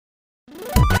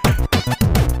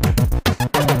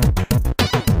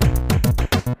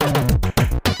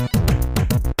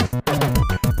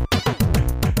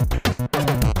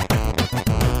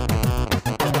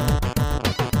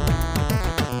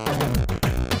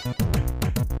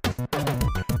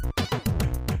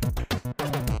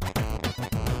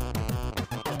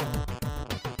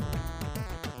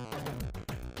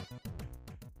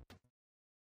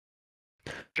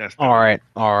That's All done. right,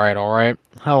 all right, all right.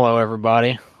 Hello,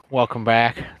 everybody. Welcome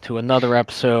back to another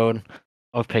episode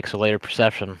of Pixelated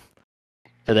Perception.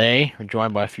 Today, we're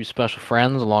joined by a few special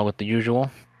friends, along with the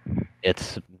usual.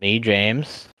 It's me,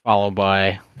 James, followed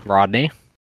by Rodney,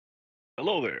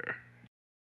 Hello there.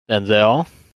 Denzel,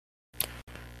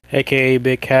 aka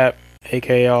Big Cap,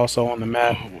 aka also on the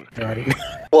map. Oh my Alrighty.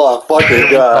 god. Oh, fucking Here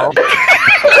we God.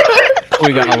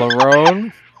 we got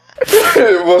Lerone,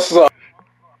 What's up?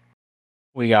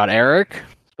 we got Eric,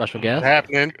 special guest,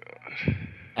 Happening. God.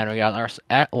 and we got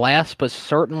at last but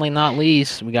certainly not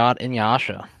least, we got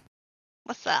Inyasha.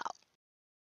 What's up?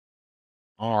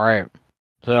 All right,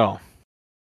 so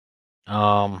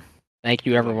thank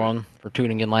you everyone for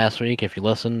tuning in last week. If you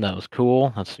listened, that was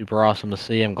cool. That's super awesome to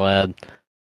see. I'm glad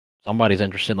somebody's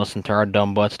interested in listening to our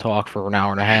dumb butts talk for an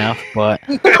hour and a half. But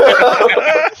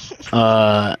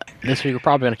this week we're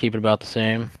probably gonna keep it about the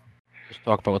same. Just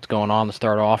talk about what's going on to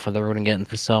start off, and then we're gonna get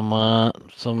into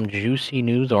some juicy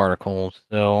news articles.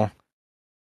 So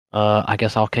I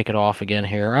guess I'll kick it off again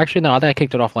here. Actually, no, I think I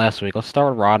kicked it off last week. Let's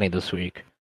start with Rodney this week.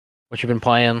 What you been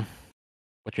playing?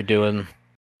 What you're doing?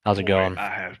 How's it Boy, going? I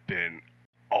have been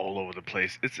all over the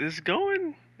place. It's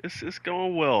going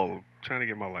well. Trying to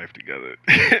get my life together.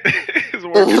 It's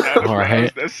working out. All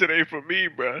right. That shit ain't for me,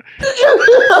 bro.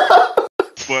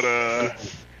 But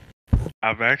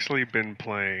I've actually been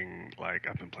playing like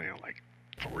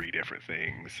 3 different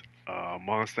things.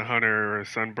 Monster Hunter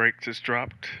Sunbreak just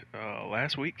dropped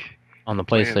last week. On the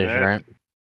Playing PlayStation, that. right?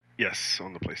 Yes,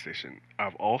 on the PlayStation.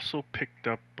 I've also picked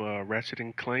up Ratchet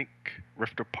and Clank,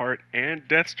 Rift Apart, and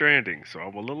Death Stranding, so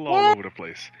I'm a little all over the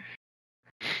place.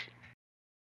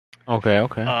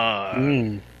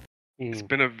 Okay. It's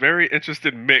been a very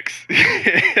interesting mix.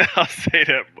 I'll say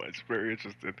that much. Very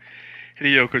interesting.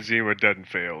 Hideo Kojima doesn't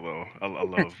fail, though. I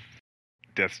love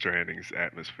Death Stranding's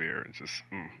atmosphere and just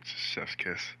chef's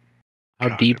kiss. How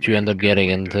God, deep that do you man end is up good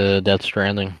getting at what he into Death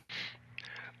Stranding?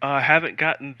 I haven't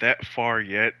gotten that far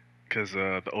yet because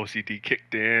the OCD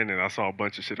kicked in and I saw a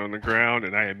bunch of shit on the ground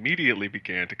and I immediately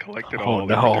began to collect it Oh, all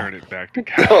no. and return it back to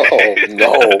God. Oh,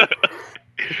 no.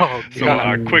 Oh, So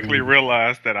I quickly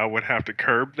realized that I would have to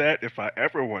curb that if I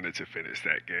ever wanted to finish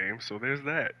that game. So there's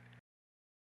that.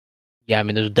 Yeah, I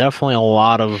mean, there's definitely a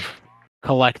lot of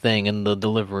collecting in the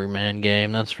Delivery Man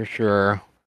game, that's for sure.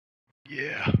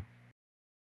 Yeah.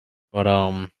 But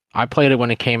I played it when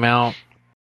it came out.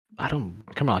 Come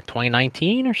on, like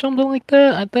 2019 or something like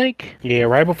that, I think. Yeah,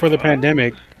 right before the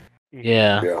pandemic.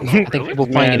 Yeah. Yeah. I think Really? people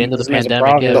playing it Man, into the this man's a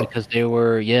pandemic, yeah, prophet. because they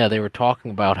were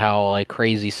talking about how like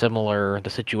crazy similar the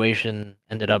situation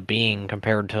ended up being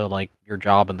compared to like your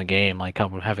job in the game, like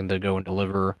having to go and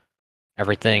deliver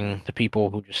everything to people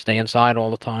who just stay inside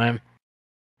all the time.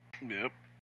 Yep.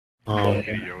 Um,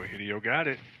 Hideo got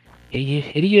it.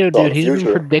 Hideo, Saw dude, the he's been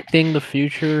future. predicting the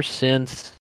future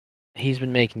since he's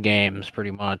been making games,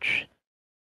 pretty much.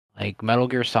 Like, Metal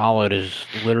Gear Solid is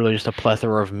literally just a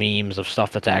plethora of memes of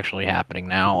stuff that's actually happening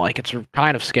now. Like, it's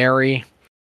kind of scary.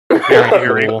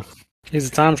 Very cool. He's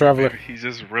a time traveler. Maybe he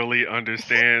just really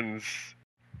understands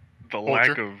the Culture.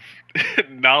 lack of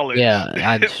knowledge. Yeah,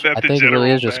 I that the think it really general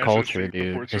is just masses culture, seem to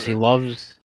dude. Because portray.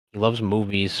 he loves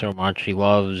movies so much. He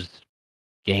loves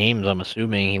games, I'm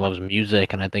assuming. He loves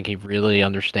music, and I think he really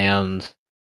understands,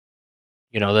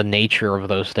 the nature of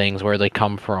those things, where they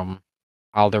come from,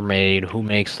 how they're made, who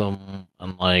makes them,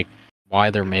 and like why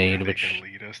they're made. They Which, can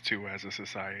lead us to as a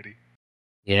society.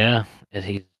 yeah,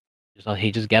 he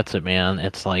just gets it, man.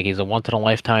 It's like he's a once in a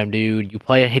lifetime dude. You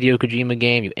play a Hideo Kojima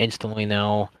game, you instantly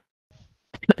know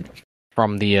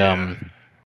from the Yeah.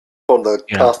 From the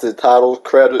You know, constant title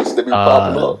credits that be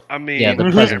popping up. I mean, yeah, the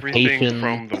everything presentation.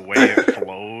 from the way it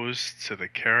flows to the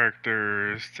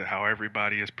characters to how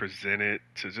everybody is presented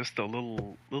to just the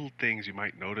little things you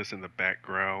might notice in the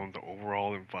background, the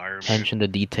overall environment. Attention to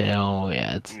detail.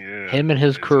 Yeah, it's Yeah, him and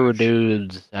his it's- crew of it's-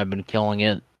 dudes have been killing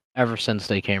it ever since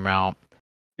they came out.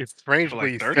 It's for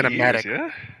strangely like 30 cinematic. years,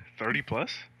 yeah, 30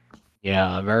 plus.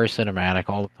 Yeah, very cinematic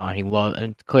all the time.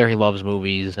 And it's clear he loves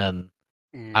movies, and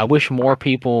Mm. I wish more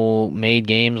people made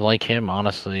games like him.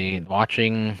 Honestly,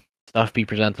 watching stuff be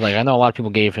presented, like I know a lot of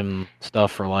people gave him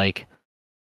stuff for like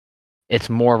it's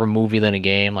more of a movie than a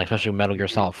game. Like especially when Metal Gear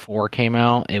Solid 4 came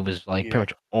out, it was like Yeah. pretty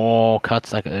much all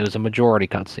cuts. Like it was a majority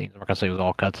cutscenes. I'm not gonna say it was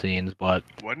all cutscenes, but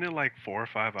Wasn't it like 4 or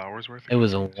 5 hours worth? it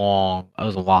was a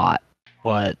lot.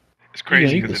 But It's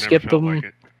crazy you because can it never skip felt them. like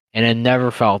it. And it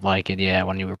never felt like it, yeah,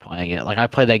 when you were playing it. Like, I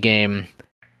played that game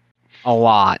a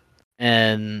lot,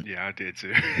 and Yeah, I did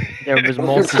too. there was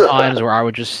multiple times where I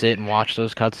would just sit and watch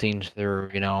those cutscenes through,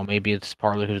 maybe it's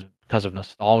partly because of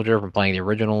nostalgia from playing the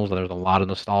originals. There's a lot of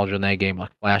nostalgia in that game, like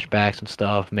flashbacks and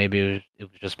stuff. Maybe it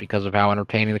was just because of how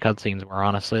entertaining the cutscenes were.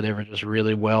 Honestly, they were just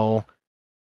really well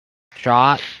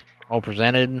shot, well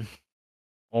presented,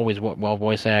 always well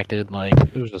voice acted. Like,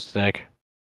 it was just sick.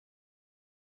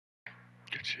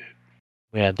 Good shit.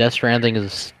 Yeah, Death Stranding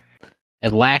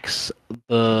it lacks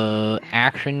the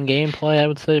action gameplay, I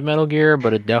would say, of Metal Gear,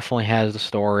 but it definitely has the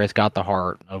story. It's got the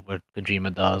heart of what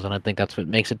Kojima does, and I think that's what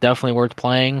makes it definitely worth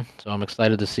playing. So I'm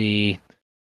excited to see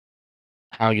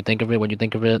how you think of it, what you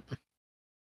think of it.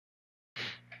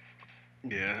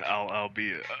 Yeah, I'll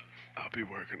be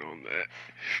working on that.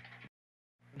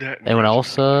 That and Anyone Ratchet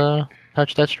else and Clank.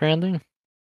 touch Death Stranding?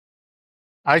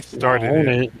 I I started own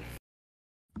it. it.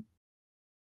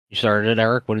 You started it,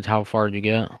 Eric? How far did you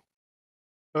get?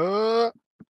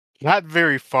 Not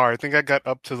very far. I think I got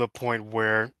up to the point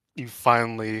where you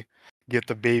finally get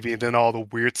the baby, and then all the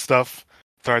weird stuff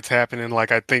starts happening.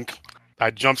 Like, I think I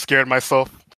jump scared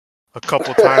myself a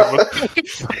couple times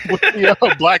with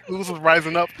the black news was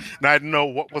rising up, and I didn't know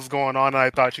what was going on. And I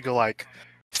thought you could like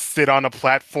sit on a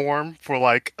platform for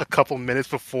like a couple minutes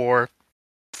before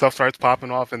stuff starts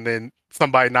popping off, and then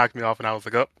somebody knocked me off, and I was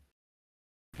like, "Oh,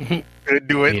 couldn't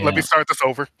do it. Let me Yeah. start this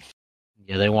over."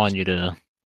 Yeah, they want you to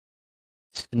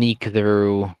sneak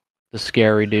through the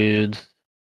scary dudes.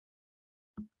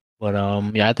 But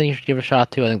yeah, I think you should give it a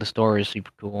shot too. I think the story is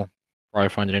super cool. Probably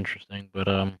find it interesting. But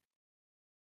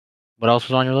what else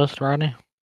was on your list, Rodney?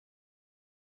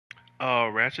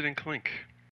 Ratchet and Clank.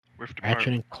 Rift Ratchet Apart.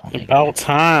 and Clank. About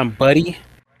time, buddy.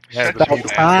 Yeah, Shut it's your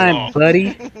beautiful. ass Time, off.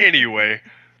 buddy. Anyway,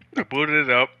 I booted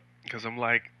it up because I'm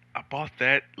like, I bought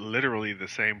that literally the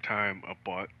same time I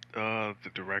bought the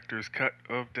director's cut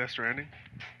of Death Stranding,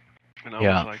 and I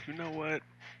Yeah. was like, you know what?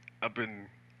 I've been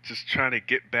just trying to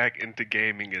get back into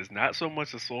gaming. Is not so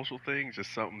much a social thing,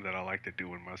 just something that I like to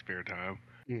do in my spare time.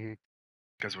 Mhm.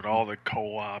 Because with all the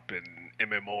co-op and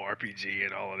MMORPG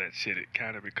and all of that shit, it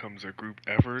kind of becomes a group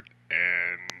effort,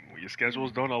 and when your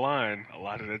schedules don't align, a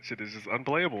lot of that shit is just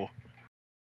unplayable.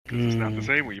 Because it's not the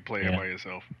same when you play it Yeah. by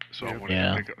yourself. So I Yep. wanted Yeah.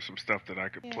 to pick up some stuff that I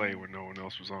could play when no one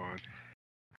else was on.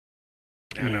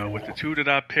 And Yeah. with the two that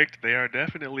I picked, they are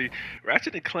definitely...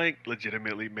 Ratchet and Clank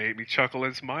legitimately made me chuckle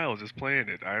and smile just playing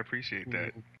it. I appreciate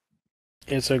that.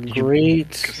 It's a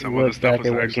great some of the look stuff back was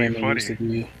at what actually gaming used to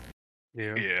be.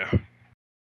 Yeah. Yeah.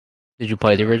 Did you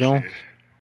play the original?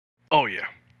 Oh, yeah.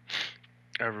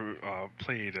 I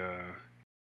played...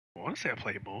 I want to say I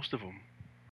played most of them.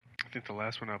 I think the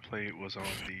last one I played was on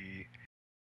the...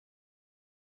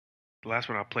 The last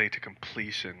one I played to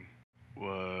completion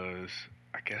was,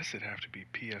 I guess it'd have to be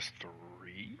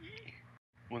PS3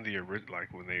 when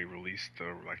when they released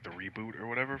the reboot or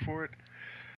whatever for it.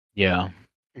 Yeah.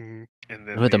 Mhm. And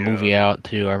They then put the movie out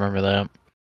too. I remember that.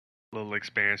 little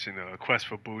expansion, Quest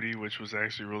for Booty, which was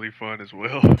actually really fun as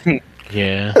well.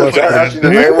 Yeah. Was that actually the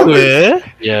name of it?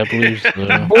 Yeah, I believe so.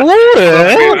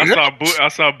 I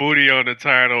saw Booty on the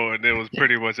title, and it was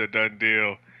pretty much a done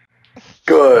deal.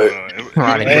 Good.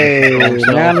 Rodney Hey, couldn't control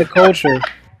himself. man, the culture.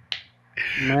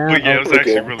 Man, But yeah, it was Look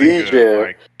actually at really DJ. good.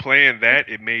 Like playing that,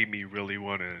 it made me really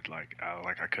want to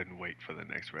I couldn't wait for the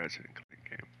next Ratchet and Clank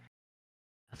game.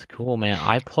 That's cool, man.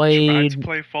 I Tried to played.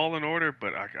 play Fallen Order,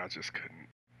 but I just couldn't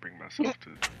bring myself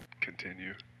to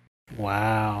continue.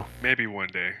 wow. Maybe one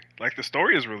day. Like the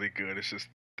story is really good. It's just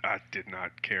I did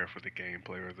not care for the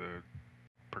gameplay or the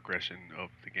progression of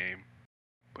the game.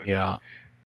 But Yeah.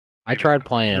 I maybe tried another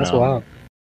playing. That's wild.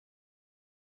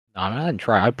 No, I didn't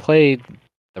try. I played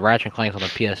the Ratchet and Clank on the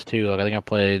PS2. Like I think I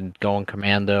played Going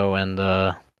Commando and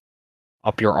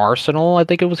Up Your Arsenal. I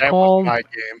think it was That called. was my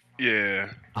game. Yeah.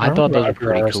 I thought those were Up Your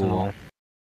pretty Arsenal. cool.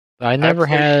 But I never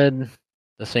played- had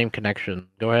the same connection.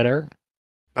 Go ahead, Eric.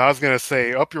 I was gonna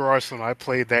say, Up Your Arsenal. I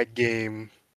played that game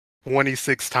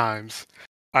 26 times.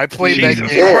 I played that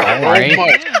Jesus game Christ. so Alright.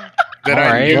 much that I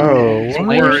Alright. knew Whoa, the Explain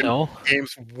what? yourself.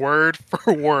 games word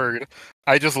for word.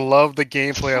 I just loved the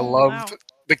gameplay. I Oh, loved wow.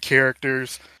 the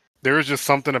characters. There was just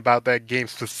something about that game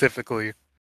specifically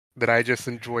that I just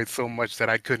enjoyed so much that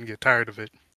I couldn't get tired of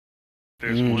it.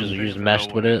 There's Mm. one You thing just that messed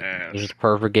I with want it. to It was ask. the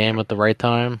perfect game at the right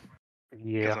time.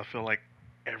 Because I feel like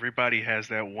everybody has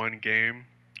that one game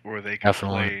where they can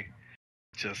Definitely. play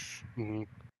just Mhm.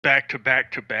 back to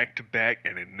back to back to back,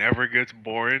 and it never gets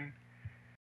boring.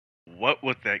 What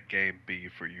would that game be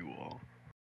for you all?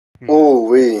 Ooh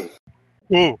wee.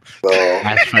 Ooh, No.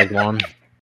 Mass Effect 1. I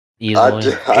Easily.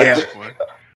 just, Yeah. One?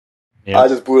 Yep. I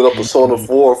just booted up Persona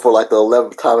 4 for like the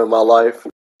 11th time in my life.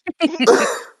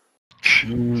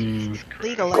 Mm. Jesus Christ.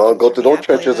 League of Gonna Legends go for to me, those I play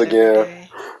trenches that every again. day.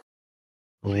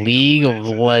 League of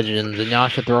Legends, and y'all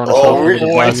should throw in a Oh, couple we- of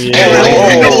boy, buttons. He's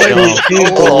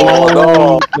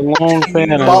the lone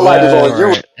fan of Spotlight is that.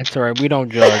 on you. It's alright. We don't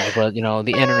judge, but you know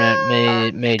the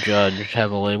internet may judge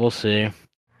heavily. We'll see.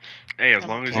 Hey, as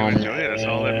long as you Um, enjoy it, that's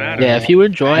all that matters. Yeah, if you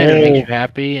enjoy it and it Hey. makes you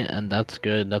happy, and that's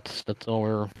good. That's all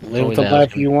we're Live always the life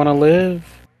asking. you want to live.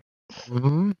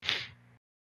 Mm-hmm.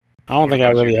 I don't What think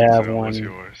I about you, really have Denzel? What's one.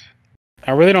 yours?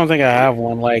 I really don't think I have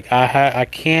one. Like I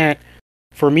can't.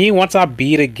 For me, once I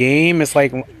beat a game, it's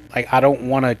like I don't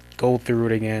want to go through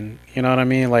it again. You know what I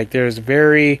mean? Like there's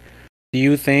very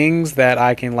few things that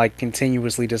I can like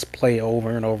continuously just play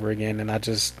over and over again, and I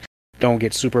just don't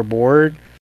get super bored.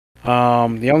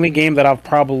 The only game that I've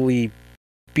probably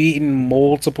beaten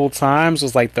multiple times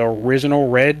was like the original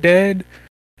Red Dead.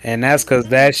 And that's because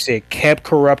that shit kept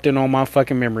corrupting on my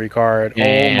fucking memory card. Oh my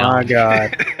Damn.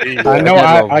 god. Yeah. I know Red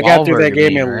Dead I got through Revolver, that you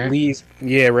game mean, at right? least.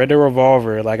 Yeah, Red Dead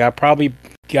Revolver. Like, I probably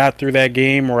got through that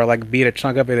game or like beat a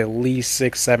chunk of it at least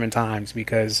 6, 7 times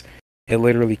because it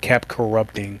literally kept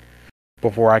corrupting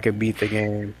before I could beat the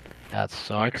game. That My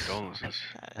sucks. condolences.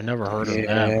 I never heard of that,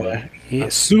 Yeah, yeah,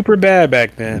 super bad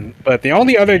back then. But the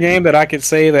only other game that I could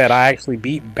say that I actually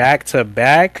beat back to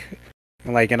back,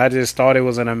 like, and I just thought it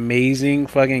was an amazing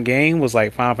fucking game, was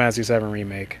like Final Fantasy VII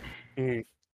Remake. Mm.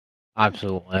 but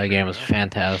absolutely, that game was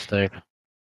fantastic.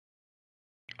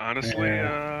 Honestly,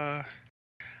 Yeah.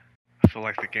 I feel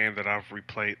like the game that I've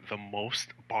replayed the most,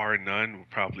 bar none, would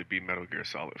probably be Metal Gear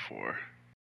Solid 4.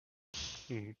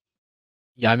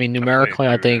 Yeah, I mean I played numerically,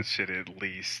 I through think that shit at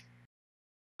least,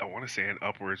 I want to say, in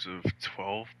upwards of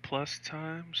 12 plus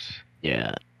times.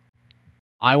 yeah.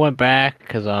 I went back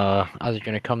because as you're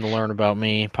gonna come to learn about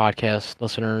me, podcast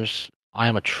listeners, I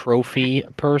am a trophy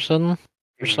person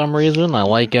for some reason. I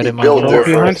like getting my built goals.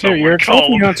 Trophy different. hunter, you're a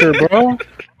trophy hunter, bro.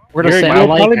 We're to You're, say I you'll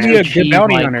like probably be to a good achieve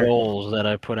bounty my hunter. goals that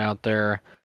I put out there,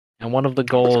 and one of the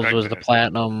goals Respect was the that.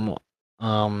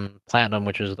 platinum,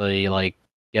 which is the like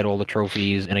get all the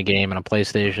trophies in a game in a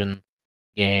PlayStation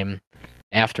game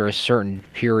after a certain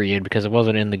period because it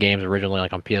wasn't in the games originally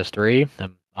like on PS3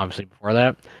 and obviously before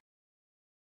that.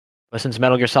 But since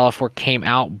Metal Gear Solid 4 came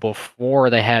out before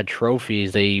they had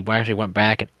trophies, they actually went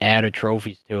back and added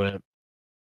trophies to it.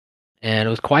 And it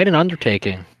was quite an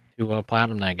undertaking to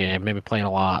platinum that game. Maybe playing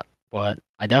a lot. But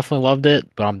I definitely loved it,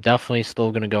 but I'm definitely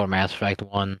still going to go to Mass Effect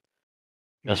 1.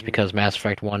 Just because Mass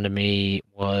Effect 1 to me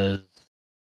was...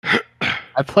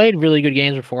 I played really good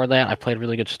games before that. I played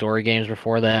really good story games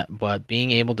before that. But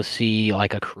being able to see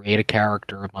like a creative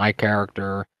character, my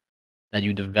character, that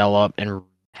you develop and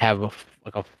have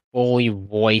like a fully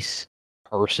voiced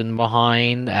person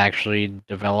behind actually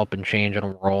develop and change in a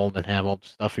world and have all the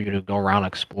stuff for you to go around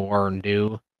explore and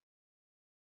do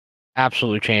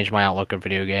absolutely changed my outlook of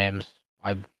video games.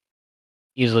 I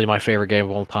easily my favorite game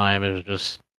of all time. It was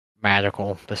just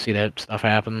magical to see that stuff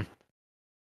happen.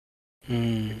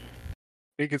 Hmm.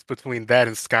 I think it's between that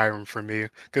and Skyrim for me,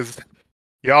 because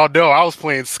y'all know I was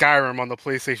playing Skyrim on the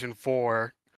PlayStation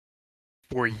 4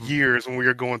 for years when we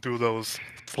were going through those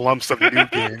slumps of new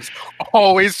games.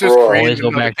 Always just Bro. creating Always go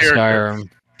another back to character. Skyrim.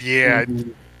 Yeah,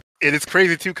 Mhm. it is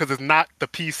crazy too because it's not the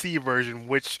PC version,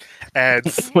 which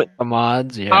adds With the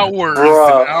mods, yeah. hours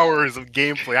Bruh. and hours of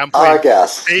gameplay. I'm I playing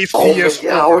got base so many PS4.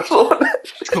 hours on that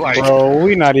shit. Like, Bro,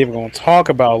 we not even gonna talk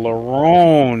about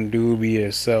Lerone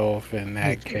dubious self in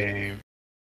that game.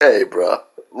 Hey, bro.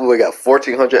 We got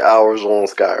 1,400 hours on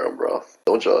Skyrim, bro.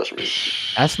 Don't judge me.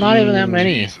 That's not even that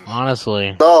many, Jesus.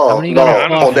 honestly. No, How many you no,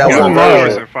 got Honestly, on that you got one more hours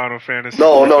version. in Final Fantasy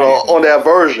No, 14. on that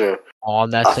version. on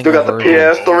that I still single got the version?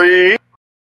 PS3,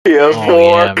 Oh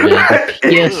PS4. yeah, man. The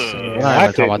PS. Ugh. We're Yeah, not I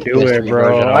even talking about could the do it, PS3 bro.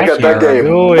 version. I Of got that could game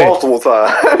do it. multiple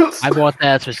times. I bought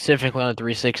that specifically on the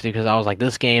 360 because I was like,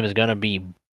 this game is gonna be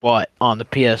butt on the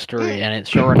PS3, and it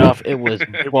sure enough, it was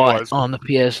It butt was. on the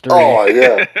PS3. Oh,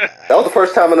 yeah. That was the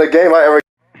first time in a game I ever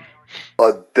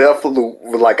definitely,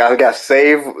 like, I got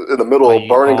saved in the middle of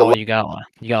burning a you got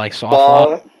like soft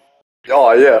lock. spawn.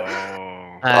 Oh, yeah.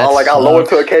 Oh. That I lowered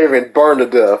to a sucks. cave and burned to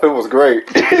death. It was great.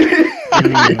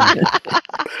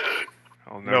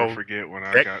 I'll never No, forget when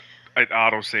that- it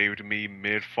auto-saved me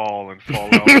mid-fall and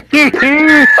Fallout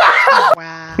 3.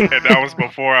 Wow. And that was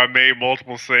before I made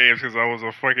multiple saves because I was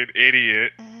a fucking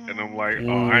idiot. And I'm like,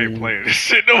 oh, I ain't playing this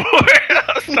shit no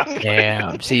more. Stop playing.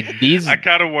 Yeah, see these I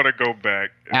kind of want to go back.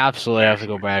 absolutely have to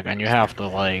go back, and you have to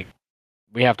like,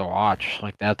 we have to watch.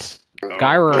 Like that's Oh,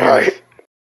 Skyrim. Right.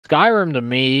 Skyrim to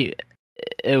me,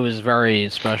 it was very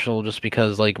special just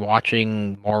because like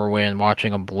watching Morrowind,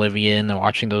 watching Oblivion, and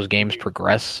watching those games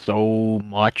progress so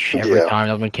much every Yeah. time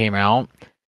that one came out,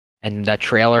 and that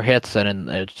trailer hits, and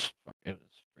it was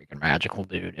freaking magical,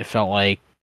 dude. It felt like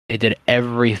They did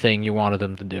everything you wanted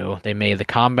them to do. They made the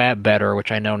combat better,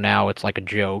 which I know now it's like a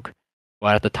joke,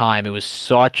 but at the time it was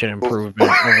such an improvement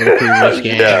over the previous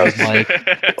game. Yes.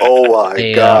 Like, Oh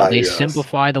my god, they yes.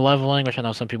 simplified the leveling, which I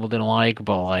know some people didn't like,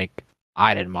 but like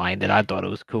I didn't mind it. I thought it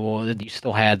was cool. You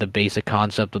still had the basic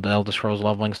concept of the Elder Scrolls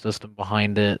leveling system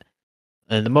behind it.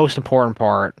 And the most important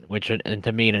part, which and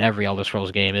to me in every Elder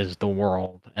Scrolls game, is the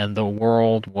world, and the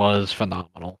world was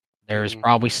phenomenal. There's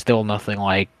probably still nothing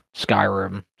like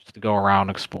Skyrim just to go around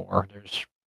and explore. There's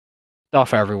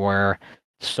stuff everywhere.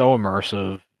 It's so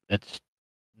immersive. It's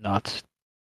nuts.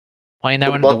 Playing that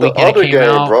one the But the weekend it other came game,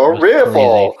 out bro, was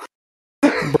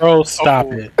Redfall. Bro, stop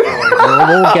Oh, it.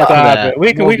 We'll get to Stop that. it.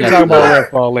 We can We'll get talk to about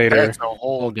that. Redfall later. That's a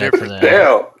whole We'll get to different.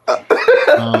 that.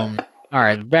 Damn. All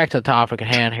right, back to the topic at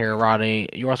hand here, Rodney.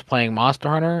 You also playing Monster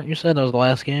Hunter? You said that was the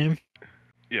last game.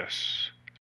 Yes.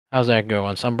 How's that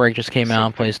going? Sunbreak just came out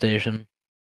on Something PlayStation.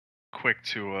 quick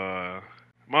to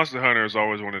Monster Hunter is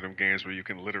always one of them games where you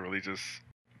can literally just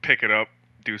pick it up,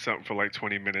 do something for like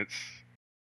 20 minutes,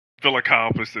 feel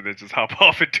accomplished, and then just hop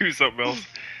off and do something else.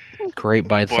 Great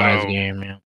bite-sized But, game,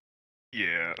 yeah.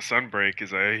 Yeah, Sunbreak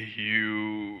is a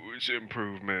huge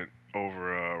improvement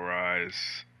over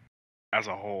Rise as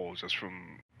a whole, just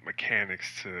from mechanics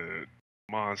to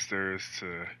monsters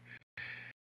to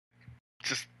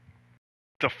just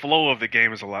the flow of the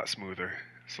game is a lot smoother.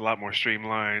 It's a lot more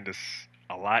streamlined. It's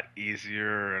a lot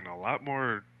easier and a lot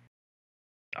more.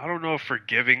 I don't know if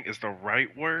forgiving is the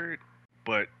right word,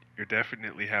 but you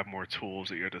definitely have more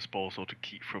tools at your disposal to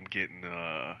keep from getting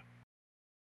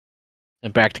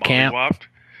And back to camp. mollywopped.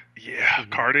 Yeah,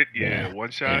 carded. Yeah, Yeah,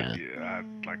 one shot. yeah. Yeah,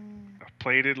 I've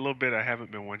played it a little bit. I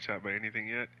haven't been one shot by anything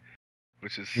yet,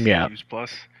 which is Yeah. a huge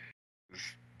plus. 'Cause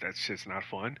that shit's not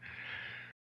fun.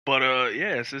 But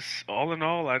yeah, it's just all in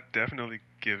all, I definitely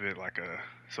give it like a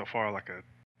so far like a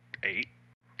 8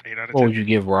 out of What 10. would you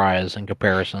give Rise in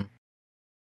comparison?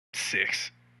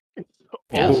 6.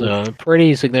 Yeah, Oh. so a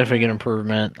pretty significant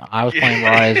improvement. I was playing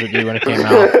Rise with you when it came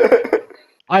out.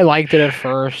 I liked it at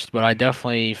first, but I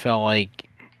definitely felt like,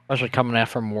 especially coming out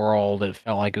from World, it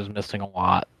felt like it was missing a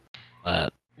lot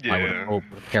that I would have Yeah, hoped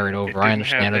would have carried it over. I didn't have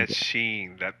understand that it.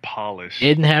 sheen, that polish.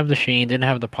 Didn't have the sheen, didn't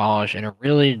have the polish, and it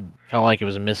really felt like it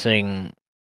was missing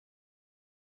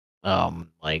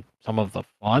like some of the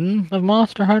fun of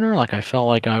Monster Hunter. Like I felt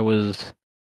like I was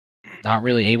not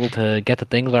really able to get the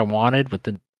things I wanted with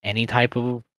any type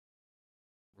of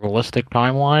realistic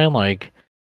timeline. Like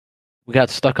we got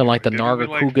stuck on like the Didn't we,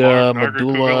 like, Nargacuga farm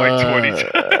Nargacuga, like, 20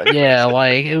 medulla. times? Yeah,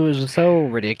 like it was so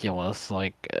ridiculous.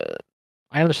 Like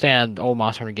I understand old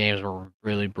Monster Hunter games were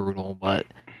really brutal, but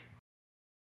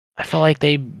I felt like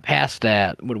they passed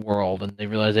that with World, and they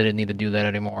realized they didn't need to do that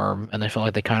anymore, and they felt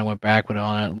like they kind of went backward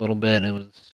on it a little bit.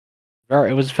 And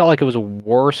felt like it was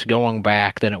worse going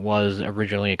back than it was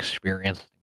originally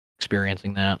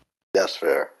experiencing that. That's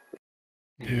fair.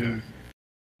 Yeah.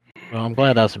 Well, I'm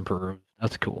glad that's improved.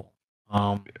 That's cool.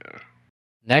 Yeah.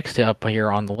 Next up here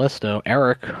on the list, though,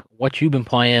 Eric, what you been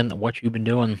playing? What you been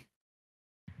doing?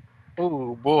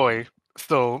 Oh boy!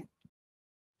 So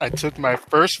I took my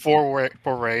first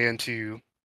foray into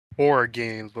horror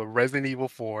games with Resident Evil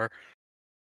 4.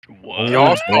 What? We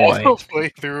all boy. also play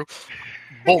through.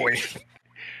 Boy,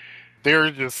 there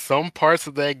are just some parts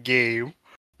of that game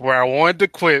where I wanted to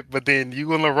quit, but then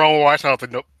you and Lerone watched. I was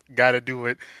like, nope, gotta do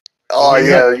it. Oh We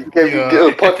yeah, you gave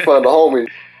a punch fund the homie.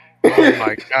 Oh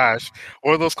my gosh!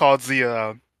 What are those called?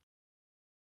 The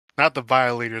not the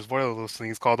violators. What are those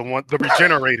things called? The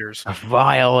regenerators.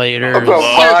 Violators. The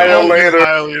Violator.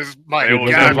 Violators. My They will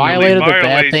Was the God. definitely Violator the bad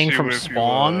violate thing you from if you,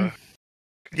 Spawn?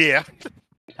 Yeah.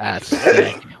 That's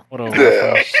sick. What a Yeah.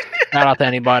 reference. Shout out to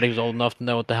anybody who's old enough to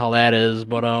know what the hell that is,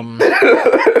 but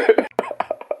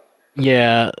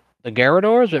yeah, the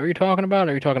Garradors. Is that what you're talking about?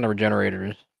 Or are you talking to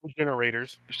regenerators?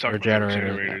 Regenerators. You're talking Regenerators, about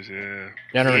generators, yeah.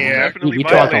 Gener- They will Yeah. definitely we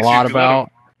talked a violate lot you if you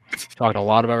let 'em.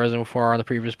 about Resident Evil 4 on the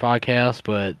previous podcast,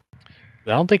 but I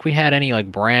don't think we had any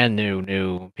like brand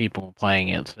new people playing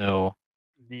it. So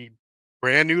The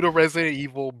brand new to Resident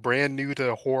Evil, brand new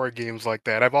to horror games like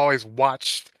that. I've always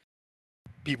watched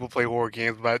people play horror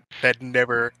games, but that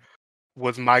never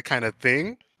was my kind of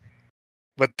thing.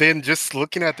 But then just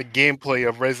looking at the gameplay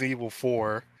of Resident Evil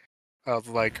 4, I was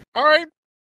like, all right,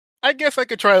 I guess I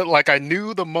could try it. Like, I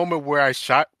knew the moment where I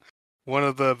shot one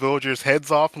of the villagers'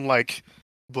 heads off and, like,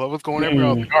 blood was going everywhere.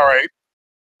 I was like, all right,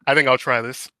 I think I'll try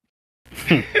this.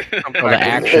 the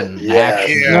action, Yeah.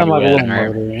 Yeah. Not like a little right?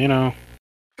 murder, you know.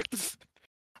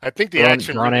 I think the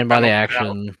action Drawn really in by the balanced out.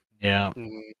 action. Yeah,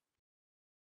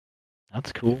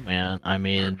 that's cool, man. I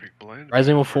mean, Perfect blend.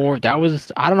 Resident Evil 4.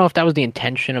 I don't know if that was the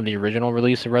intention of the original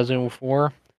release of Resident Evil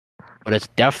 4, but it's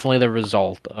definitely the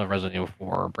result of Resident Evil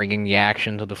 4 bringing the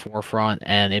action to the forefront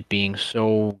and it being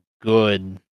so good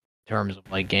in terms of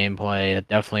like gameplay. It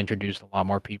definitely introduced a lot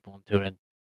more people into it.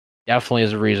 Definitely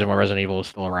is the reason why Resident Evil is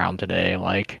still around today.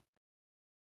 Like,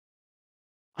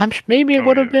 maybe it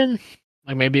would have been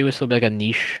like maybe it would still be like a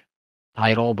niche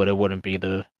title, but it wouldn't be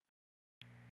the.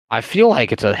 I feel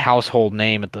like it's a household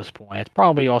name at this point. It's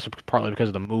probably also partly because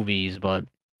of the movies, but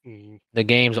the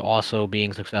games also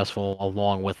being successful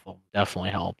along with them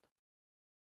definitely helped.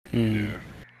 Yeah.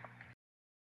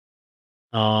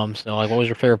 So like, what was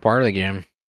your favorite part of the game?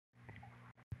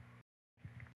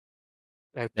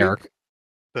 I Eric? think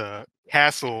the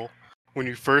castle, when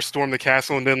you first storm the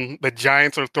castle and then the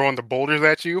giants are throwing the boulders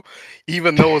at you,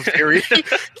 even though it's very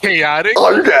chaotic.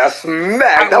 Oh, you got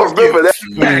smacked. I remember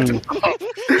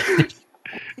that.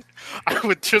 I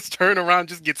would just turn around and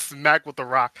just get smacked with a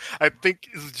rock. I think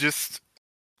it's just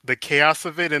the chaos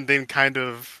of it and then kind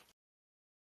of,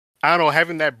 I don't know,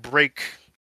 having that break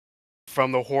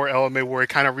from the horror element where it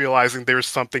kind of realizing there's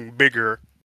something bigger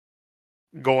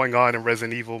going on in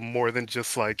Resident Evil more than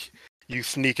just like you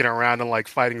sneaking around and like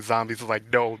fighting zombies. It's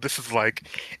like, no, this is like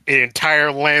an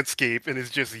entire landscape and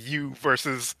it's just you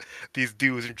versus these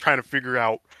dudes and trying to figure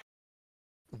out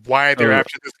why they're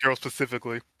after this girl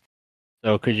specifically.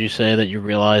 So could you say that you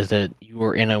realized that you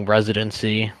were in a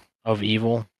residency of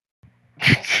evil?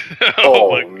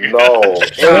 Oh no! Bro,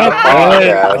 stop it.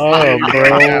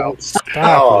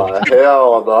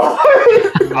 Hell no!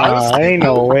 Ain't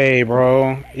no way,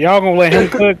 bro. Y'all gonna let him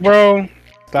cook, bro?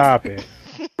 Stop it.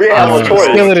 We have a choice.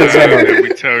 Skillet is up.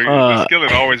 We tell you, the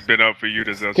skillet always been up for you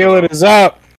to sell. Skillet is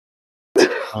up.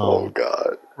 Oh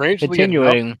god.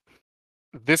 Continuing. Enough,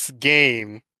 this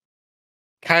game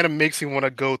kind of makes me want to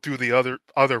go through the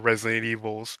other Resident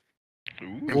Evils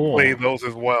and play those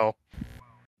as well.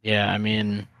 Yeah, I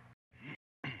mean,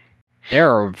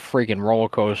 they're a freaking roller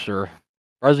coaster.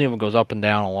 Resident Evil goes up and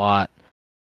down a lot.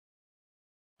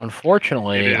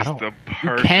 Unfortunately, you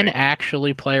can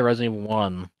actually play Resident Evil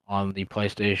 1 on the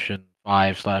PlayStation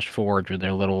 5/4 through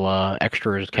their little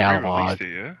extras catalog.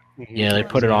 Yeah, they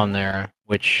put it on there,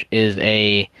 which is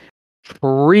a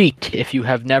treat if you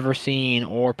have never seen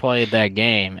or played that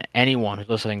game. Anyone who's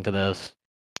listening to this,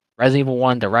 Resident Evil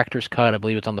 1 Director's Cut, I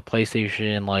believe it's on the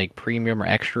PlayStation, like, Premium or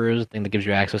Extras, thing that gives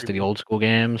you access to the old school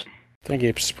games. I think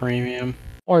it's Premium.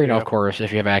 Or, of course,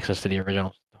 if you have access to the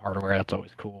original hardware, that's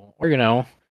always cool. Or,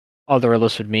 other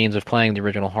illicit means of playing the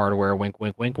original hardware, wink,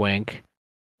 wink, wink, wink.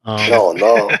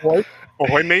 No.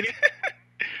 Ahoy, matey?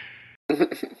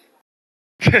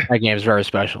 That game is very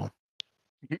special.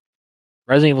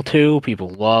 Resident Evil 2, people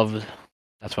loved.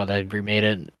 That's why they remade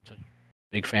it. It's a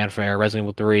big fanfare. Resident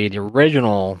Evil 3, the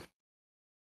original,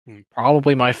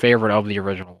 probably my favorite of the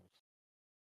originals.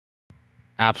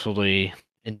 Absolutely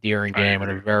endearing game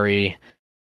and a very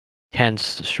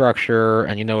tense structure.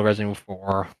 And Resident Evil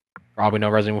 4, probably know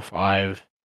Resident Evil 5.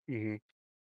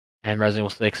 And Resident Evil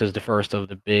 6 is the first of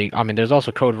the big. I mean, there's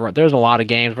also There's a lot of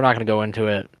games. We're not going to go into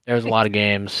it. There's a lot of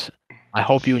games. I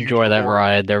hope you enjoy that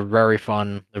ride. They're very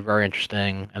fun. They're very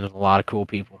interesting. And there's a lot of cool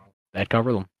people that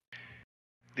cover them.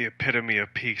 The epitome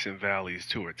of peaks and valleys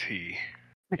to a T.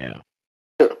 Yeah.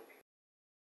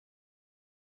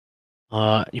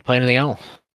 You play anything else?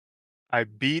 I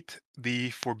beat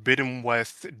the Forbidden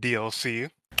West DLC.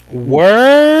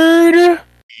 Word?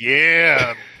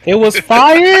 Yeah. It was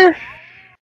fire?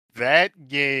 That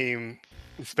game,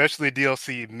 especially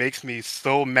DLC, makes me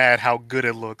so mad how good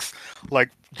it looks. Like,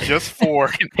 just for...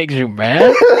 It makes you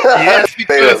mad? Yes,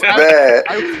 because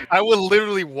I would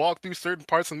literally walk through certain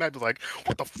parts of the map and be like,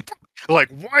 what the fuck? Like,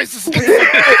 why is this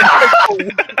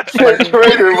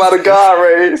triggered by the god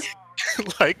rays?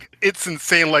 Like, it's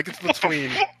insane. Like, it's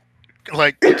between...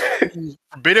 Like,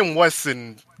 Forbidden West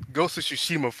and Ghost of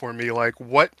Tsushima for me. Like,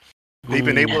 what they've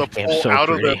been able to pull out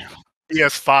of the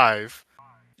PS5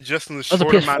 just in the short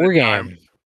amount of time.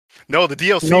 No, the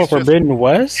DLC. No, Forbidden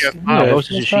West? Yeah,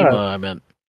 Ghost of Tsushima, I meant.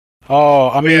 Oh,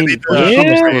 I mean, it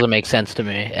doesn't make sense to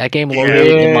me. That game loaded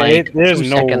in like 2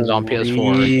 seconds on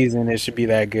PS4. Reason it should be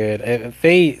that good.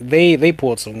 They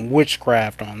pulled some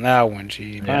witchcraft on that one,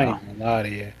 Chief. I ain't gonna lie to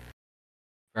you.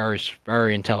 Very,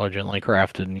 very intelligently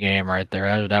crafted game right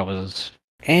there. That was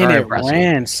and it impressive.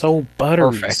 Ran so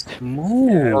buttery,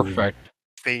 smooth, perfect.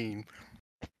 Theme.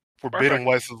 Forbidden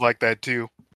West is like that too.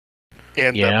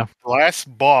 And the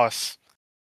last boss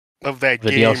of that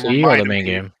game, DLC or the main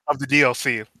game of the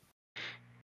DLC,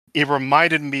 it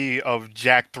reminded me of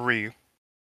Jak 3.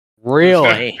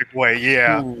 Really? Way,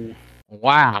 yeah. Ooh.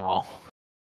 Wow.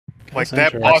 Like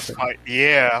that boss fight,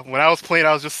 when I was playing,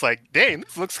 I was just like, dang,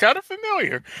 this looks kind of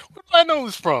familiar. Where do I know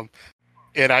this from?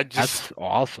 And I just... That's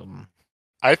awesome.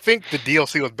 I think the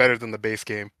DLC was better than the base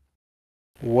game.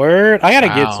 Word, I gotta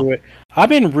get Wow. to it. I've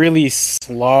been really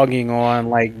slogging on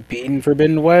like beating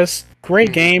Forbidden West.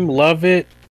 Great game, love it.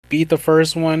 Beat the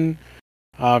first one.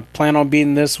 Plan on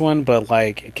beating this one, but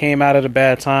like it came out at a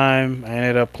bad time. I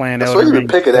ended up playing So Elden you've been Ring.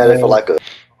 picking at it for like a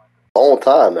long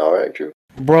time now, right, Drew?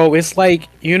 Bro, it's like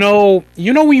when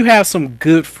you have some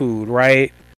good food,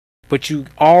 right? But you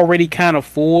already kind of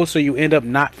full, so you end up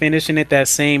not finishing it that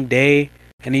same day,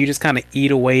 and then you just kind of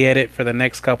eat away at it for the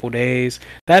next couple days.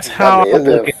 That's I how mean, I it's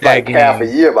look been at that like half a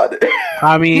game. year by then.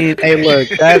 I mean, hey, look,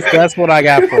 that's what I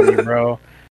got for you, bro.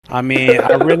 I mean,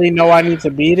 I really know I need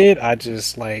to beat it. I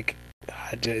just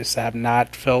have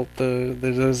not felt the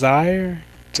desire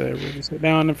to really sit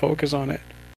down and focus on it.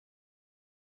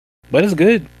 But it's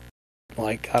good.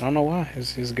 Like, I don't know why.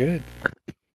 It's good.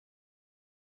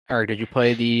 Eric, did you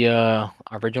play the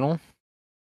original?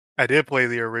 I did play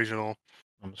the original.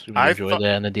 I'm assuming you enjoyed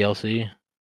that in the DLC.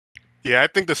 Yeah, I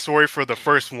think the story for the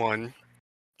first one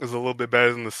is a little bit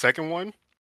better than the second one.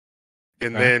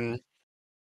 And Okay. then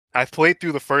I played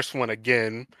through the first one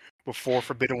again before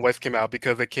Forbidden West came out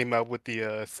because they came out with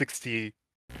the 60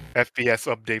 FPS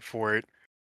update for it,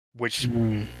 which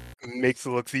makes it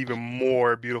look even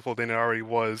more beautiful than it already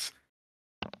was.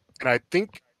 And I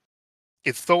think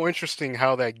it's so interesting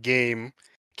how that game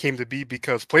came to be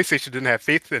because PlayStation didn't have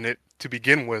faith in it to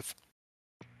begin with.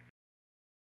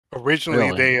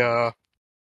 Originally, Really?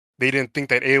 they didn't think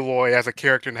that Aloy as a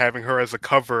character and having her as a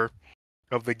cover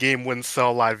of the game wouldn't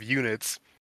sell a lot of units.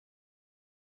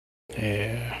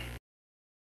 Yeah.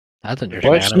 That's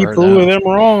interesting. But I she never heard proved that. them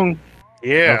wrong.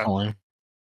 Yeah, Definitely.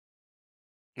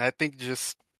 and I think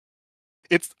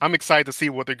I'm excited to see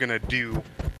what they're gonna do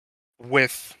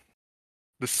with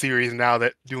the series now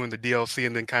that doing the DLC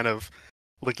and then kind of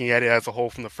looking at it as a whole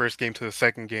from the first game to the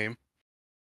second game.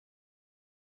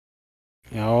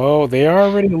 Well, they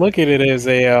already look at it as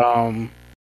a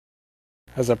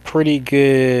pretty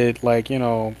good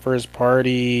first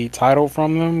party title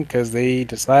from them because they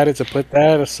decided to put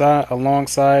that aside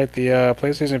alongside the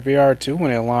PlayStation VR 2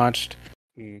 when it launched.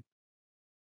 They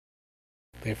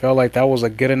felt like that was a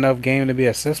good enough game to be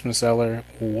a system seller.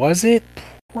 Was it?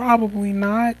 Probably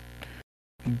not.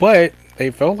 But they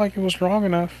felt like it was strong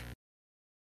enough.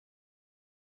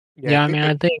 Yeah, I mean,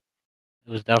 I think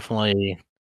it was definitely.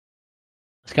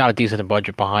 It's got a decent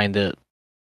budget behind it.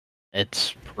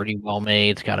 It's pretty well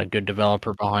made. It's got a good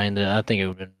developer behind it. I think it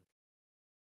would have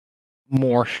been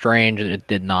more strange if it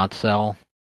did not sell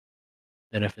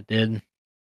than if it did. I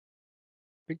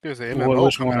think there's an MMO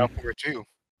Which coming one? out for it too.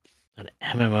 An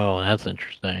MMO, that's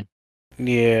interesting.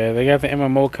 Yeah, they got the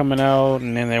MMO coming out,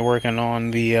 and then they're working on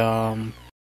the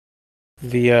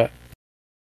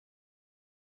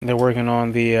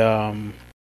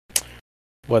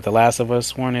Last of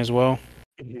Us one as well.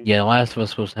 Yeah, The Last of Us was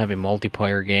supposed to have a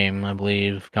multiplayer game, I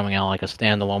believe, coming out like a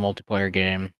standalone multiplayer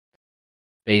game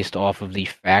based off of the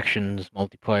Factions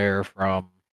multiplayer from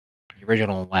the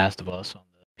original Last of Us on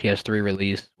the PS3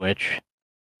 release, which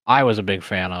I was a big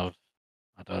fan of.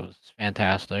 I thought it was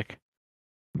fantastic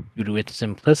due to its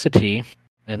simplicity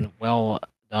and well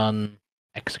done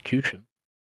execution.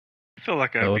 I feel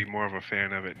like I'd be more of a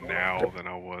fan of it now than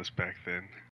I was back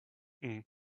then.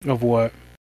 Of what?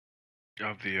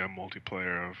 Of the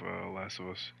multiplayer of Last of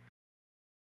Us.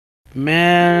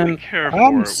 Man, I didn't care for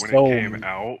it when it came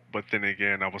out, but then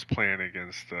again, I was playing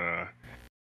against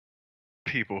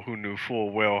people who knew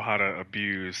full well how to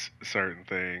abuse certain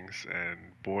things, and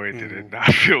boy, did it not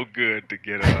feel good to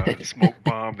get smoke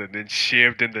bombed and then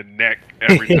shivved in the neck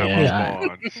every time I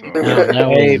spawned. So.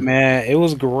 Hey man, it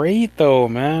was great though,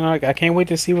 man. I can't wait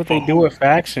to see what they do with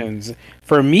Factions.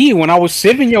 For me, when I was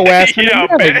shivving your ass in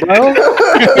the neck, bro.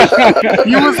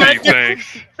 You was like,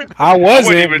 thanks. I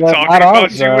wasn't even talking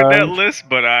about you with that list,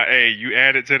 but hey, you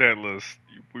added to that list.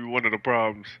 We one of the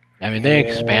problems. I mean, they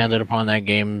expanded upon that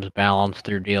game's balance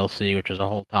through DLC, which is a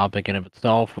whole topic in of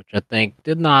itself, which I think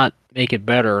did not make it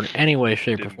better in any way,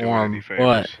 shape, or form.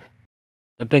 But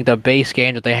I think the base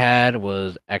game that they had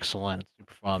was excellent,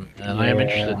 super fun, and I am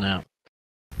interested in that.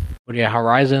 But yeah,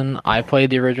 Horizon, I played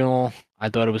the original. I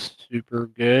thought it was super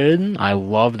good. I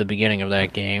love the beginning of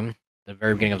that game, the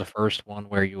very beginning of the first one,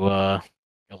 where you're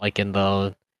like in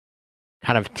the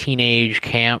kind of teenage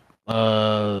camp,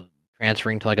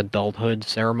 transferring to like adulthood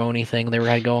ceremony thing they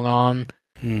had going on.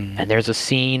 And there's a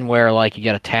scene where like you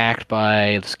get attacked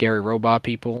by the scary robot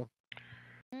people.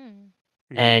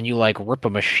 And you like rip a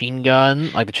machine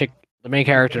gun, like the main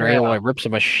character Aloy rips a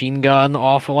machine gun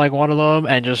off of like one of them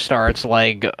and just starts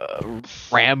like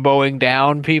Ramboing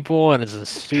down people, and it's a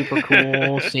super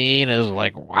cool scene. It was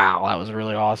like, wow, that was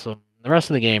really awesome. The rest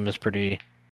of the game is pretty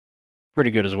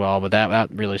pretty good as well. But that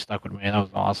really stuck with me. That was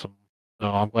awesome. So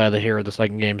I'm glad to hear the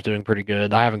second game's doing pretty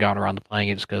good. I haven't gotten around to playing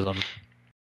it just because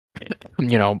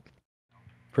I'm,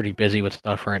 pretty busy with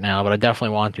stuff right now. But I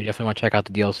definitely want to. Definitely want to check out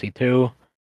the DLC too.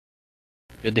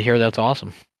 Good to hear that's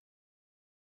awesome.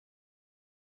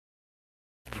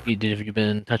 Have you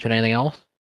been touching anything else?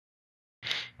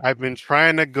 I've been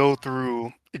trying to go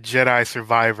through Jedi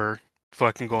Survivor so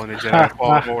I can go into Jedi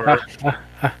Fallen Order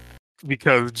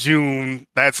because June,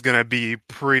 that's gonna be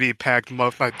pretty packed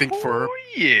month, I think, for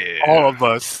all of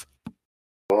us.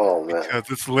 Oh man! Because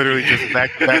it's literally just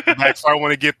back to back to back. So I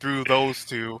want to get through those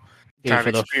two. Dude,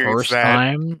 for the first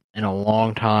time in a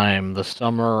long time, the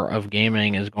summer of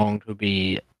gaming is going to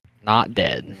be not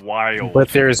dead. Wild. But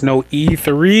there's no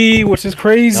E3, which is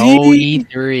crazy. No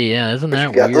E3, yeah, isn't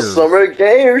that got weird? the summer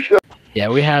game show. Yeah,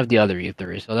 we have the other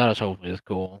E3, so that is hopefully is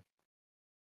cool.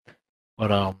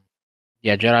 But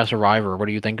yeah, Jedi Survivor. What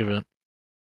do you think of it?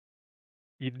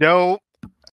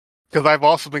 Because I've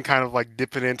also been kind of like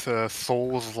dipping into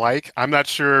Souls-like. I'm not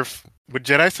sure if would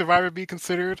Jedi Survivor be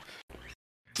considered.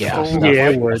 Yeah,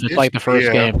 it would. It's like the first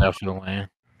game, definitely.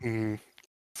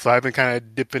 So I've been kind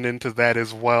of dipping into that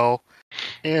as well,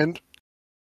 and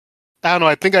I don't know.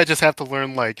 I think I just have to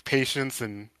learn like patience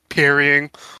and parrying,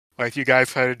 like you guys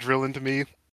try to drill into me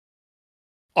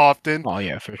often. Oh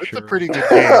yeah, for It's sure. a pretty good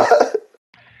game.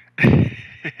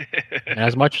 And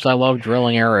as much as I love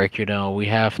drilling Eric, we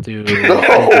have to move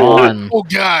on. Oh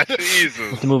God,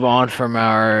 Jesus! To move on from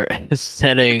our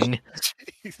setting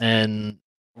and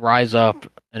rise up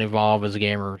and evolve as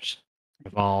gamers,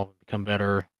 become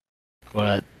better.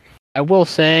 But I will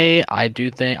say, I do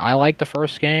think I like the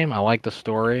first game. I like the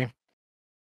story.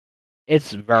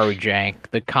 It's very jank.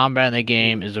 The combat in the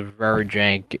game is very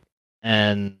jank,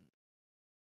 and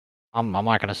I'm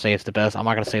not gonna say it's the best. I'm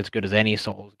not gonna say it's good as any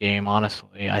Souls game.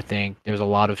 Honestly, I think there's a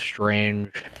lot of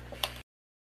strange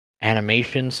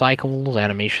animation cycles,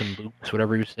 animation loops,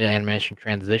 whatever you say, animation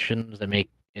transitions that make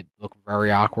it look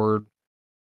very awkward.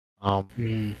 I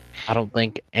don't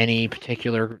think any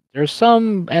particular. There's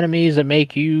some enemies that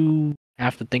make you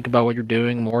have to think about what you're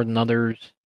doing more than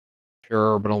others.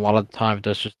 Sure, but a lot of the time it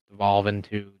does just evolve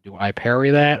into: do I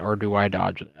parry that or do I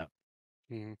dodge that?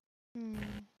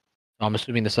 So I'm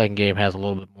assuming the second game has a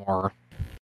little bit more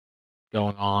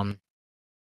going on.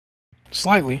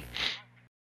 Slightly.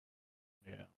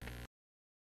 Yeah.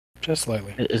 Just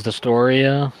slightly. Is the story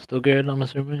still good? I'm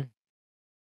assuming.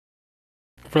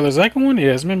 For the second one,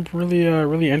 yeah, it's been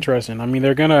really interesting. I mean,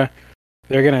 they're gonna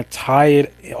tie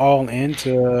it all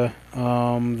into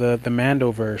the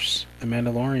Mandoverse, the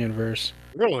Mandalorian verse.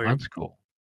 Really? That's cool.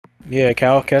 Yeah,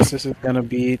 Cal Kestis is gonna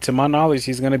be, to my knowledge,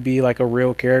 he's gonna be like a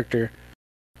real character,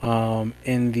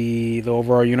 in the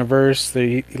overall universe.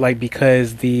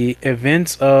 Because the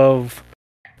events of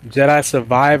Jedi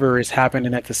Survivor is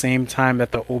happening at the same time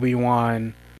that the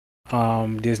Obi-Wan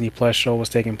Disney Plus show was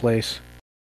taking place.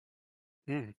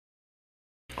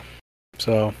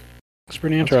 So it's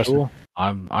pretty interesting. Cool.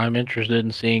 I'm interested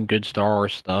in seeing good Star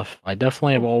Wars stuff. I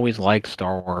definitely have always liked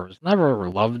Star Wars. Never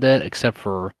loved it except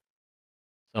for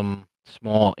some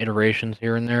small iterations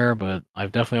here and there, but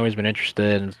I've definitely always been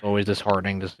interested, and it's always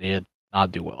disheartening to see it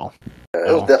not do well. Yeah,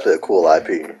 it was definitely a cool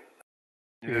IP.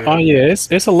 Yeah. Oh yeah,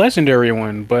 it's a legendary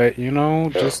one, but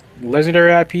just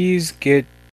legendary IPs get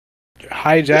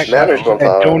hijacked by people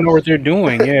that don't know what they're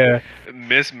doing. Yeah,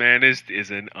 Mismanaged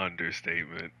is an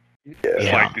understatement. Yeah.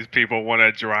 It's like these people want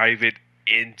to drive it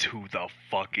into the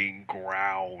fucking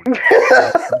ground.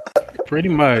 pretty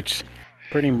much.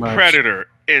 Predator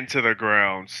into the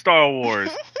ground. Star Wars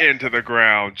into the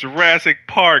ground. Jurassic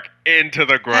Park into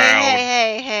the ground.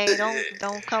 Hey!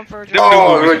 Don't come for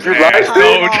Oh, would you like calm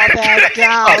all that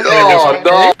down.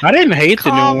 No. I didn't hate the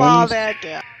Calm new all ones. that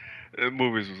down. The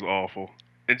movies was awful.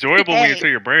 Enjoyable when you turn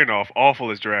your brain off.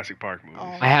 Awful as Jurassic Park movies.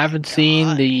 Oh I haven't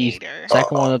seen the hater.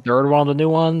 second one, the third one, the new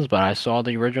ones, but I saw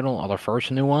the original or the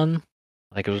first new one.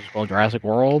 I think it was called Jurassic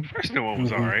World. First new one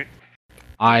was alright.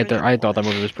 I thought that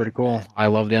movie was pretty cool. I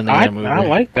love the ending of that movie. I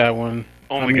like that one.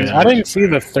 Only I mean, 'cause I didn't it's see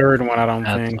the bad. third one. I don't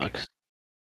That think. sucks.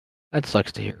 That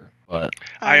sucks to hear, but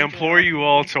I implore you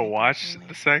all to watch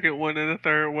the second one and the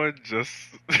third one. Just,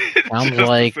 Sounds just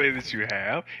like- to say that you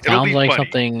have. It'll sounds be like funny.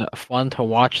 something fun to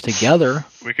watch together.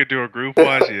 We could do a group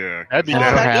watch. Yeah. That'd be And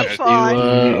down. that'd be perhaps do fun.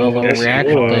 a little Yes,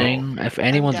 reaction would. thing. If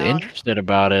anyone's down. interested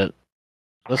about it,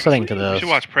 listening to Honestly, we this, should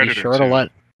watch be Predator sure to too.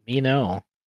 let me know.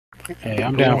 Hey,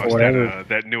 I'm We should down watch for whatever.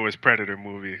 that newest Predator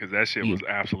movie because that shit was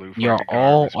absolute. You're fucking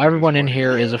all garbage, but everyone it's in funny.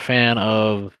 here is a fan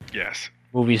of Yes.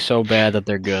 movies so bad that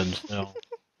they're good. So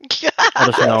let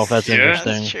us know if that's Yeah.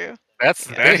 interesting. That's true. That's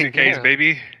the That's thing, your case, yeah.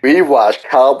 baby. We watched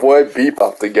Cowboy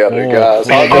Bebop together, Oh, guys.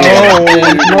 oh,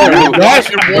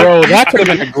 no, that could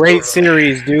have been a great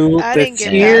series, dude. I The didn't get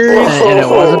past tears that. And it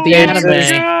wasn't the Oh, and anime.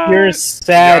 just God. pure You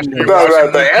sadness. watching the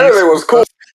One Piece anime was cool.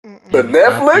 Mm-mm. The It was not the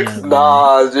Netflix? anime.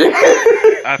 Nah, G.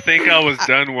 I think I was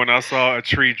done when I saw a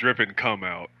tree dripping come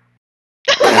out.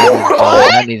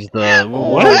 That needs the.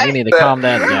 What? We need to calm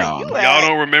that Where were down. you Y'all at?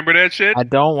 don't remember that shit? I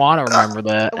don't want to remember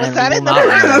that, Was and that we will in the not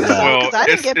remember first that. episode? Well, 'Cause I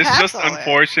didn't get it's past just all that.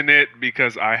 unfortunate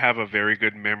because I have a very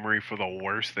good memory for the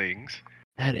worst things.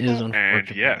 That is And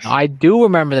unfortunate. yes, I do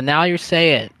remember that. Now you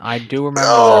say it. I do remember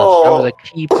Oh. this. That was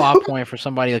a key plot point for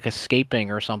somebody like escaping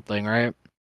or something, right?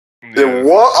 Then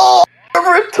what? Oh,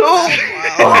 remember it too.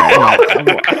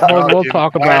 We'll Getting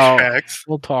talk about. flashbacks.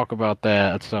 We'll talk about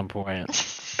that at some point.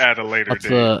 at a later Let's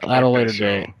date. at a Fuck later that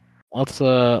show.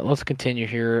 date. Let's continue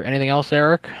here. Anything else,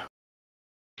 Eric?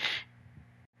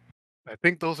 I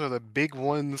think those are the big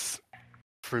ones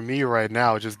for me right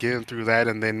now. Just getting through that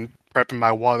and then prepping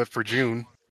my wallet for June.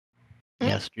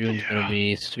 Yes, June's gonna Yeah.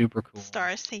 be super cool.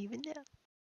 Star saving it.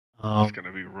 It's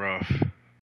gonna be rough.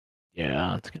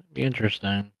 Yeah, it's gonna be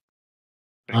interesting.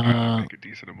 I think I make a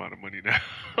decent amount of money now.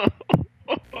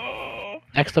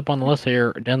 Next up on the list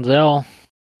here, Denzel.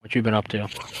 What you been up to?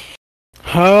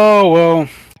 Oh, well,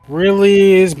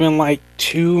 really, it's been like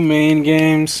 2 main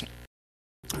games.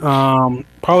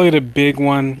 Probably the big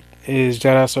one is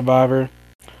Jedi Survivor,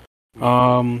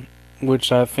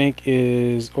 which I think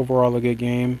is overall a good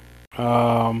game.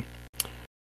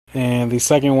 And the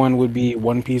second one would be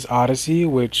One Piece Odyssey,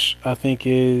 which I think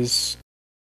is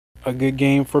a good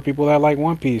game for people that like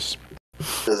One Piece.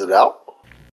 Is it out?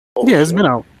 Oh, Yeah, it's been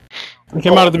out. It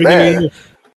came out at the beginning of the year.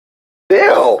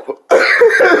 Damn.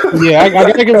 Yeah,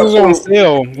 I think it was on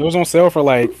sale. It was on sale for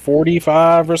like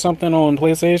 45 or something on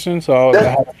PlayStation. So I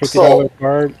had a $50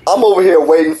 card. I'm over here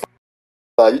waiting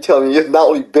for you telling me it's not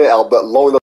only been out but long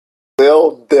enough to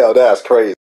sell? Damn, that's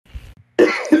crazy.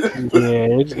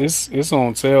 Yeah, it's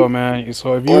on sale, man.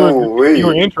 So if Ooh-wee. you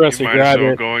were interested, You might grab as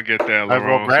well it. go and get that. Might as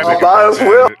well Lerone, grab so it. we can Might as have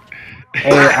well. it.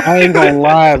 Hey, I ain't gonna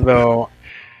lie though.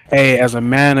 Hey, as a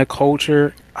man of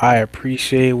culture, I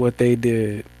appreciate what they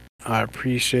did. I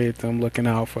appreciate them looking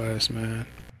out for us, man.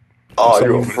 Oh, So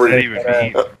you're a What does that freak.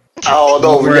 even mean? Oh,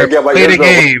 no, we gotta get my Play the ears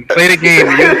open. game. Play the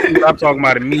game. I'm talking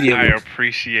about I immediately.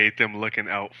 appreciate them looking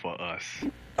out for us.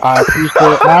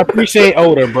 I appreciate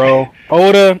Oda, bro.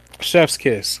 Oda, chef's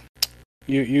kiss.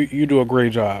 You do a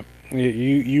great job.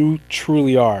 You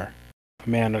truly are a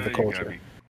man of the You gotta culture.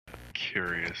 be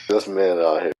curious. This man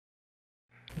out here.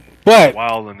 But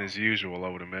Wilding as usual, I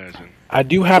would imagine. I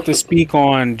do have to speak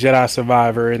on Jedi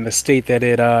Survivor in the state that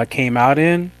it came out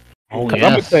in. Oh, 'Cause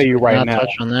I'm gonna tell you right not now.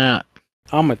 touch on that.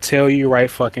 I'm gonna tell you right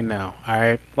fucking now. All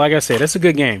right, like I said, it's a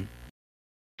good game,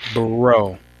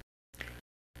 bro.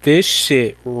 This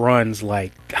shit runs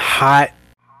like hot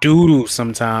doodoo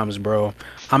sometimes, bro.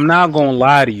 I'm not gonna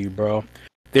lie to you, bro.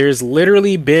 There's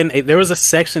literally there was a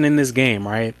section in this game,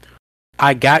 right?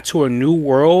 I got to a new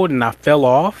world and I fell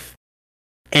off,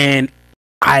 and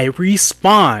I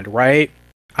respawned, right?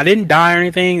 I didn't die or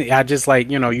anything. I just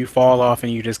you fall off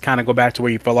and you just kind of go back to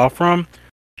where you fell off from.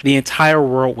 The entire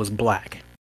world was black.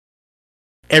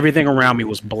 Everything around me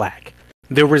was black.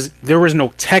 There was no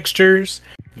textures.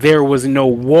 There was no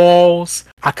walls.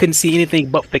 I couldn't see anything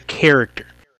but the character.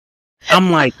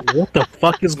 I'm like, what the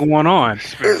fuck is going on?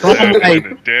 Spent I'm time like- in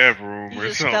the dev room You or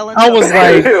just something. fell I was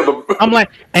like, The- I'm like,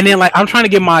 and then I'm trying to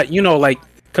get my,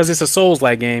 because it's a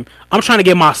Souls-like game. I'm trying to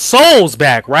get my souls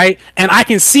back, right? And I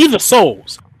can see the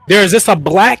souls. There's just a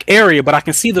black area, but I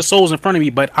can see the souls in front of me.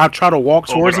 But I try to walk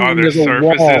Oh, towards but them, are and there there's a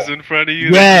wall. surfaces in front of you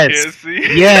Yes. that you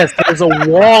can't see? Yes, there's a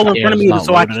wall in Yeah, front of it's me, not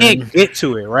so I loaded can't in. get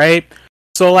to it, right?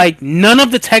 So none of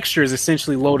the texture is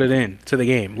essentially loaded in to the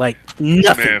game, like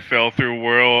nothing. Man, fell through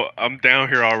world. I'm down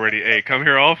here already. Hey, come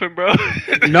here often, bro.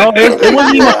 No, it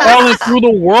wasn't even falling through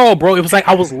the world, bro. It was like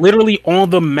I was literally on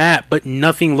the map, but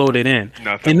nothing loaded in.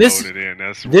 Nothing And this- loaded in.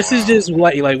 That's This is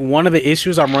wild. just like one of the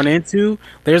issues I'm running into.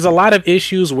 There's a lot of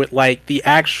issues with like the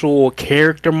actual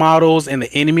character models and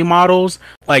the enemy models.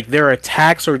 Like their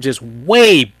attacks are just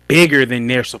way bigger than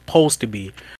they're supposed to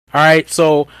be. All right,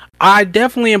 so I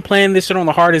definitely am playing this shit on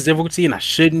the hardest difficulty, and I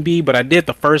shouldn't be, but I did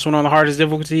the first one on the hardest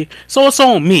difficulty, so it's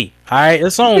on me. All right,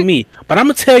 it's on me. But I'm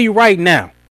gonna tell you right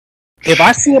now, if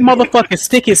I see a motherfucker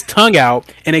stick his tongue out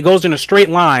and it goes in a straight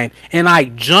line, and I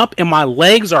jump and my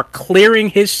legs are clearing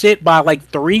his shit by like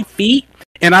 3 feet,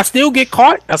 and I still get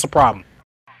caught, that's a problem.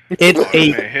 It's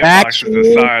a Man, hitbox is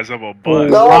the size of a butt.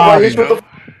 No, Wow, but he's with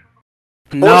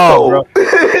the no, bro.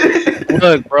 bro.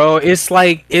 Look, bro, it's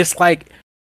like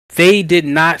they did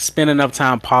not spend enough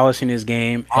time polishing this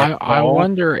game at I all.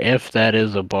 wonder if that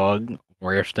is a bug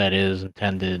or if that is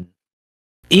intended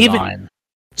Even design.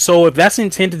 so, if that's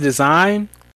intended design,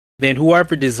 then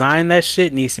whoever designed that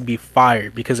shit needs to be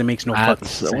fired because it makes no fucking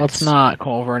sense. Let's not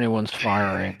call for anyone's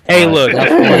firing. Hey, but look,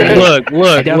 definitely- I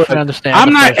look. definitely understand. I'm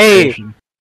the not. Hey, frustration.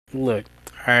 look.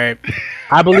 All right.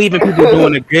 I believe in people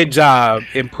doing a good job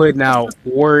in putting out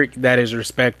work that is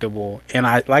respectable, and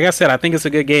like I said, I think it's a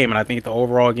good game, and I think the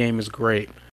overall game is great.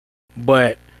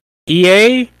 But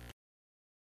EA,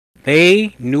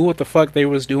 they knew what the fuck they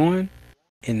was doing,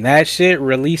 and that shit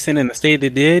releasing in the state they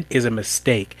did is a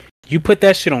mistake. You put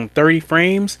that shit on 30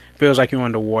 frames, feels like you're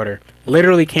underwater.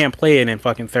 Literally can't play it in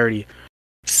fucking 30.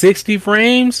 60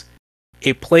 frames,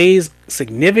 it plays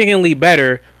significantly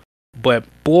better. But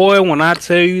boy, when I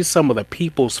tell you some of the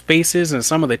people's faces and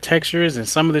some of the textures and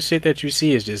some of the shit that you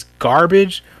see is just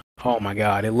garbage. Oh my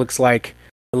god, it looks like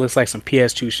some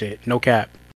PS2 shit. No cap.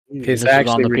 It's This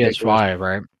actually is on the ridiculous. PS5,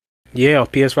 right? Yeah,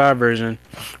 PS5 version.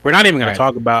 We're not even gonna Right.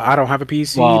 talk about. I don't have a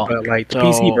PC, Well, but like the so,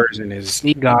 PC version is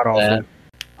speaking god of awful. that,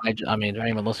 I mean, if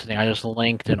anyone listening, I just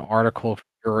linked an article from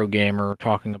Eurogamer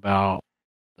talking about.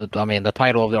 The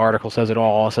title of the article says it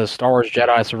all. It says Star Wars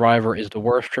Jedi Survivor is the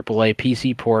worst AAA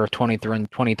PC port of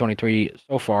 2023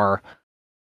 so far,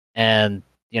 and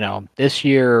this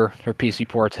year for PC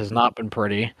ports has not been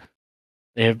pretty.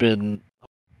 They have been.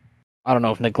 I don't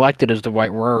know if neglected is the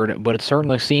right word, but it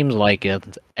certainly seems like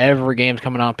it. Every game's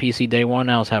coming out PC day one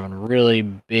now is having really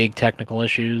big technical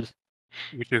issues.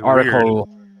 Which is weird. Article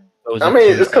goes I mean,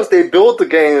 into it's because they build the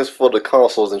games for the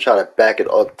consoles and try to back it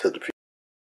up to the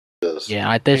PCs. yeah,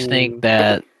 I just think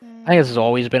that I think this has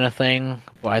always been a thing,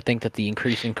 but I think that the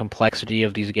increasing complexity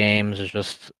of these games is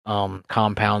just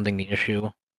compounding the issue.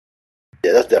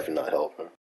 Yeah, that's definitely not helping.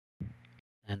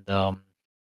 And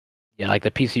yeah, like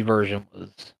the PC version was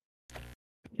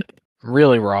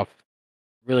really rough,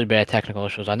 really bad technical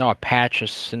issues. I know a patch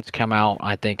has since come out,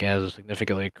 I think, has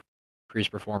significantly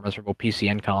increased performance for both PC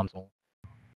and console.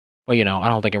 But I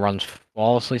don't think it runs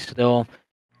flawlessly still.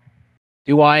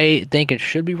 Do I think it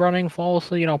should be running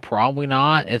flawlessly? Probably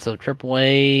not. It's a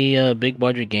AAA big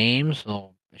budget game,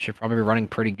 so it should probably be running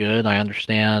pretty good. I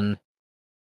understand,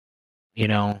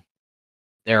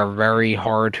 they're very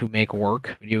hard to make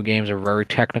work. Video games are very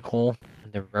technical.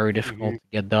 They're very difficult to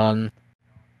get done.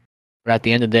 But at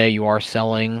the end of the day, you are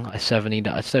selling a $70.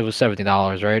 I said it was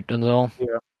 $70, right, Denzel?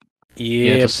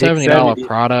 Yeah, it's a big $70 70.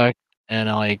 product, and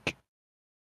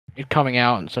it coming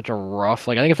out in such a rough.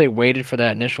 I think if they waited for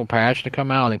that initial patch to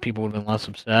come out, I think people would have been less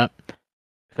upset.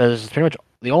 Because pretty much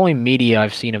the only media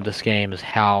I've seen of this game is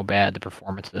how bad the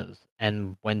performance is.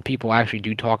 And when people actually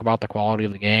do talk about the quality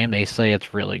of the game, they say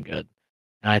it's really good.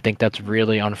 And I think that's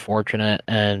really unfortunate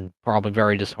and probably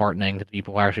very disheartening to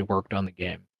people who actually worked on the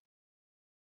game.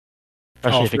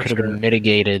 Especially if it for could have sure. been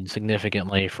mitigated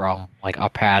significantly from a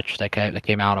patch that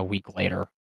came out a week later.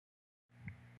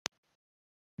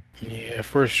 Yeah,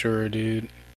 for sure, dude.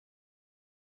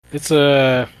 It's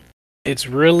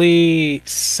really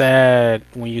sad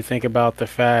when you think about the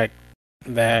fact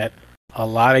that a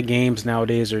lot of games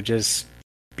nowadays are just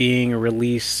being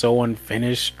released so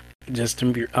unfinished just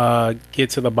to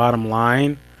get to the bottom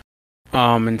line,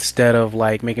 instead of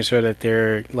making sure that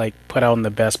they're put out in the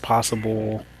best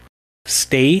possible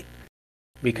state,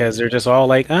 because they're just all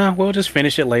we'll just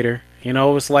finish it later.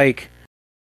 It's like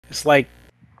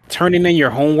turning in your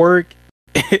homework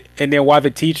and then while the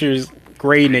teacher's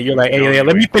grading it, you're like, hey,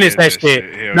 let me finish that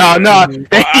shit. No. I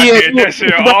get that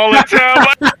shit all the time.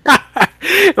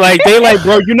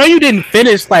 Bro, you didn't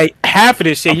finish half of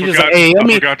this shit. You just hey,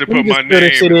 I forgot to put my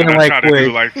name shit in I tried to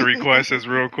quick. do 3 questions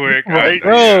real quick. Right,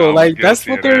 bro, that's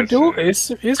what they're doing. It's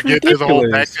Get through the whole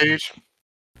back ridiculous.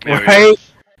 page. Right?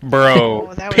 Bro,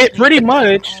 Oh, that was pretty me.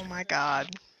 much. Oh my god.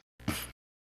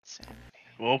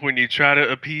 Well, when you try to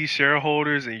appease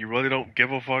shareholders and you really don't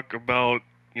give a fuck about,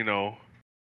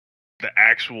 the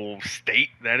actual state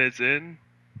that it's in.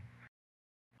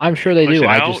 I'm sure they Push do. it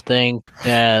I out. just think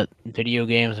that video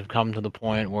games have come to the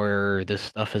point where this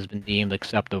stuff has been deemed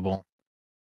acceptable.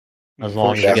 As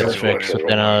long as it gets fixed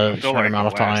within a certain amount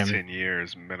of the last time. 10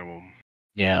 years minimum.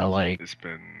 Yeah, It's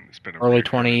been a early recurring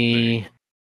 20. thing.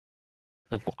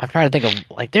 I'm trying to think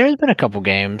of there's been a couple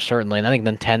games certainly, and I think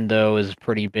Nintendo is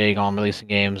pretty big on releasing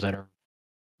games that are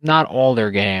not all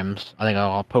their games. I think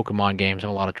all Pokemon games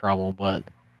have a lot of trouble, but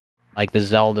the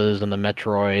Zeldas and the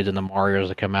Metroids and the Marios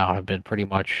that come out have been pretty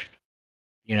much,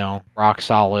 rock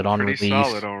solid on Pretty release.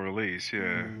 solid on release,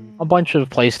 yeah. A bunch of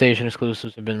PlayStation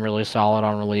exclusives have been really solid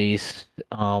on release.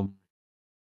 For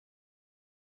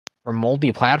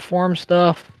multi-platform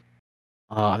stuff,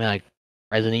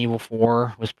 Resident Evil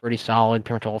 4 was pretty solid.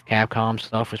 Pretty much all of Capcom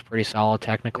stuff was pretty solid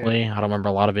technically. I don't remember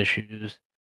a lot of issues.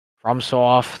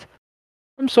 FromSoft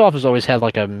has always had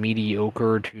like a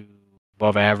mediocre to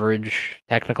above average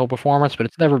technical performance, but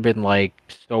it's never been like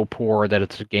so poor that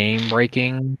it's game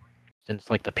breaking since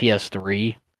like the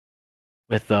PS3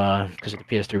 with because the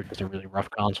PS3 was a really rough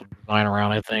console to design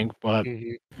around, I think. But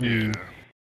Mhm. Yeah.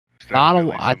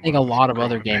 I think a lot of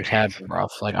other games have been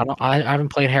rough. Like I haven't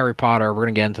played Harry Potter. We're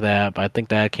gonna get into that, but I think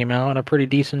that came out in a pretty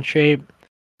decent shape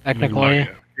technically. Oh, yeah.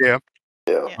 Yeah.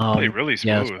 Yeah. Played really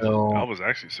yeah, smooth. so I was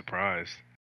actually surprised.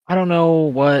 I don't know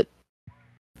what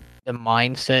the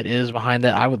mindset is behind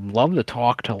that. I would love to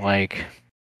talk to like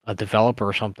a developer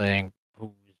or something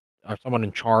who or someone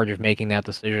in charge of making that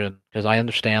decision because I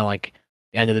understand like at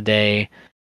the end of the day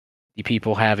the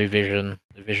people have a vision.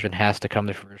 The vision has to come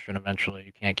to fruition eventually.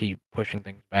 You can't keep pushing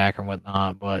things back or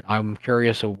whatnot. But I'm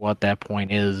curious of what that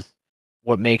point is.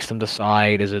 What makes them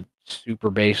decide? Is it super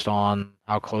based on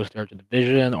how close they are to the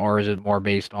vision, or is it more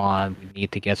based on we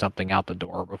need to get something out the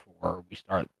door before we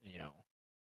start,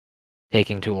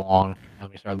 taking too long and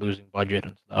we start losing budget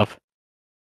and stuff?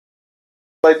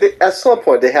 Like at some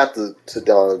point, they have to sit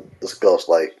down and discuss.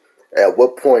 Like, at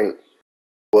what point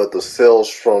would the sales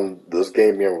from this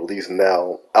game being released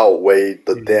now outweigh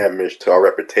the damage to our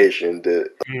reputation that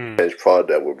a finished product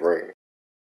that would bring?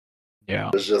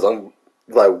 Yeah. It's just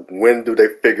like, when do they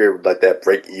figure like that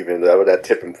break even, that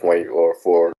tipping point, or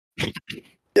for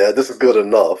yeah, this is good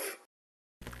enough.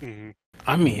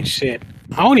 I mean, shit.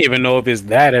 I don't even know if it's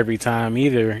that every time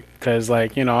either, because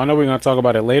like I know we're gonna talk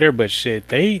about it later, but shit,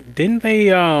 they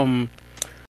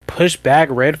push back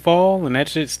Redfall and that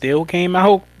shit still came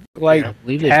out like I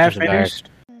believe they half pushed it back finished.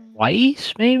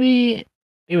 twice, maybe.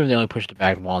 Even if they only pushed it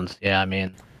back once. Yeah, I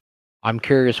mean, I'm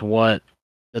curious what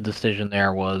the decision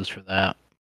there was for that.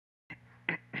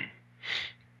 I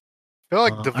feel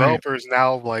like Alright. developers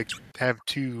now like have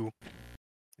two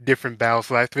different battles.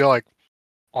 I feel like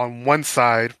on one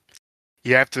side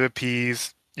you have to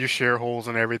appease your shareholders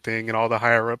and everything and all the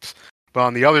higher ups, but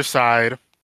on the other side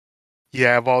you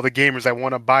have all the gamers that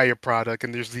want to buy your product,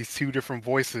 and there's these two different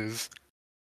voices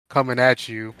coming at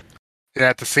you. And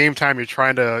at the same time, you're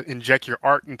trying to inject your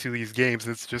art into these games.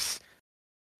 It's just,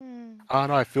 I don't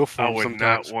know. I feel for I them would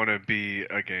sometimes. not want to be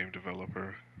a game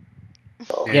developer.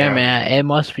 Yeah, man, it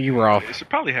must be rough. It should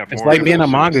probably have It's more like of being a a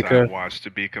suicide mangaka. watch,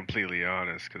 to be completely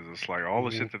honest, because it's like all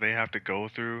the shit that they have to go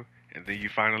through, and then you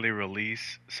finally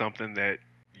release something that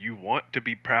you want to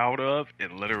be proud of,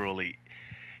 and literally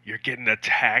you're getting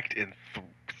attacked and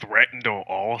threatened on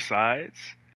all sides.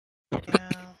 Yeah.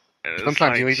 And it's Sometimes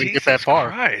like, you don't even get Jesus that far.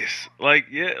 Christ. Like,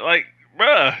 yeah, like,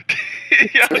 bruh.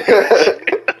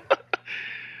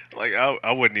 Like,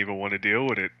 I wouldn't even want to deal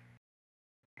with it.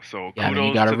 So Yeah, I mean, kudos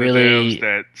you gotta to the really, devs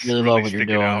that really really love what you're stick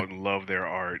it doing. out and love their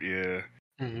art, yeah.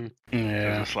 Because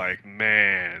Yeah. it's like,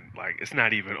 man, like, it's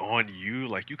not even on you.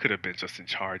 Like, you could have been just in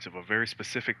charge of a very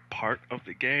specific part of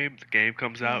the game. The game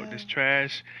comes out and it's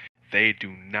trash. They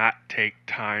do not take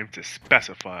time to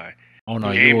specify. Oh no,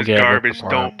 The you game will is get ripped garbage.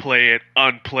 apart. Don't play it.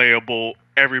 Unplayable.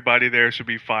 Everybody there should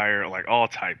be fired. Like, all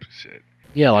types of shit.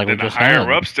 Yeah, like Then we the just had.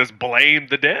 higher ups just blame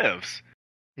the devs.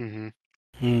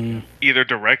 Either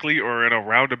directly or in a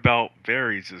roundabout,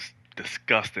 very just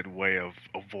disgusted way of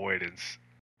avoidance.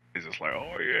 It's just like,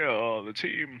 oh yeah, the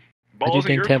team I do balls in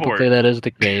think your typically court. that is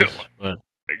the case, but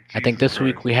Like, I think Jesus this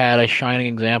week Christ. we had a shining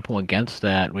example against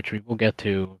that, which we will get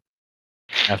to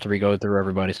after we go through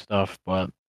everybody's stuff.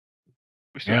 But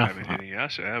We still yeah, haven't hit any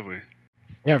Yasha, have we?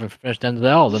 we haven't finished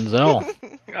Denzel.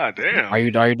 God damn.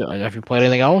 Have you played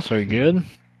anything else? Are you good?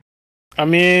 I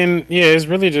mean, yeah, it's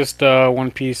really just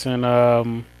One Piece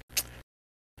and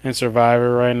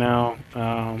Survivor right now.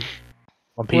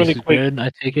 One Piece really is quick. good. I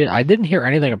take it. I didn't hear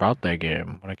anything about that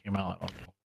game when it came out.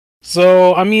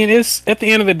 So I mean, it's at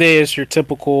the end of the day, it's your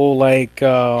typical like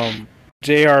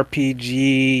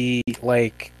JRPG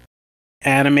like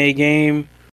anime game,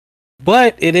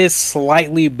 but it is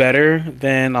slightly better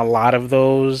than a lot of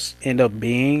those end up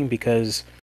being because.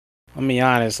 Let me be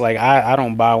honest, like I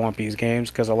don't buy One Piece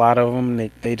games because a lot of them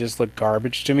they just look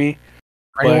garbage to me.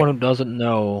 For anyone who doesn't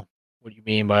know what you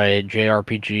mean by a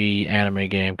JRPG anime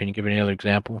game, can you give any other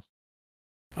example?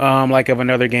 Like of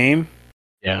another game.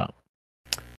 Yeah.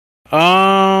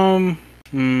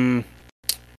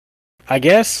 I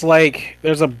guess like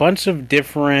there's a bunch of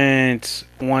different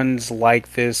ones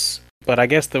like this, but I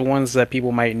guess the ones that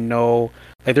people might know,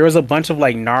 like there was a bunch of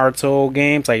like Naruto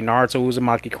games, like Naruto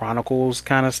Uzumaki Chronicles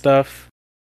kind of stuff.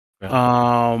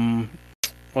 Yeah.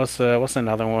 What's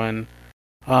another one?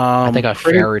 I think a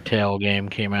pretty- Fairy Tale game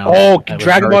came out. Oh, that was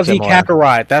Dragon very Ball Z similar.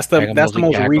 Kakarot. That's the Dragon Ball Z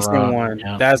most recent Kakarot, one.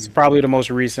 yeah. That's probably the most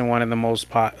recent one and the most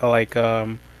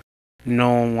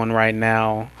known one right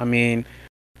now. I mean,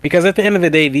 because at the end of the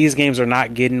day, these games are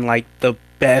not getting like the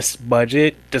best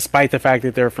budget, despite the fact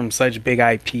that they're from such big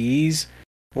IPs.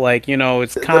 Like,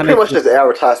 it's They're kind pretty of much just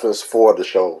advertisements for the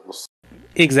shows.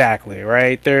 exactly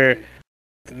right. They're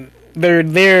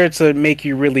there to make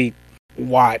you really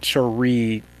watch or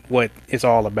read what it's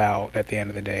all about at the end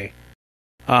of the day.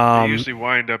 They usually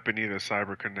wind up in either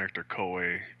CyberConnect or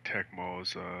Koei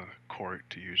Tecmo's court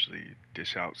to usually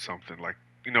dish out something like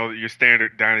your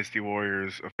standard Dynasty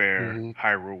Warriors affair,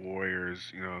 Hyrule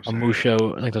Warriors, A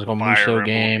Musho, I think that's called Fire Musho Emblem,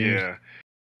 games. yeah.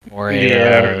 Or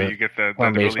Saturday you get that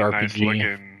turn-based really nice RPG.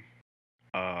 looking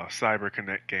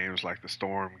CyberConnect games like the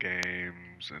Storm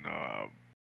games and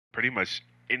pretty much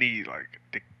any like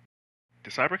did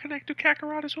CyberConnect do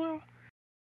Kakarot as well?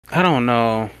 I don't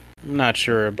know. I'm not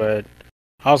sure, but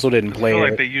I also didn't 'Cause I play feel it.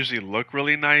 like they usually look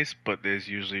really nice, but there's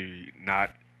usually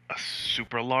not a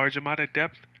super large amount of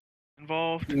depth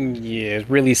involved. Yeah, it's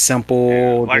really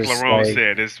simple. Like just Lerone like-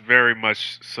 said, it's very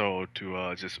much so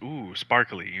to just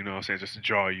sparkly, you know what I'm saying, just to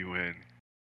draw you in.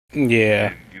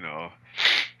 yeah. And,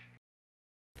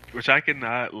 which I can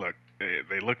look.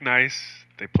 They look nice.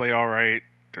 They play all right.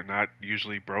 They're not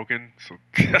usually broken, so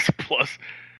that's a plus.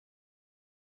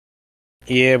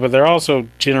 Yeah, but they're also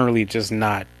generally just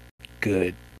not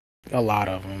good. A lot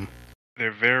of them.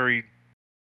 They're very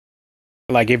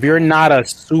Like, if you're not a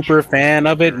super fan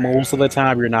of it, most of the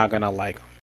time you're not gonna like them.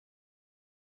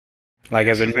 Like,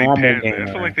 as a normal I gamer.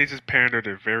 feel like they just pander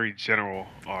to very general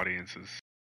audiences.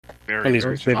 Very, Really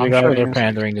very specific I'm sure they're audience.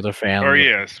 pandering to their fans. Or of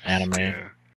yes, anime. yeah.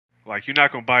 Like you're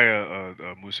not gonna buy a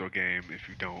Musou game if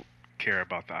you don't care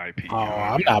about the IP. Oh, you know what I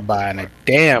I'm mean? not buying a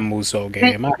damn Musou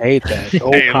game. I hate that. The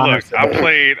whole Hey, look,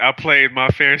 concept. I played my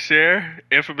fair share.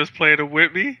 Infamous played it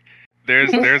with me.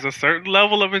 There's a certain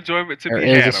level of enjoyment to There be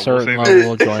is had. a I will certain say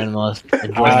level of that. joyless,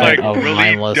 It's like of really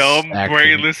mindless dumb, action.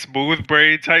 brainless, smooth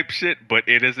brain type shit, but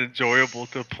it is enjoyable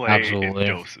to play Absolutely.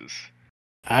 in doses.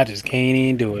 I just can't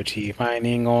even do it, Chief. I ain't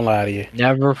even gonna lie to you.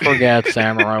 Never forget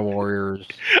Samurai Warriors.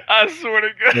 I swear to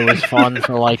God. It was fun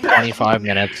for like 25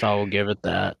 minutes. I will give it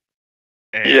that.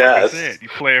 Hey, Yes. like I said, you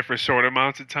play it for short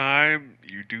amounts of time.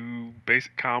 You do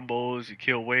basic combos. You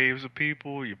kill waves of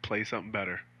people. You play something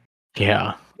better.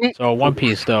 Yeah. So One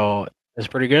Piece though is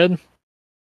pretty good.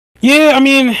 Yeah, I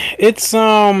mean, it's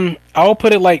I'll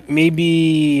put it like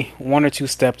maybe one or two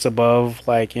steps above,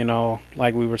 like,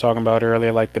 like we were talking about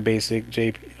earlier, like the basic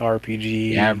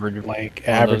JRPG, The average like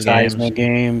one of those advertisement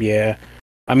game. Yeah.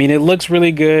 I mean, it looks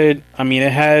really good. I mean,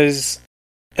 it has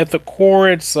at the core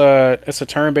it's a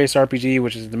turn-based RPG,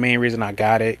 which is the main reason I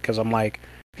got it, because I'm like,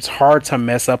 it's hard to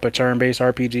mess up a turn-based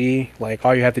RPG. Like,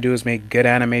 all you have to do is make good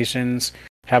animations,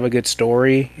 have a good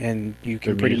story, and you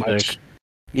can Good pretty music. much,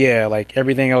 yeah, like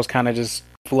everything else kind of just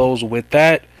flows with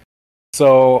that.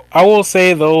 So I will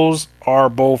say those are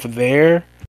both there.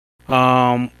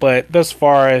 But thus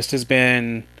far it's just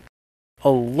been a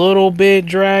little bit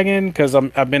dragging because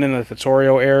I've been in the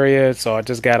tutorial area, so I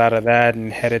just got out of that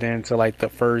and headed into like the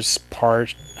first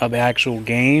part of the actual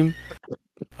game.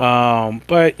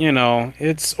 But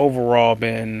it's overall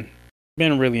been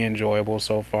really enjoyable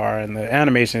so far, and the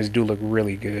animations do look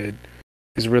really good.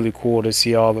 It's really cool to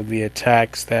see all of the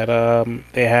attacks that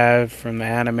they have from the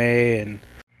anime, and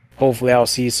hopefully I'll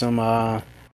see some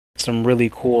really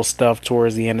cool stuff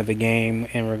towards the end of the game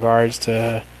in regards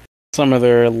to some of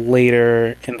their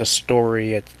later in the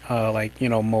story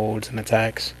modes and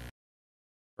attacks.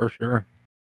 For sure.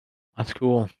 That's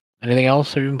cool. Anything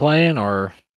else have you been playing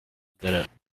or did it?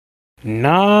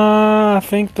 Nah, I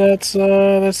think that's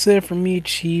it for me,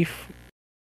 Chief.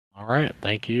 All right,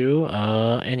 thank you.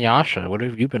 And Yasha, what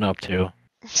have you been up to?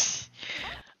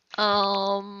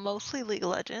 Mostly League of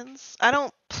Legends. I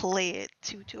don't play it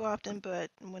too often, but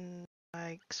when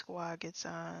my squad gets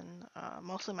on,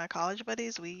 mostly my college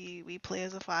buddies, we play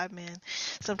as a 5-man.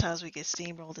 Sometimes we get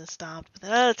steamrolled and stomped, but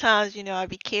then other times, I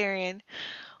be carrying,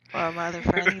 or my other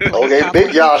friend, he plays Okay, top big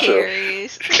lane, he Yasha.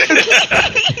 carries.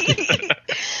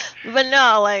 But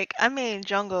no, like, I mean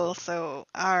jungle, so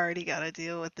I already gotta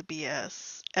deal with the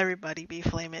BS. Everybody be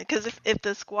flaming. Because if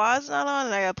the squad's not on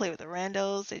and I gotta play with the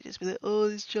randos, they just be like, oh,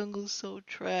 this jungle's so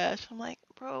trash. I'm like,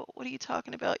 bro, what are you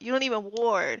talking about? You don't even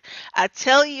ward. I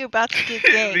tell you you're about to get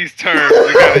ganked. These terms,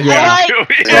 you gotta Yeah.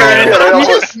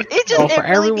 It just So for it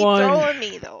really be everyone throwing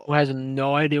me though. who has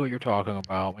no idea what you're talking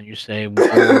about when you say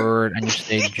word and you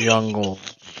say jungle,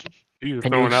 You just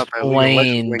can you throwing out that League of Legends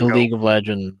explain the lingo. League of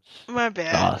Legends? My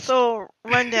bad. Us. So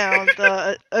rundown.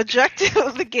 The objective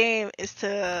of the game is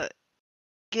to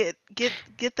get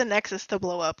the Nexus to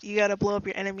blow up. You gotta blow up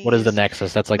your enemies. What is the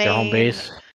Nexus? That's like their home main-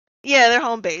 base? Yeah, their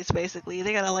home base basically.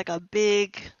 They got like a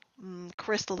big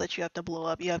crystal that you have to blow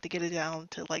up. You have to get it down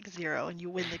to like 0 and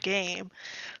you win the game.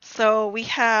 So we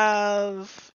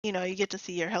have, you get to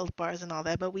see your health bars and all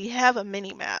that, but we have a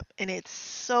mini map and it's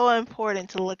so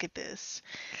important to look at this.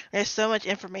 There's so much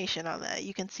information on that.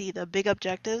 You can see the big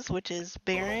objectives, which is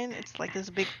Baron. It's like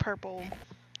this big purple.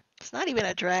 It's not even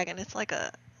a dragon. It's like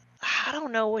I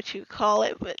don't know what you call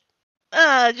it, but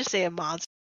just say a monster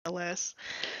or less.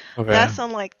 Okay. That's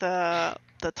on like the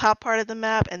top part of the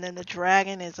map, and then the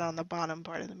dragon is on the bottom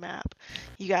part of the map.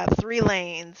 You got 3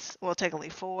 lanes, well technically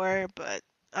 4, but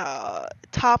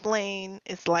top lane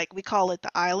is like we call it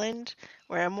the island,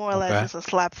 where more or less Okay. it's a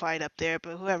slap fight up there,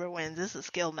 but whoever wins, this is a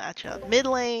skill matchup. Mid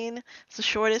lane is the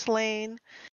shortest lane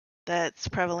that's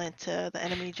prevalent to the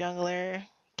enemy jungler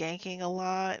ganking a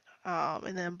lot.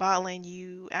 And then bot lane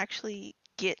you actually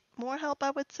get more help, I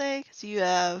would say, because you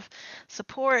have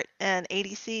support and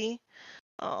ADC,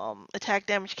 attack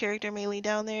damage character melee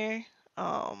down there.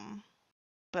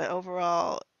 But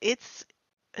overall, it's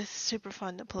super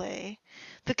fun to play.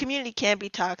 The community can be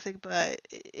toxic, but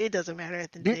it doesn't matter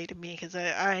at the end of the day to me because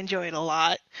I enjoy it a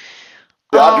lot.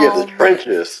 I'll be in the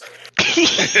trenches.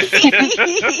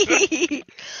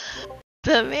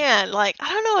 But man, like,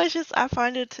 I don't know, it's just, I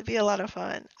find it to be a lot of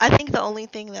fun. I think the only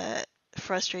thing that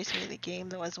frustrates me in the game,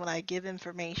 though, is when I give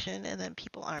information and then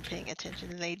people aren't paying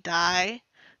attention and they die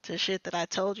to shit that I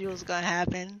told you was gonna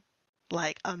happen,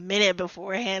 like, a minute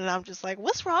beforehand, and I'm just like,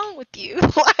 what's wrong with you?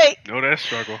 Like, No, that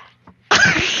struggle.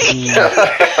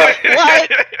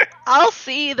 like, I'll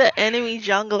see the enemy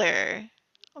jungler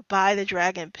by the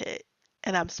dragon pit,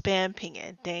 and I'm spam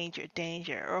pinging, danger,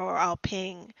 danger, or I'll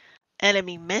ping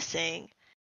enemy missing,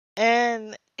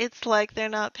 and it's like they're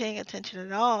not paying attention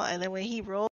at all. And then when he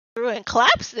rolls through and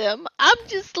claps them, I'm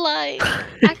just like,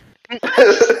 I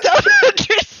just don't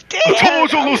understand. I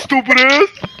told you, little stupid ass.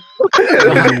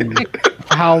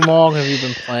 How long have you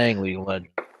been playing League of Legends?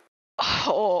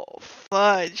 Oh,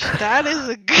 fudge. That is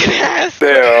a good ass.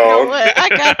 Damn. You know what? I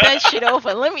got that shit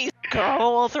open. Let me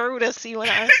scroll through to see when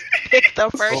I picked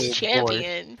the first boy.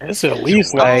 champion. It's at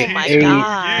least Oh like my 8,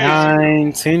 God.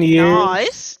 9, 10 years. No,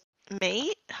 it's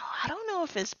mate. I don't know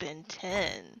if it's been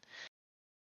 10.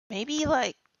 Maybe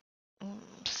like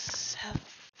 7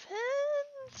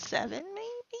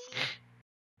 maybe.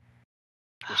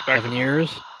 7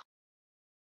 years?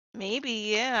 Maybe,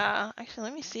 yeah. Actually,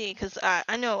 let me see, because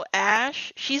I know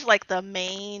Ash, she's like the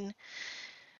main,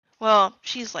 well,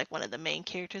 she's like one of the main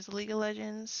characters of League of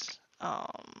Legends.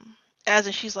 As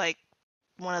in she's like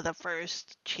one of the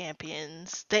first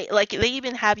champions. They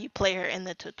even have you play her in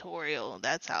the tutorial.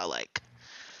 That's how like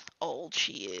old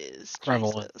she is.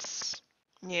 Prevalent. Jesus.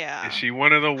 Yeah. Is she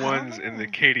one of the don't ones in the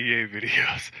know. KDA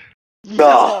videos?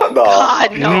 No, No.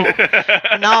 God, no.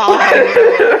 No.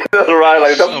 That's right.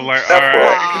 Like, that's, I'm like, that's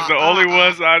alright, 'cause the only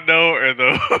ones I know are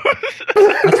those.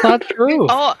 That's not true.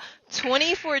 Oh,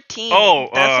 2014. Oh,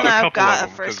 That's when a I couple got of a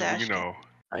them, first 'cause, Ash you skin. know,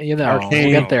 Arcane.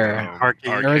 We'll get there.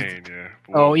 Arcane. yeah.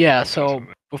 Oh yeah, We'll so touch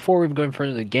on before we go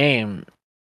further the game,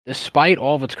 despite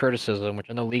all of its criticism, which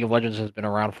I know League of Legends has been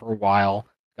around for a while,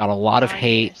 got a lot of 9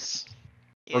 hate. years.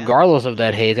 Yeah. Regardless of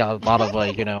that hate, got a lot of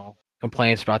like,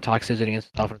 complaints about toxicity and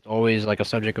stuff. It's always like a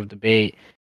subject of debate.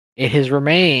 It has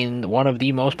remained one of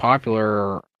the most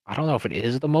popular, I don't know if it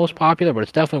is the most popular, but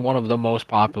it's definitely one of the most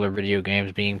popular video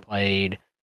games being played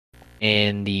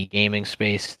in the gaming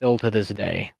space still to this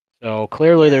day. So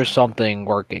clearly Yeah. there's something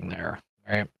working there,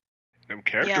 right? them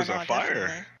characters no, are fire.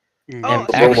 definitely. Mm. Oh, And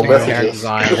Subliminal excellent character messages.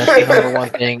 design. That's the number one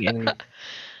thing, and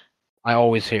I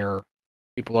always hear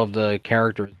people love the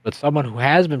characters. But someone who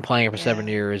has been playing it for 7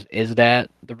 Yeah. years, is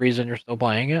that the reason you're still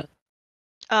playing it?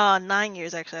 9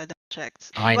 years actually. I double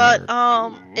checked. 9 But years.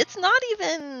 Ooh. it's not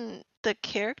even the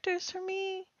characters for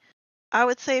me. I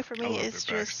would say for I me, love it's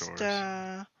their just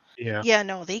Yeah. yeah,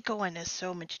 no, they go into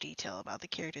so much detail about the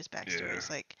characters' backstories.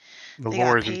 Yeah. Like The they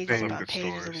lore got is pages I love insane. upon good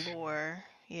pages of stories. lore.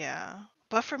 Yeah.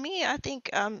 But for me, I think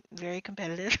I'm very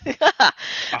competitive. I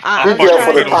I'm fuck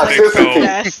trying with to the be toxicity. the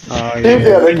best. He's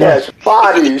there to catch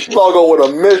bodies. She's gonna go with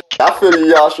a mission. I feel you,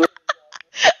 Yasha.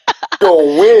 You're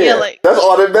gonna win. Yeah, like That's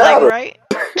all that like matters. right.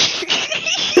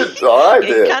 All right, Yeah,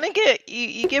 you then. kind of get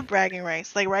you get bragging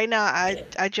rights. Like right now,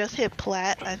 I just hit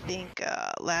plat. I think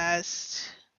last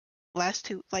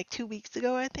 2 weeks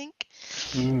ago. I think.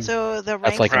 Mm. So the That's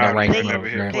ranks like in the Proud of you. ranking I they never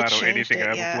mode, hit right? they plat on changed anything it. I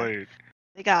ever Yeah. played.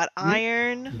 They got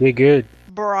iron, Did good.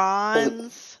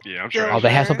 bronze, Yeah, I'm Oh, trying. they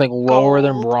have silver, something lower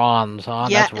than gold. bronze, huh?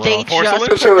 Yeah, That's they rough. Porcelain?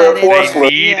 just Should put have that in. They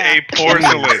porcelain. need Yeah. a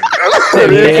porcelain.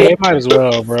 Yeah, might as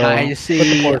well, bro. I Put the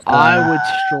see. porcelain I on. would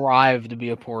strive to be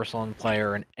a porcelain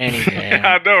player in any game.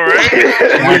 I know, right?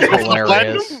 That's Go for the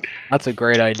platinum? hilarious. That's a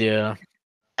great idea.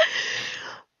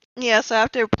 Yeah, so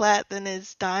after plat, then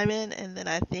is diamond, and then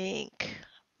I think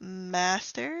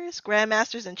masters,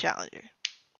 grandmasters, and challenger.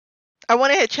 I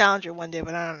want to hit challenger one day,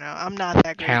 but I don't know. I'm not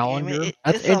that great at game. Challenger?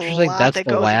 That's It's a interesting. lot That's that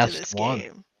the goes into last this one.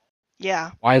 game.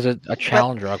 Yeah, Why is it a but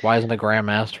challenger? Like, why isn't the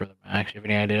grandmaster the max? You have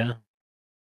any idea?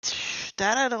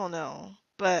 that I don't know.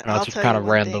 But No, I'll it's just tell kind you of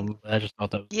one thing. random. I just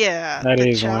thought that was Yeah, That the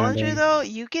is challenger random. though,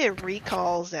 you get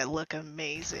recalls that look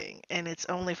amazing, and it's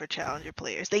only for challenger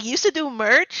players. They used to do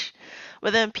merch,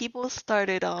 but then people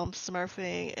started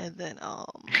smurfing, and then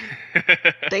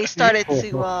they started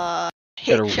to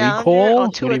Get a hit challenger on recall?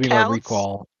 What two do you mean by accounts.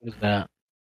 recall? What is that?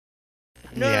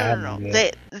 No, Yeah, I no, no, no. remember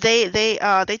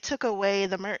that. They took away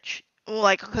the merch.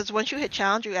 Like, because once you hit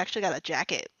challenger, you actually got a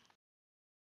jacket.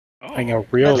 Like Oh, a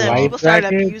But real then life people started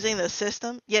jacket. abusing the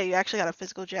system. Yeah, you actually got a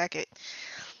physical jacket.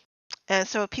 And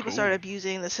so people started cool.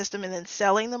 abusing the system and then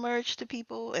selling the merch to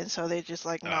people. And so they're just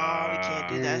like, no, we can't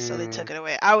do that. So they took it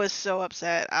away. I was so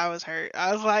upset. I was hurt.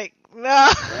 I was like, no.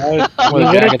 What, Well, the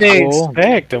what did jacket's they cool.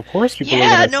 expect? Of course, people are Yeah,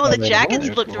 gonna no, sell the it. jackets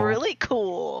Jacket's looked cool. really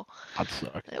cool. That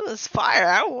sucks. It was fire.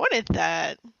 I wanted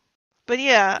that. But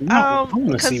yeah, I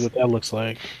want to see cause what that looks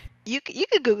like. you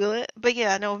could Google it. But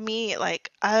yeah, no, me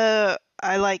like I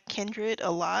like Kindred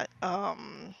a lot.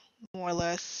 More or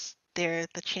less they're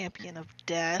the champion of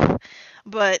death.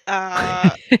 But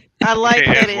I We like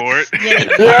can't that ask for it. it's yin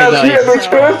and Yeah, yang. she had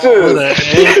the So With trenches.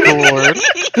 an ankle.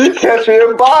 She catching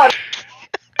your body.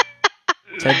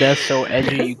 Said that's so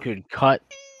edgy you could cut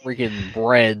freaking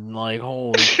bread. Like,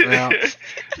 holy crap.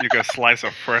 You can slice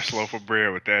a fresh loaf of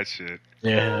bread with that shit.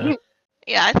 Yeah.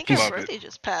 yeah, I think her Love it. birthday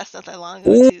just passed not that long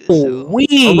ago Ooh, too. So wee,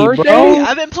 birthday? yeah, bro.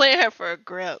 I've been playing her for a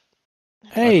grip.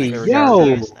 Hey, Birthday Like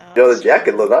regardless. 6 years yo. now. Yo, the So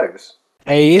jacket look nice.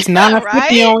 Hey, it's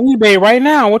 950 right? on eBay right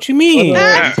now. What you mean?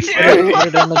 That's Yeah, too right. Put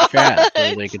it in the chat so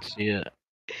much. they could see it.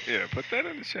 Yeah, put that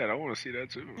in the chat. I want to see that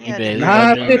too. Yeah, eBay the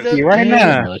Legends. 950 right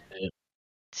Yeah, now. really see it.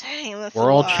 dang, that's a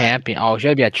World lot. champion. Oh, it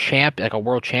should be a champ, like a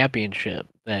world championship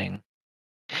thing.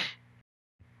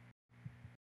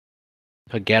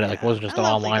 Forget it. Like, it Yeah, wasn't just I an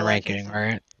love League online of ranking, Legends.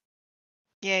 right?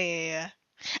 Yeah, yeah, yeah.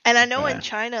 And I know in Okay.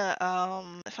 China,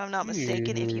 if I'm not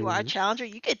mistaken, if you are a challenger,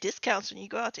 you get discounts when you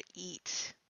go out to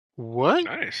eat. What?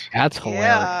 Nice. That's hilarious.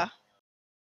 Yeah.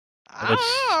 If it's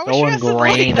I wish so you had something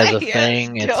like ingrained as that. a Yeah,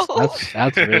 thing, let's go.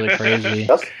 that's really crazy.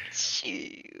 That's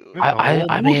Shoot. There's a whole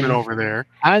I movement mean, over there.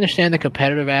 I understand the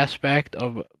competitive aspect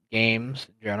of games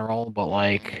in general, but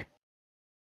like,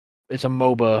 it's a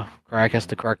MOBA, or I guess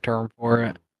the correct term for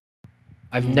it.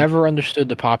 I've Mhm. never understood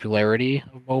the popularity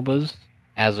of MOBAs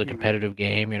as a Mhm. competitive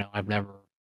game. You know, I've never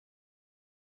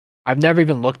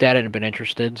even looked at it and been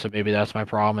interested. So maybe that's my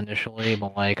problem initially.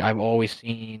 But like, I've always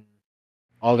seen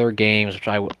other games which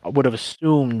I would have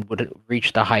assumed would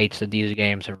reach the heights that these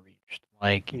games have reached.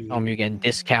 Like, you're getting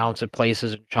discounts at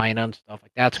places in China and stuff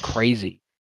like that's crazy.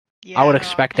 I would Yeah, no,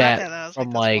 expect when I that heard that, I was like,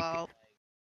 from that's like, wild.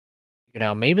 you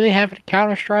know, maybe they have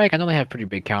Counter Strike. I know they have pretty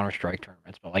big Counter Strike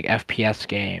tournaments, but like FPS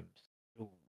games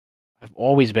have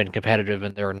always been competitive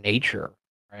in their nature,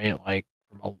 right? Like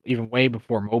even way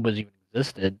before MOBAs even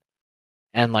existed,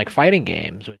 and like fighting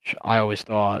games, which I always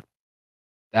thought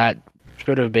that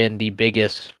should have been the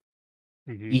biggest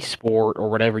Mhm. esport or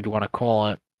whatever you want to call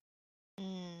it,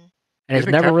 Mm. and it's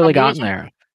Isn't never really Capcom doing gotten something?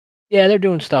 there. Yeah, they're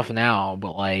doing stuff now,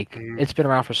 but like Mhm. it's been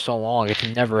around for so long, it's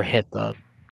never hit the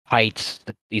heights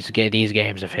that these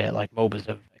games have hit. Like MOBAs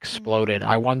have exploded.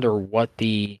 I wonder what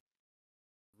the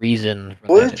reason for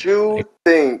that would is. you Like,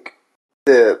 think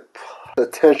that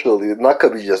potentially, not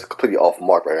could be just completely off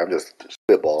mark right now, I'm just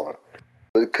spitballing.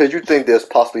 But could you think there's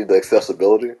possibly the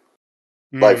accessibility?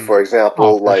 Like Mm. for oh,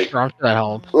 example, for sure, I'm sure that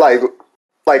helps. like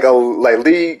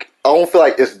League, I don't feel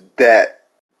like it's that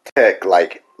tech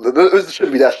like this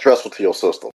shouldn't be that stressful to your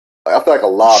system. Like, I feel like a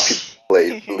lot of people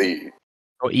play League.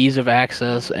 So ease of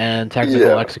access and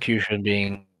technical Yeah. execution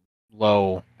being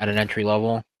low at an entry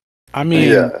level. I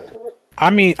Yeah.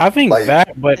 mean, I think Like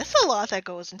that, but It's a lot that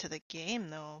goes into the game,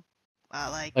 though.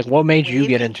 Like Like, what made you wave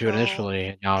get into it control.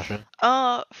 initially, Yasha?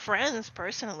 Friends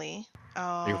personally.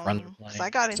 Your friends were 'Cause I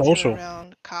playing. got into it social.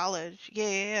 around college. Yeah,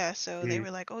 yeah, yeah. So they Mm.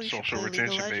 were like, "Oh, you should Social play League of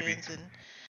retention, baby. Legends."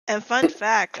 And fun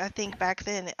fact, I think back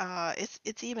then,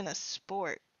 it's even a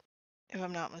sport. if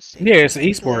I'm not mistaken. Yeah, it's an I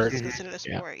believe esport. it's considered a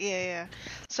sport. Yeah.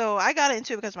 So I got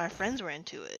into it because my friends were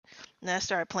into it. And I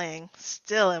started playing.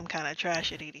 Still am kind of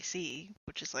trash at ADC,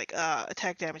 which is like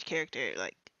attack damage character.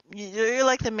 Like you're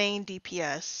like the main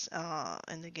DPS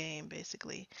in the game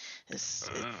basically. It's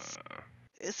Uh,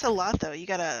 it's a lot though. You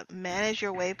gotta manage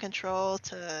your wave control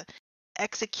to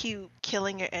execute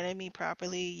killing your enemy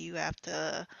properly. You have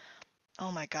to,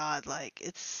 oh my god, like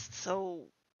it's so,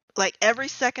 like every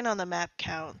second on the map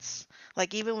counts.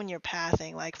 Like even when you're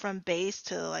pathing, like from base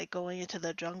to like going into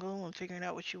the jungle and figuring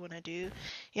out what you want to do,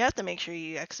 you have to make sure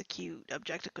you execute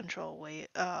objective control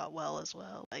well as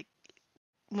well. Like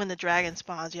when the dragon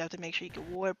spawns, you have to make sure you can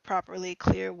ward properly,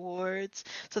 clear wards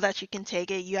so that you can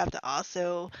take it. You have to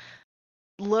also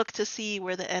look to see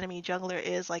where the enemy jungler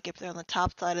is, like if they're on the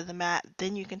top side of the map,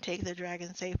 then you can take the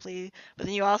dragon safely. But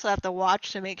then you also have to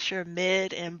watch to make sure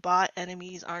mid and bot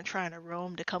enemies aren't trying to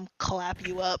roam to come clap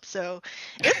you up. So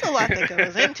it's a lot that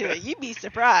goes into it. You'd be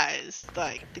surprised.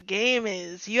 Like the game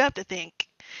is, you have to think.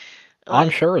 I'm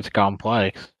Like, sure it's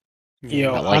complex.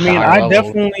 Yo, At I like the mean, higher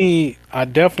levels. I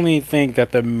definitely think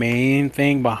that the main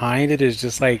thing behind it is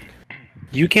just like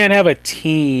you can't have a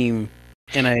team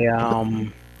in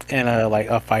a like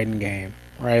a fighting game,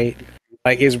 right?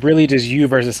 Like it's really just you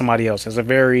versus somebody else.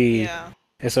 yeah,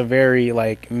 It's a very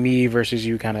like me versus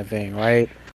you kind of thing, right?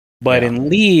 But Yeah. in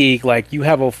League, like you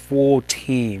have a full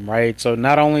team, right? So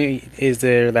not only is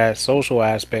there that social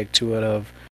aspect to it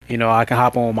of, I can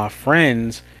hop on with my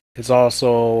friends, it's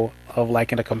also of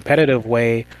like in a competitive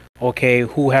way, okay,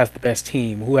 who has the best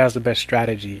team? Who has the best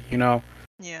strategy, you know?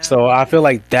 yeah, So I feel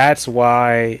like that's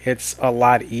why it's a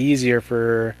lot easier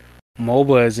for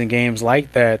MOBAs and games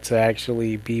like that to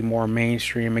actually be more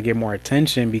mainstream and get more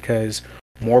attention because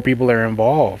more people are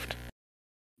involved.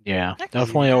 Yeah, I can see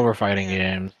definitely that. over fighting Yeah.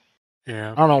 games.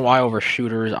 Yeah. I don't know why over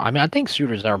shooters. I mean, I think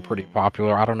shooters are pretty Mm.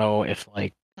 popular. I don't know if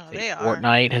like Oh, say they are.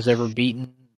 Fortnite has ever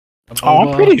beaten a Oh, I'm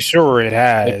MOBA. pretty sure it It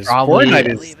has. probably Fortnite I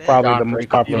is believe it. probably the gone pretty most You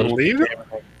popular close. believe it?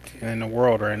 game in the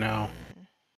world right now. Mhm.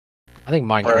 I think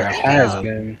Or I it Minecraft think has has.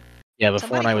 been. Yeah, but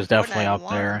somebody Fortnite from was definitely Fortnite out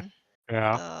there. won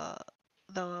Yeah.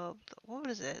 the what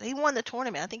was it? He won the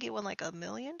tournament. I think he won like $1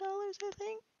 million. I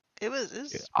think it was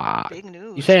big You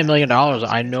news say $1 back million. then. That was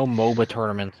I crazy. know MOBA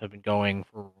tournaments have been going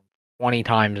for 20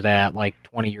 times that, like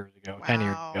 20 years ago, 10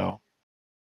 years Wow. ago.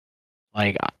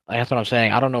 Like that's what I'm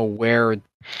saying. I don't know where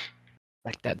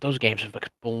like that. Those games have like,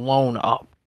 blown up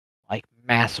like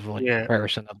massively in Yeah.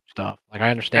 comparison to other stuff. Like I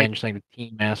I, understand you're saying the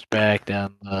team aspect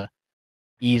and the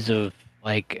ease of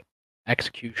like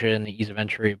execution, the ease of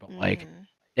entry, but like Mhm.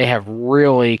 they have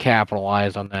really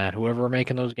capitalized on that. Whoever are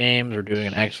making those games are doing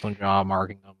an excellent job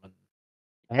marketing them. And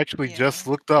I actually Yeah. just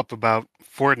looked up about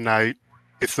Fortnite.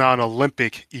 It's now an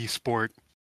Olympic esport.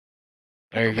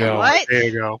 there you go. What? There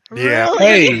you go. Yeah. Really?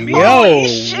 Hey, Holy yo,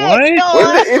 shit! what? No, When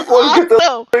did that's esports get the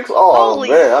awesome. Olympics? Oh Holy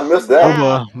man, I missed that.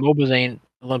 snap! MOBAs ain't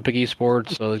Olympic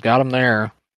esports, so they got them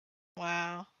there.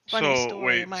 Wow. Funny so story.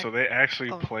 wait, My so they actually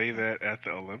oh. play that at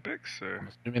the Olympics, or? I'm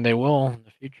assuming they will in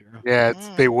the future. Yeah,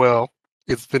 they Mm. will.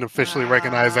 It's been officially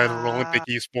recognized as an Wow. Olympic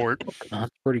esport. That's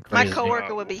pretty My crazy.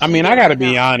 coworker would be I mean, heated I gotta right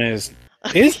be now. honest.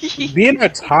 It's being a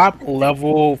top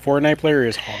level Fortnite player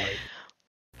is hard.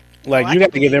 Oh, Like I you can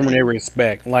got to give believe them it. their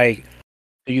respect. Like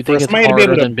Do you for think it's somebody to be harder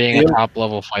able to than being a build, top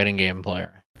level fighting game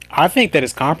player? I think that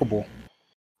it's comparable.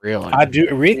 Really? I do.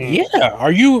 Mm. Yeah.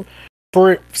 Are you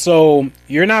so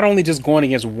you're not only just going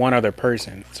against one other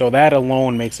person, so that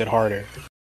alone makes it harder.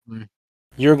 Mm.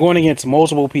 You're going against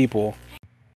multiple people.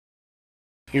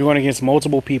 You're going against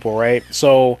multiple people, right?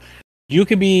 So you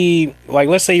could be like,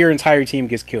 let's say your entire team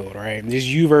gets killed, right? Just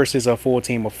you versus a full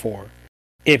team of four.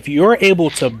 If you're able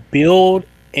to build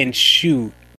and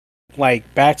shoot like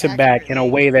back to back in a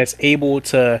Accurately. way that's able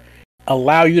to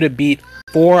allow you to beat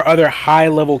four other high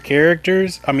level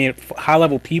characters, high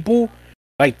level people,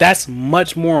 like that's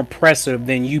much more impressive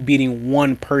than you beating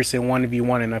one person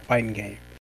 1v1 in a fighting game.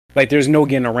 Like there's no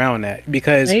getting around that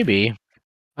because Maybe.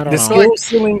 I don't the know. skill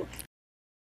ceiling.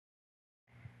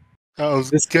 I was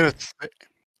This, gonna say,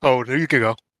 oh, there you can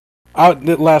go.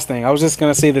 the last thing I was just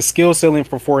gonna say, the skill ceiling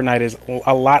for Fortnite is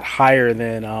a lot higher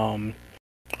than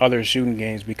other shooting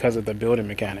games because of the building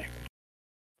mechanic.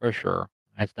 For sure.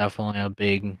 That's definitely a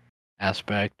big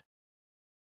aspect.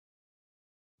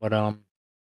 But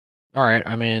alright,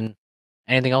 I mean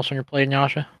anything else on your plate,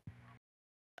 Nyasha?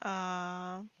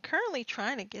 Currently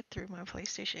trying to get through my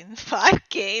PlayStation 5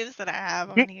 games that I have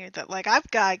on here. That like I've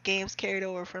got games carried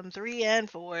over from 3 and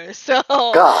 4. So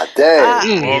God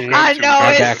dang. Welcome I to know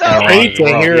That it's back so catalog Hate is to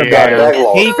rough. hear You got about it.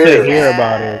 backlog Hate to spirits. hear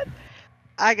about it.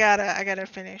 I gotta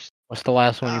finish. What's the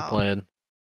last one you Um, played?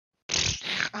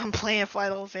 I'm playing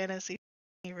Final Fantasy.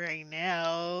 right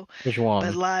now. Which But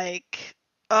one? like,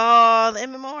 oh, the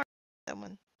MMR, that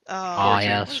one. Ah,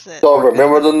 Fourteen. What yes. is it? Don't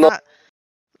remember the number. Not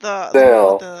the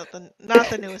one with Damn. the not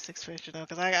the newest expansion though,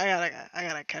 because I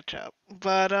gotta catch up.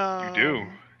 But You do.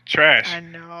 Trash. I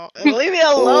know. Leave me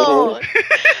Mhm. alone.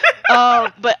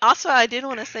 But also I did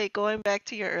want to say, going back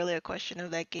to your earlier question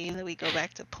of that game that we go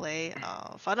back to play,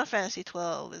 Final Fantasy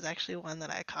 12 is actually one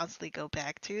that I constantly go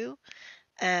back to.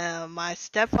 My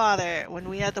stepfather, when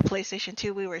we had the PlayStation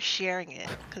 2, we were sharing it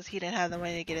because he didn't have the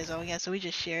money to get his own yet, so we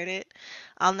just shared it.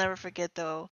 I'll never forget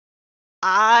though.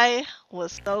 I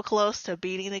was so close to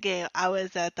beating the game. I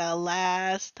was at the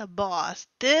last boss.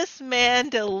 This man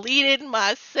deleted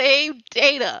my save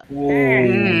data. Ooh.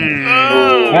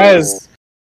 Ooh. That's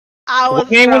I what was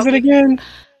game was it broken. again?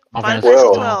 Final Final Fantasy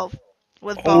Fantasy 12. 12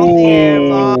 with Balthier,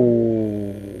 Bob,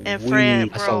 Oh, and Fran,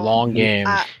 That's a bro. long game.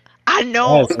 I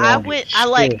know. that's I long as went. shit.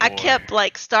 I Boy. kept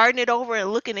like starting it over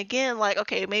and looking again. Like,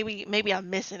 okay, maybe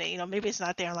I'm missing it. Maybe it's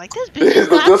not there. I'm like, this bitch is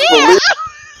The not there. disbelief.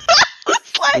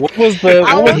 It's like What I was was the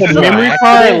Was it so. by memory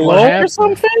card accident? What low or happened?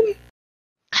 something?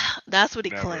 That's what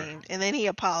he Never. claimed, and then he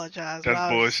apologized. But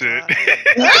That's I was just bullshit.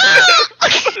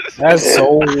 That's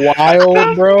so wild,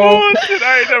 That's bro. bullshit.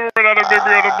 I ain't never run out of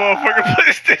memory on the motherfucking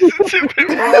PlayStation 2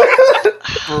 memory.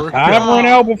 I've run Oh,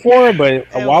 out before, but it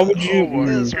why would was you? Oh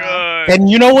my it was rough. god. And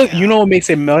you know what? You Yeah. know what makes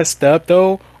it messed up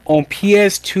though? On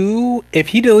PS2, if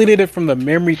he deleted it from the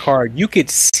memory card, you could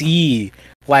see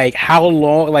like how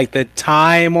long, like the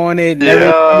time on it and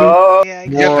everything. Yeah. Yeah,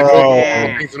 You have to go through all Bro.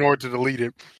 the things in order to delete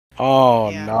it. Oh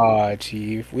yeah. nah,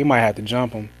 Chief. We might have to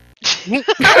jump him. Chill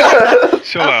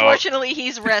out. Unfortunately,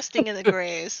 he's resting in the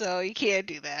grave, so you can't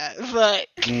do that. But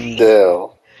Mm. Damn.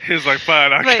 He's like,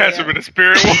 fine, I'll But catch yeah. him in the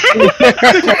spirit world.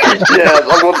 Yeah,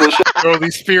 I'm going to the Throw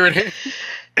these spirit hands.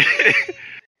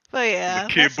 But I'm gonna yeah,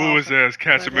 kid that's boo all. his ass,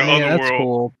 catch But him in Yeah, that's Otherworld.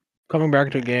 cool. Coming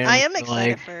back to a I game, am like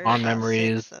excited for fond 6.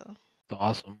 memories. So It's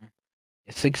awesome.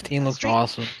 16 yeah, looks Street.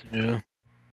 awesome too.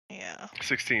 Yeah.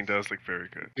 16 does look very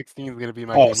good. 16 is gonna be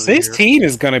my Oh, game of the year. 16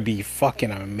 is gonna be fucking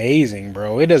amazing,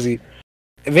 bro. It doesn't.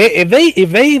 If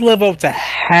they live up to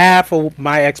half of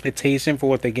my expectation for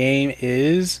what the game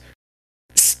is,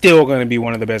 still gonna be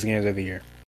one of the best games of the year.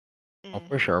 Oh, Mm.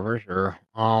 for sure, for sure.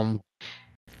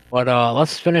 But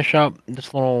let's finish up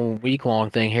this little week-long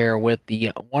thing here with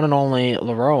the one and only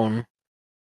Lerone.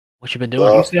 What you been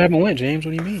doing? You still haven't went, James.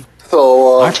 What do you mean?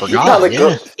 So I we kind forgot. of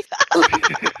Yeah.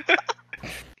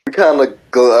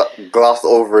 glossed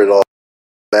over it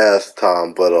last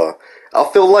time, but I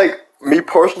feel like me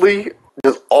personally,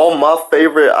 just all my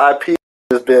favorite IP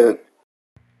has been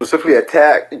specifically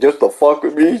attacked just to fuck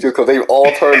with me, just because they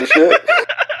all turned to shit.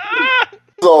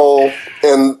 So,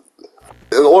 in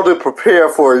order to prepare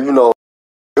for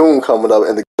June coming up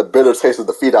and to get the bitter taste of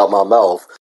defeat out my mouth,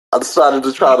 I decided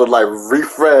to try to like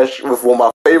refresh with one of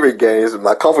my favorite games,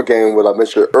 my comfort game, what I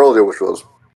mentioned earlier, which was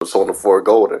Persona 4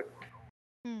 Golden.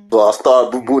 Mm. So I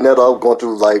started booting that up, going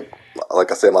through like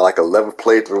I said, my like 11th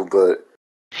playthrough. But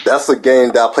that's a game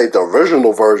that I played the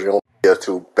original version on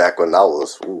PS2 back when I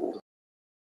was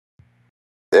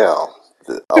damn,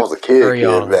 I was a Very kid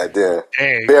young. back then,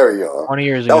 Dang. very young. 20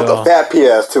 years That was the ago. fat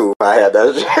PS2. I had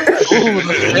that shit. Ooh,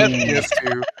 the fat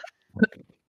PS2.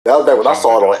 That was back when I John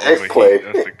saw with it the on X overheat. Play.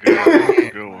 That's a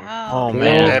good one. Wow. Oh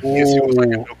man. That PS2 was like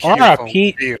a Ooh. Nokia phone.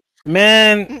 R.I.P. Yeah.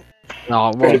 Man,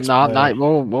 No, well, not.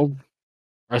 We'll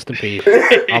rest in peace.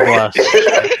 Like God bless.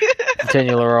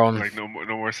 Continue, Lerone. no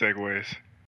more segues.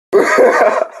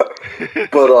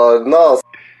 But no,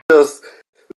 just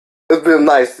it's been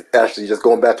nice actually just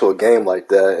going back to a game like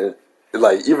that, and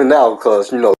like even now because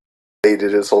they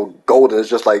did it so Golden is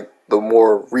just like the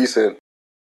more recent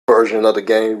version of the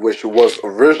game, which was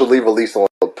originally released on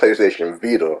the PlayStation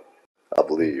Vita, I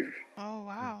believe. Oh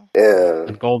wow. And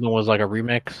And Golden was like a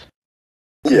remix.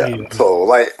 yeah, yeah. so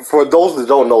like for those that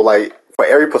don't know, like for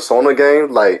every Persona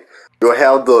game, like you'll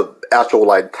have the actual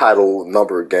like title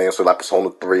number game, so like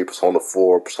Persona 3, Persona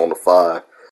 4, Persona 5.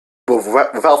 But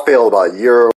without fail, about a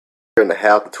year and a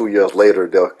half to 2 years later,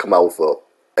 they'll come out with a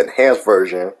enhanced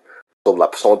version. So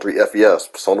like Persona 3 FES,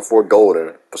 Persona 4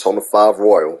 Golden, Persona 5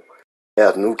 Royal. It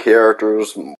has new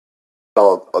characters,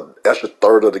 about an extra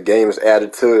third of the game is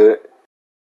added to it,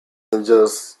 and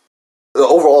just the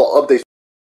overall updates to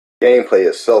the gameplay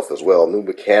itself as well, new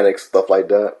mechanics, stuff like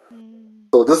that. Mm.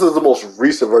 So this is the most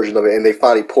recent version of it, and they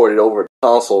finally ported it over to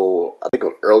console, I think it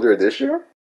was earlier this year.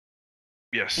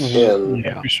 Yes. And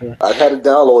Yeah, for sure. I had it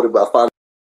downloaded, but I finally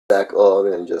back up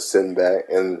and just sitting back,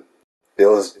 and it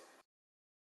was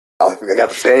I got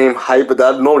the same hype that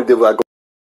I normally did when I go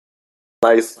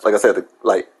nice, like I said, to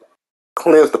like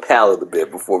cleanse the palate a bit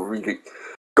before we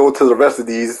go to the rest of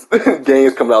these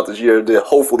games coming out this year that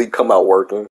hopefully come out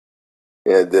working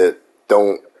and that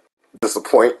don't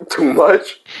disappoint too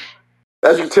much.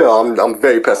 As you can tell, I'm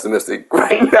very pessimistic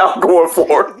right now going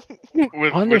forward. with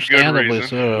good Understandably reason.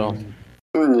 so.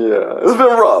 Yeah, it's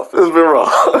been rough. It's been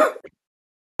rough.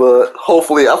 But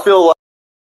hopefully, I feel like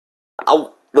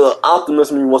the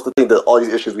optimism in me wants to think that all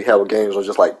these issues we have with games are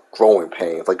just like growing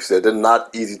pains. Like you said, they're not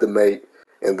easy to make,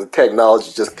 and the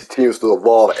technology just continues to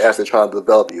evolve as they're trying to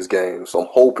develop these games. So I'm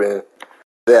hoping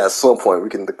that at some point we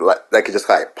can that could just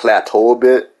like plateau a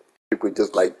bit. If we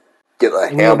just like get a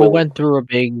We handle. went through a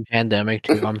big pandemic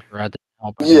too. I'm sure that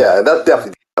helped. Yeah, that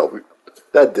definitely didn't help.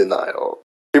 That did not help.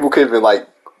 People couldn't even like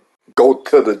go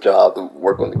to the job to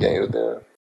work on the games there.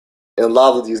 And a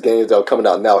lot of these games that are coming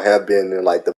out now have been in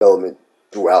like development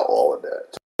throughout all of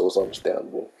that, so it's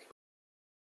understandable.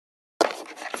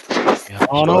 Yeah.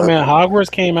 Oh no, man!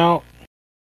 Hogwarts came out.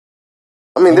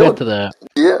 I mean, We'll get to that.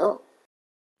 yeah.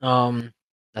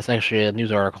 That's actually a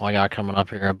news article I got coming up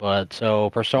here. But so,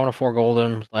 Persona 4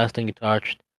 Golden, was the last thing you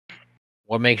touched.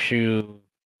 What makes you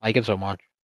like it so much?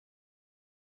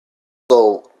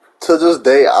 So to this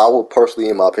day, I would personally,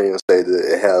 in my opinion, say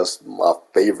that it has my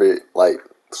favorite like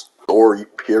story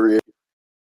period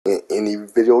in any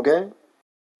video game.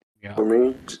 Yeah. For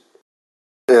me,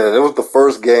 and it was the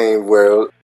first game where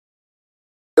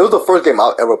it was the first game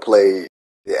I ever played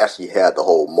that actually had the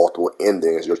whole multiple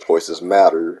endings, your choices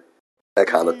matter, that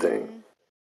kind of thing.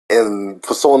 And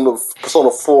Persona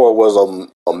 4 was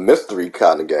a mystery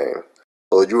kind of game.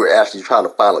 So you were actually trying to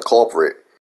find a culprit.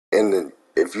 And then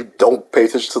if you don't pay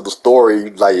attention to the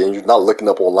story, like, and you're not looking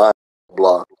up online,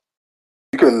 blah,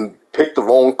 you can pick the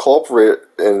wrong culprit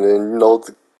and then,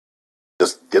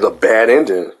 just get a bad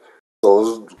ending. So it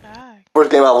was the first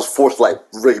game I was forced to, like,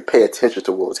 really pay attention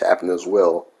to what was happening as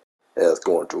well as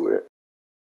going through it.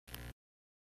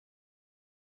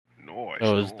 So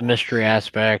it was the mystery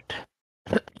aspect.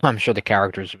 I'm sure the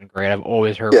characters have been great. I've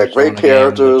always heard Yeah, Persona great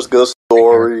characters, good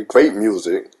story, great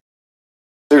music.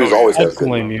 Series always has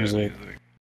good music.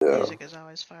 Yeah. Music is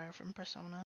always fire from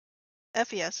Persona.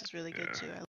 FES is really good too.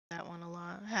 I like that one a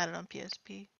lot. I had it on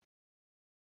PSP.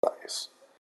 Nice.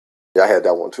 Yeah, I had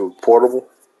that one too. Portable.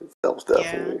 That was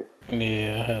definitely.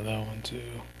 Yeah, I had that one too.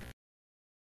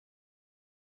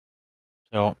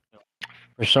 So,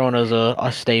 Persona's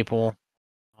a staple.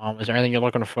 Is there anything you're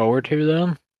looking forward to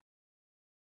then?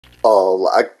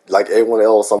 Like everyone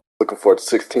else, I'm looking forward to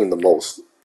 16 the most.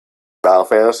 Final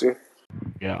Fantasy.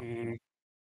 Yeah.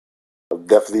 I'm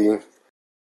definitely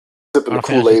sipping the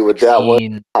Final Kool-Aid with that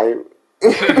one.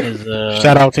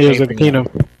 Shout out to Tears of the Kingdom.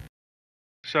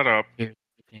 Shut up.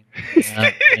 Yeah,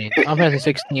 Final Fantasy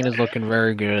 16 is looking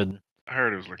very good. I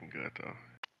heard it was looking good though.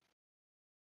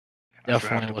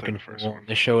 Definitely looking cool.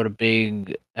 They showed a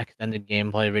big extended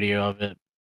gameplay video of it.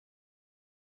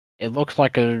 It looks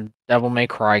like a Devil May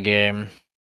Cry game,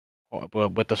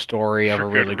 but with the story of a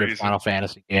really good Final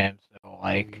Fantasy game. So,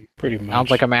 like, pretty much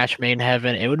sounds like a match made in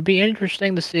heaven. It would be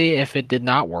interesting to see if it did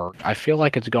not work. I feel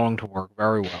like it's going to work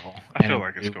very well. I feel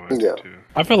like it's going to too.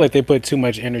 I feel like they put too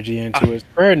much energy into it.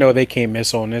 Square know they can't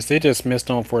miss on this. They just missed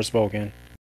on Forspoken.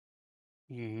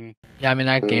 Yeah, I mean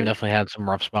that game definitely had some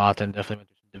rough spots and definitely went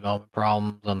through some development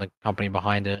problems on the company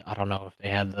behind it. I don't know if they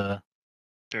had the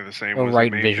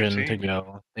right vision 15. To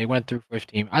go. They went through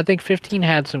 15. I think 15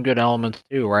 had some good elements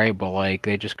too, right? But like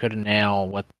they just couldn't nail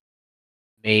what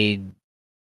made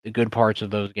the good parts of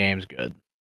those games good.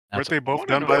 Weren't they both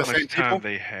done by the same people?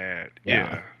 They had.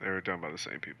 Yeah, they were done by the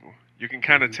same people. You can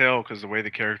kind of tell because the way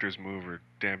the characters move are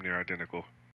damn near identical.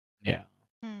 Yeah.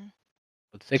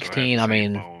 But 16, I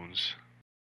mean,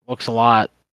 looks a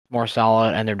lot more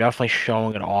solid, and they're definitely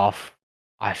showing it off.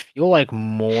 I feel like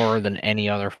more than any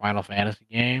other Final Fantasy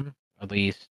game, at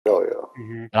least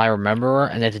that I remember,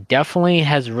 and it definitely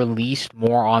has released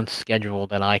more on schedule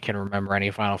than I can remember any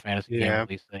Final Fantasy game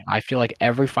releasing. I feel like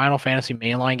every Final Fantasy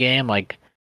mainline game, like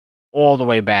all the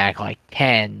way back, like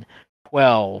 10,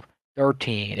 12,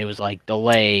 13, it was like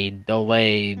delayed.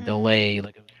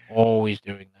 Like it was always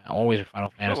doing that. Always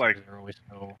Final Fantasy. Like they're always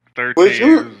so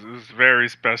 13 was very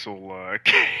special.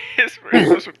 It's very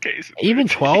special cases. Even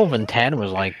 12 and 10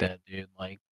 was like that, dude.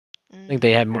 Like, I think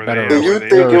they had better. Do you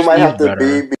think it might have to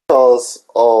be because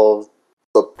of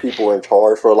the people in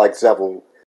charge? For like example,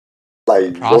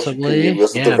 like possibly,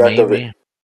 was the director of it,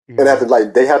 and have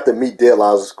to they have to meet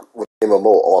deadlines with MMO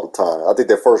all the time. I think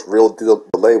their first real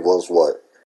delay was what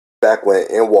back when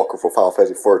Endwalker for Final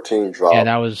Fantasy 14 dropped. Yeah,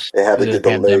 that was. It had to get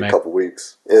delayed a couple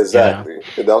weeks. Exactly. Yeah.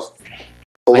 And that's,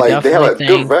 so like they have a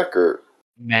good record.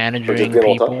 Managing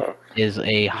people is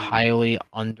a highly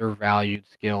undervalued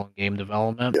skill in game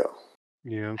development. Yeah.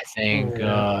 Yeah. I think,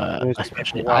 Yeah, it was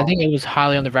especially, I wow. think it was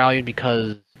highly undervalued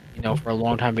because, for a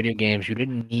long time, video games, you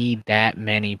didn't need that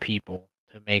many people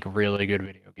to make really good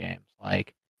video games.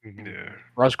 Like, Mhm. Yeah.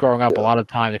 for us growing up, a Yeah. lot of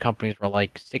time the companies were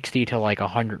like 60 to like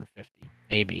 150,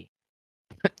 maybe.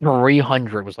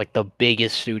 300 was like the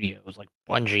biggest studios. Like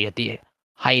Bungie at the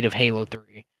height of Halo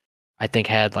 3, I think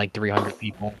had like 300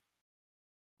 people.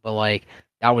 But like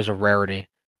that was a rarity.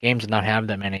 Games did not have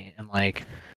that many, and like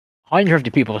 150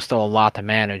 people is still a lot to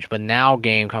manage. But now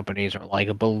game companies are like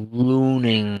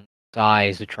ballooning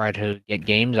size to try to get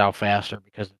games out faster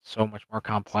because it's so much more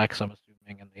complex. I'm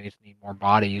assuming, and they just need more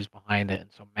bodies behind it.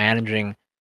 And so managing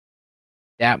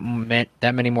that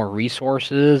many more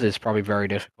resources is probably very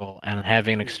difficult. And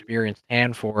having an experienced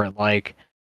hand for it, like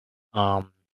what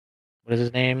is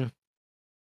his name?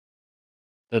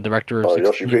 The director of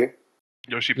Yoshi 16, P.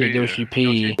 Yoshi yeah, P. Yoshi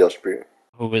P, Yoshi P.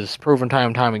 who has proven time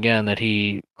and time again that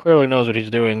he clearly knows what he's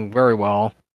doing very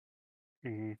well.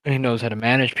 Mhm. He knows how to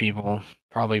manage people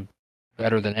probably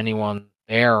better than anyone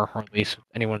there, or at least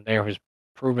anyone there who's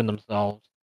proven themselves.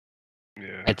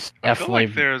 Yeah. It's I feel like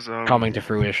definitely there's coming to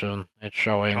fruition. It's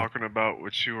showing. talking about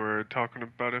what you were talking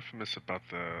about, Infamous, about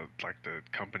the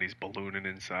companies ballooning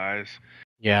in size.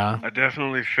 Yeah. I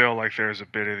definitely feel like there's a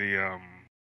bit of the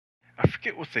I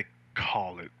forget what they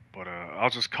call it, but I'll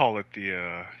just call it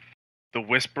the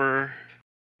whisper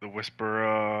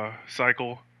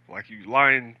cycle. Like you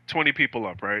line 20 people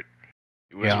up, right?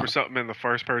 You whisper Yeah. something in the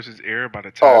first person's ear. By the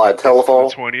Oh, time like it gets to the telephone?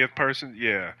 20th person,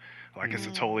 yeah, like it's a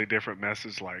Mm. totally different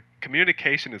message. Like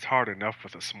communication is hard enough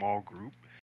with a small group.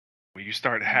 When you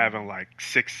start having like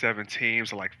 6, 7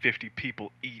 teams of like 50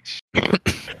 people each,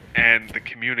 and the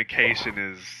communication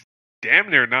is damn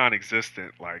near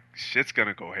non-existent, like shit's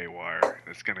gonna go haywire.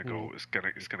 It's gonna go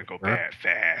Sure. bad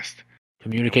fast. And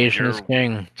when Communication is you're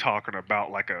king. talking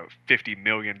about like a $50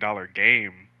 million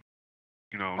game,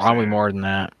 you know what I'm Probably saying? more than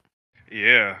that.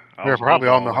 Yeah, I We're was probably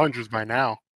on the lowballing. hundreds by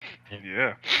now.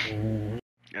 Yeah, Mhm.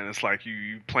 and it's like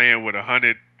you playing with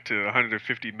 100 to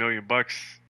 150 million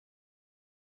bucks,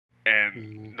 and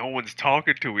Mhm. no one's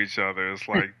talking to each other. It's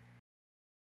like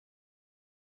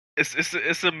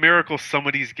it's a miracle some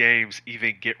of these games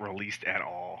even get released at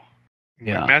all.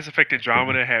 Yeah. Like Mass Effect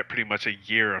Andromeda had pretty much a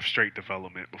year of straight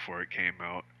development before it came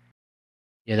out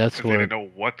Yeah, that's because they what didn't know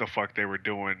what the fuck they were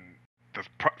doing the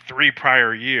 3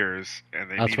 prior years, and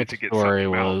they that's needed what to the get story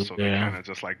something out, was. so they Yeah. kind of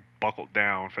just like buckled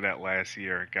down for that last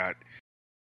year and got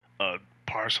a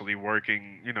partially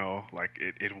working. Like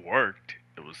it worked.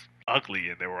 It was ugly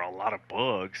and there were a lot of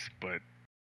bugs, but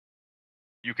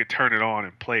you could turn it on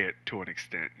and play it to an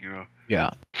extent. Yeah.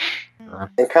 Mm.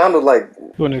 Sure. And kind of like To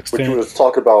an what you extent. was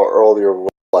talking about earlier,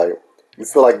 like you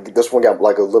feel like this one got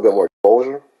like a little bit more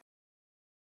exposure,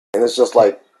 and it's just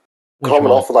like Which coming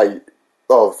one? off of like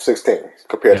of 16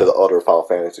 compared to Yeah. the other Final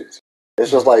Fantasies. It's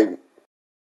just Mhm. like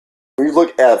when you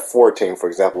look at 14, for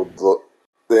example,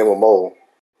 the MMO,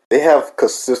 they have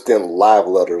consistent live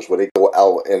letters where they go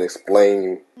out and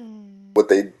explain Mm. what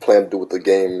they plan to do with the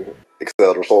game,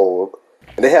 etc. So,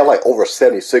 and they have like over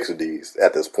 76 of these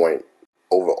at this point,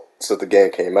 over since the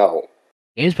game came out.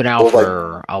 Game's been It out was like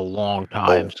for a long a,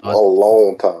 time, a so it's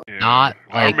long time, Yeah, not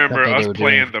I like remember something they us were doing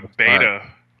playing from the the start.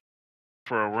 beta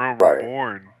for A Realm right?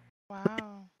 Reborn.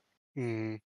 Wow.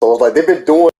 Mhm. So it's like they've been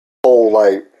doing the whole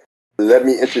like, let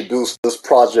me introduce this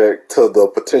project to the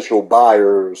potential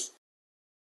buyers,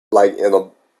 like in a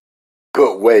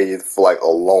good way for like a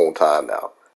long time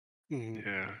now. Mhm.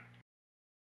 Yeah.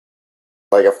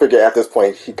 Like I figure at this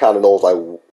point he kind of knows like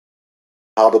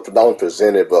how to not only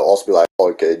present it, but also be like,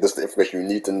 okay, this is the information you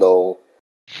need to know.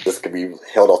 This can be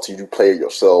held out to you to play it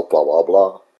yourself. Blah blah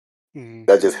blah. Mhm.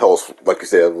 That just helps, like you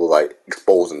said, with like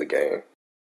exposing the game.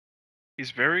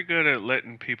 He's very good at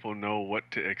letting people know what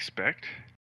to expect.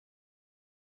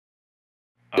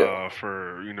 Yeah.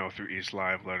 For through each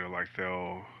live letter, like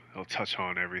they'll touch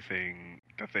on everything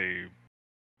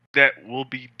that will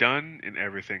be done and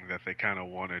everything that they kind of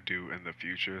want to do in the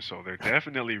future. So they're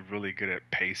definitely really good at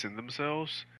pacing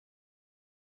themselves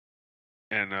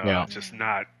and Yeah. just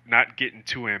not getting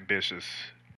too ambitious,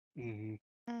 Mhm.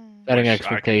 Mm. Setting which I can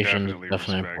expectations is definitely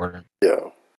definitely respect. important.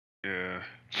 Yeah. Yeah,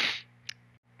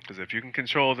 because if you can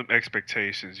control them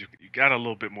expectations, you got a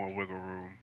little bit more wiggle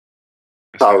room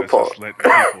instead of Cyberpunk. just letting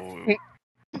people.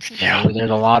 Yeah, there's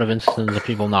a lot of instances of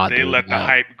people not They doing let the that.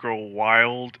 hype grow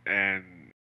wild,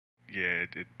 and yeah,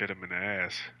 it bit them in the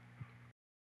ass.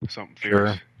 Something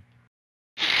fierce.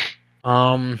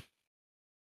 Sure.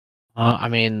 I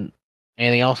mean,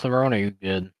 anything else, Lerone? Are you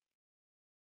good?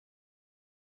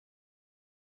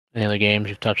 Any other games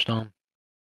you've touched on?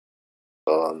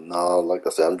 No, like I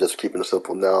said, I'm just keeping it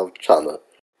simple now. Trying to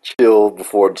chill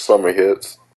before the summer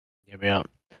hits. Yeah.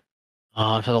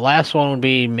 So the last one would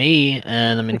be me,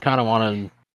 and I mean, kind of want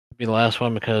to be the last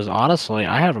one because honestly,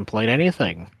 I haven't played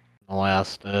anything in the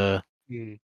last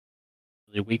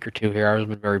week or two here. I've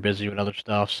been very busy with other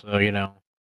stuff, so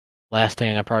last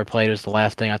thing I probably played is the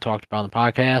last thing I talked about on the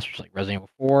podcast, which is like Resident Evil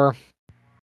 4.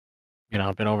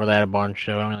 I've been over that a bunch,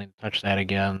 so I don't really touch that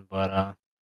again. But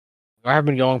I have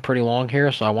been going pretty long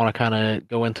here, so I want to kind of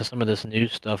go into some of this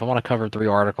news stuff. I want to cover 3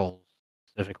 articles,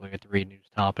 specifically 3 news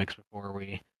topics before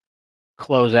we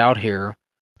close out here.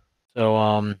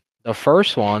 So, the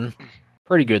first one,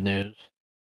 pretty good news.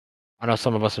 I know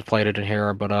some of us have played it in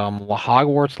here, but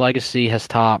Hogwarts Legacy has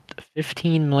topped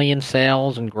 15 million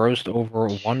sales and grossed over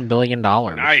 $1 billion.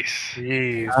 Nice.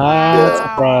 Jeez. Not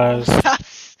surprised.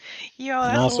 That's a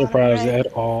Not lot of surprised bread.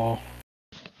 at all.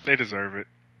 They deserve it.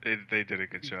 They did a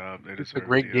good job. They It's a deserve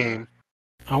great the, game.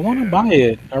 I want to Yeah. buy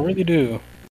it. I really do.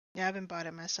 Yeah, I haven't bought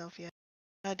it myself yet.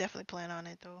 I definitely plan on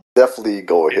it though. Definitely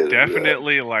go ahead. It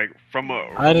definitely, like, from a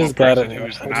I just person gotta-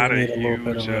 who's I just not a need a little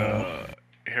bit huge of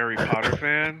Harry Potter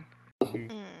fan,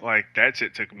 like, that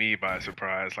shit took me by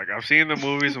surprise. Like, I've seen the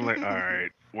movies, I'm like, alright.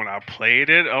 When I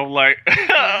played it, I'm like,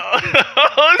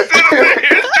 oh, shit,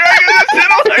 here's dragons,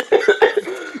 I'm like,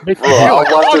 Bro, I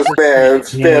watched this man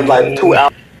spend like 2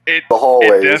 hours in the it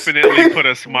hallways. definitely put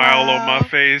a smile on my Wow.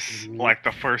 face, like,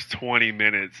 the first 20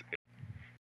 minutes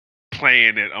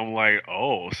playing it. I'm like,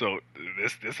 oh, so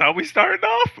this how we started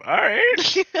off?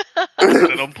 Alright.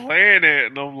 And I'm playing it,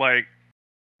 and I'm like,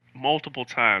 multiple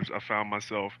times I found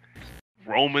myself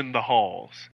roaming the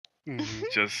halls.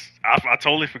 Just, I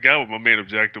totally forgot what my main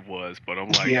objective was, but I'm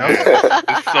like, Yeah.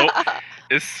 man,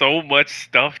 it's so much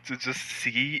stuff to just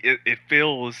see. It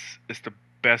feels it's the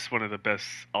best, one of the best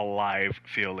alive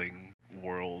feeling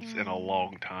worlds in a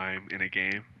long time in a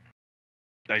game.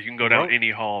 Like, you can go down Well-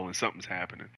 any hall and something's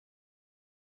happening.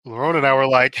 Lerone and I were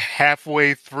like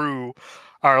halfway through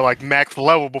our like max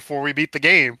level before we beat the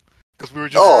game because we were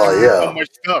just doing so yeah. much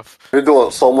stuff. You're doing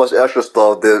so much extra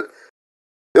stuff that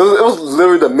it was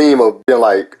literally the meme of being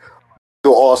like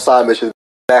doing all side missions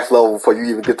max level before you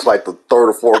even get to like the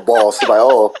 3rd or 4th boss. It's like,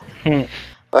 oh,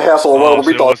 I had some run.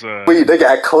 So We thought they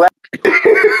got clapped.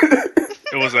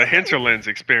 it was a hinterlands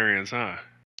experience, huh?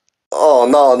 Oh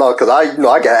no, because I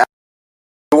got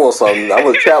doing something. I'm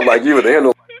a champ like you at the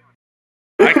end.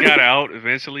 I got out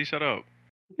eventually. Shut up.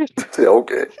 Yeah,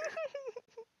 okay.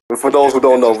 But for those who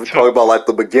don't know, we talk about like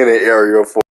the beginning area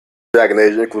for Dragon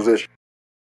Age Inquisition,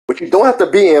 which you don't have to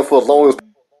be in for as long as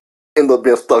you end up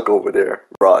being stuck over there,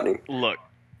 Rodney. Look,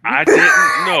 I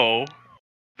didn't know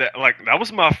that. Like, that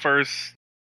was my first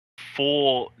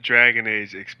full Dragon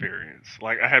Age experience.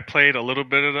 Like, I had played a little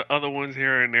bit of the other ones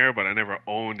here and there, but I never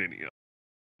owned any of them.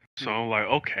 So I'm like,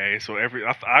 okay, so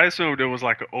I assumed there was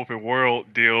like an open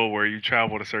world deal where you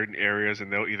travel to certain areas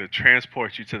and they'll either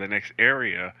transport you to the next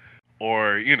area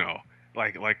or,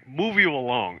 like move you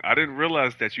along. I didn't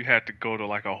realize that you had to go to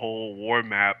like a whole war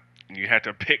map and you had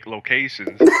to pick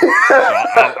locations. So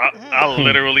I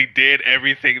literally did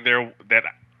everything there that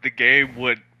the game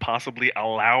would possibly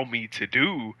allow me to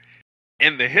do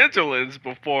in the hinterlands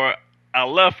before I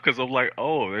left, because I'm like,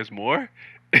 oh, there's more?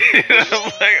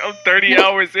 I'm like, I'm 30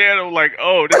 hours in. I'm like,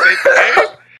 oh, this ain't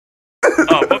the game?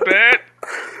 Oh, my bad.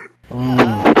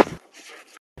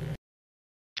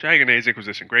 Dragon Age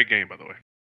Inquisition, great game, by the way.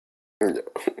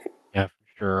 Yeah, for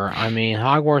sure. I mean,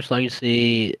 Hogwarts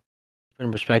Legacy,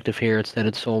 in perspective here, it said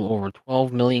it sold over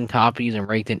 12 million copies and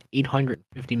raked in $850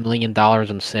 million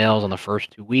in sales in the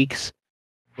first 2 weeks,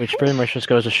 which pretty much just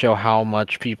goes to show how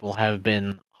much people have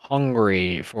been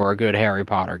hungry for a good Harry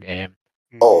Potter game.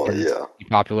 Oh, yeah. The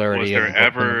popularity Was there of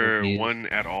ever the movies. one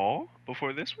at all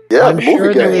before this one? Yeah, I'm the sure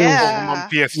movie there game. was- Yeah.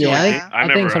 PS2 Yeah, I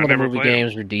I think some of the never movie played 'em.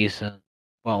 games were decent,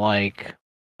 but like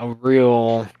a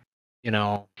real,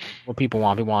 what people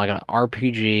want. People want like an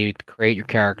RPG, create your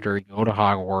character, go to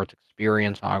Hogwarts,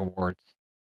 experience Hogwarts,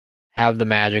 have the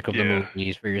magic of the Yeah.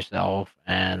 movies for yourself.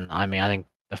 And I mean, I think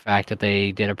the fact that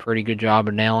they did a pretty good job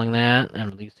of nailing that and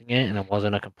releasing it, and it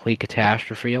wasn't a complete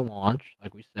catastrophe at launch,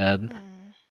 like we said.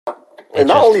 And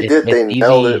not only did they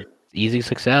nail it, Easy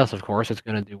success, of course, it's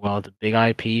going to do well. It's a big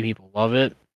IP, people love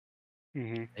it.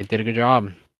 They did a good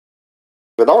job.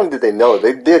 but not only did they nail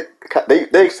it,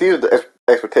 they exceeded the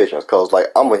expectations. Cause like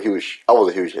I was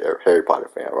a huge Harry Potter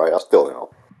fan, right? I still am.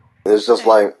 And it's just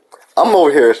like I'm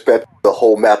over here expecting the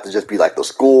whole map to just be like the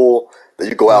school. Then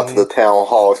you go out to the town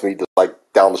halls and you just like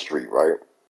down the street, right?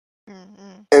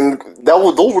 And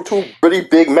those were 2 pretty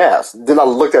big maps. Then I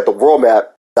looked at the world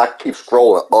map. I keep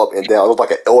scrolling up and down. It was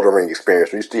like an Elden Ring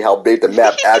experience. When you see how big the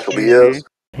map actually is.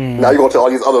 Now you go to all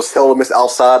these other settlements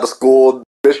outside the school,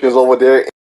 missions over there.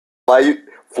 Like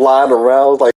flying around. I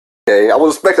was like, okay, I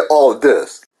was expecting all of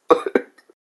this.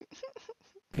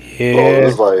 Yeah. So it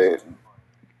was like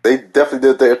they definitely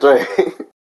did their thing.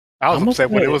 I was I'm upset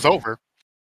when it upset. was over.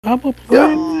 I'm a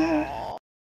Yeah. Aw.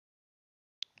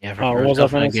 Yeah, for Oh, sure. what It's was I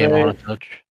definitely a finna game I say? want to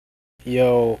touch.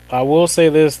 Yo, I will say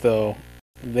this though.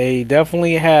 They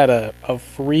definitely had a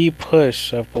free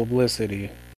push of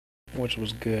publicity, which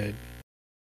was good.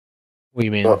 What do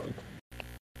you mean? Oh,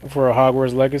 For a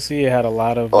Hogwarts Legacy, it had a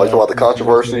lot of you talking about the free publicity.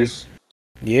 controversies?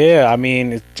 Yeah, I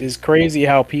mean, it's crazy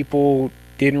how people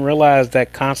didn't realize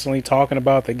that constantly talking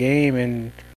about the game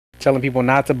and telling people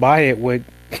not to buy it would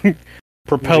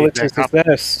propel it to Exact opposite.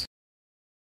 success.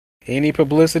 Any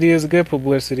publicity is good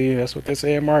publicity. That's what they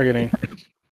say in marketing.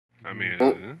 I mean,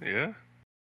 Mm. yeah.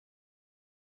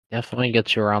 Definitely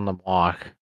gets you around the block.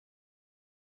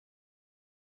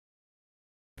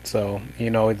 So,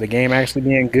 the game actually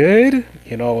being good,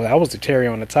 that was the cherry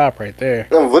on the top right there.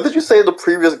 And what did you say the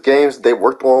previous games they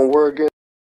worked on were again?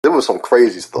 There was some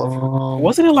crazy stuff.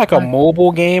 Wasn't it like a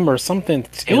mobile game or something?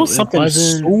 It was It something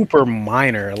wasn't- super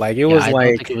minor. Like it Yeah, was I don't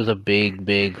think like it was a big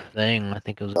thing. I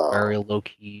think it was a very low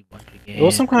key bunch of games. it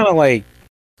was some kind of like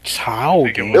child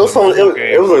I think game. it It was some. mobile It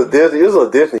game, was a wasn't Disney. It was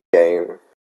a Disney game.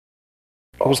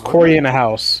 It was Corey in the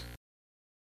house.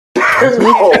 No. You're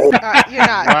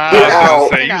not. Wow. You're Get out. not-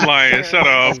 Say, you're you not lying. serious. Shut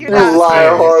up. You're You not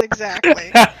lying serious. hard.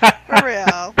 Exactly. For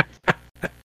real.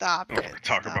 Stop Oh, it. talking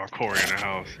Stop about it. Corey in the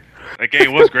house. That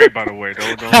game was great, by the way.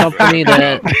 Don't. Company that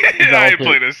I didn't developed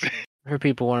play it. this. For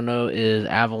people want to know is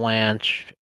Avalanche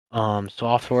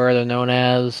Software. They're known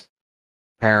as.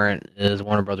 Parent is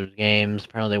Warner Brothers Games.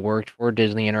 Apparently, they worked for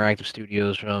Disney Interactive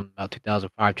Studios from about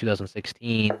 2005,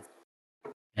 2016.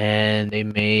 And they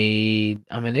made,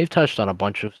 I mean, they've touched on a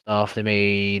bunch of stuff. They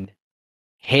made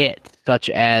hits such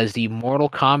as the Mortal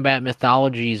Kombat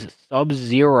Mythologies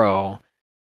Sub-Zero,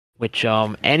 which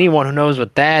anyone who knows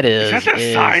what that Is is that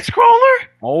the side scroller?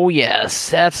 oh yes,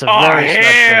 that's a Oh, very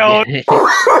hell.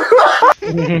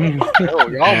 special game. Oh,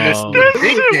 y'all missed Um, the This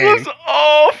big shit game. was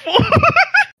awful.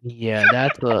 Yeah,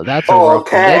 that's a Oh,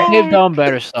 rookie. okay. They've done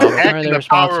better stuff. Apparently, Hacking they're the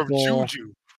power of responsible.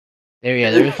 Juju.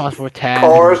 They're responsible for Tag,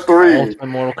 Cars 3. Ultimate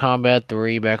Mortal Kombat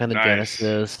 3 back on the Nice.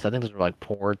 Genesis. I think those were like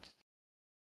ports.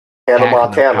 Hannah Hacking the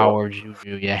Montana. Power of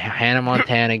Juju. Yeah, Hannah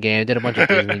Montana game. Did a bunch of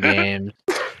Disney games.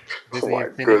 Oh Disney my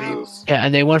Infinity. goodness. Yeah,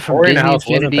 and they went from Corey in the Disney House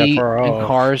wasn't that Infinity far and off.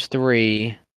 Cars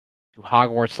 3 to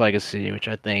Hogwarts Legacy, which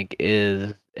I think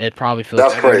is it probably feels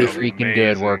That's pretty crazy. freaking good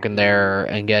Amazing. working there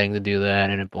and getting to do that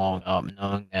and it blowing up,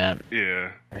 knowing that Yeah.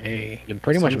 Hey, you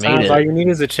pretty much made sometimes it. all you need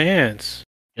is a chance.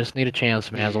 Just need a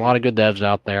chance, man. There's a lot of good devs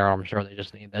out there. I'm sure they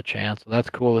just need that chance. So that's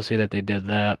cool to see that they did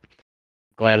that.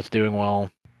 Glad it's doing well.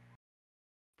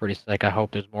 Pretty sick. I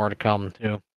hope there's more to come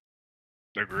too.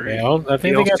 Agreed. Yeah, I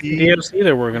think they got some DLC. DLC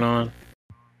they're working on.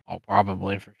 Oh,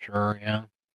 probably for sure. Yeah.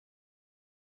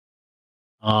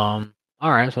 All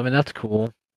right. So I mean that's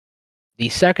cool. The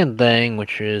second thing,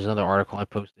 which is another article I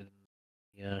posted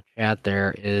in the chat,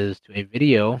 there is to a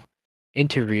video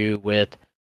interview with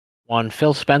one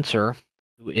Phil Spencer,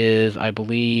 who is, I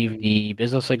believe, the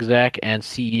business exec and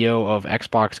CEO of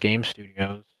Xbox Game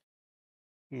Studios.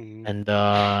 Mhm.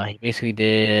 And he basically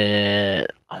did,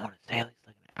 I want to say, at least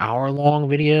like an hour-long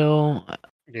video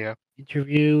Yeah.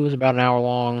 interview. It was about an hour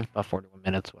long, about 41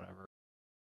 minutes, whatever.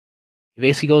 He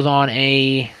basically goes on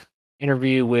a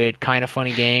interview with Kind of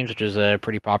Funny Games, which is a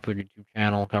pretty popular YouTube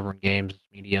channel covering games,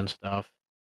 media, and stuff.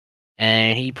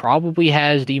 And he probably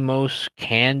has the most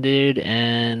candid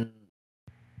and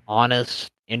honest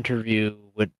interview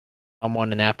with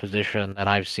someone in that position that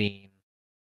I've seen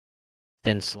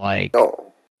since like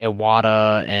No.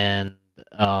 Iwata and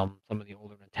some of the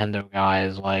older Nintendo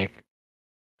guys, like,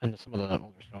 and some of the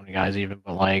older Sony guys even.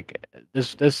 But like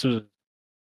this was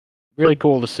really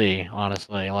cool to see,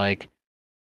 honestly. Like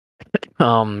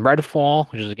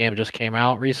Redfall, which is a game that just came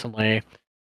out recently,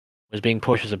 was being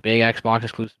pushed as a big Xbox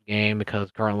exclusive game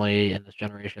because currently in this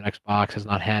generation Xbox has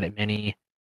not had many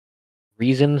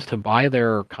reasons to buy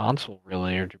their console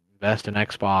really or to invest in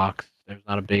Xbox. There's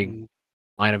not a big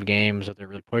line of games that they're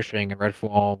really pushing, and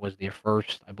Redfall was their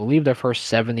first, I believe, their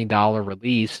first $70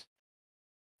 release,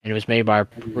 and it was made by a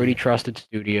pretty trusted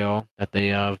studio that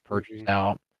they purchased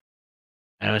out,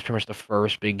 and it was pretty much the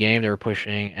first big game they were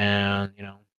pushing. And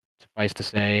suffice to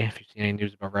say, if you've seen any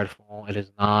news about Redfall, it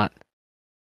is not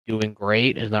doing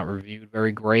great. It's not reviewed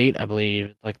very great. I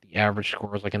believe like the average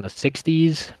score is like in the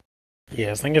 60s.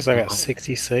 Yeah, I think it's like a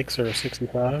 66 or a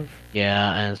 65.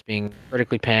 Yeah, and it's being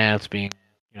critically panned. It's being,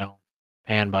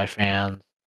 panned by fans.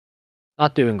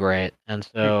 Not doing great. And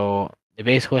so they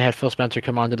basically had Phil Spencer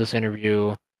come onto this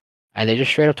interview, and they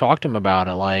just straight up talked to him about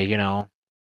it. Like,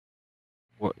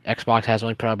 Xbox has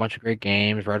only put out a bunch of great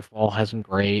games. Redfall hasn't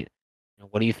great.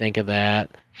 What do you think of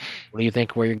that? What do you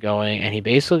think where you're going? And he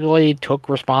basically took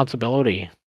responsibility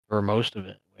for most of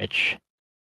it, which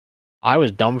I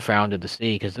was dumbfounded to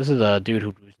see because this is a dude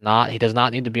he does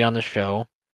not need to be on the show.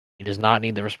 He does not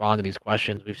need to respond to these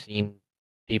questions. We've seen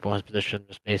people in his position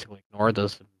just basically ignore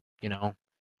this,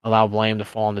 allow blame to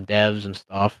fall on the devs and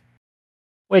stuff.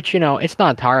 Which, it's not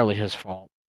entirely his fault.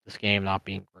 This game not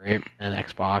being great and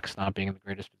Xbox not being in the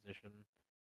greatest position.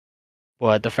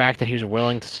 But the fact that he was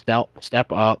willing to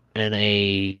step up in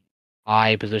a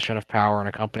high position of power in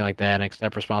a company like that and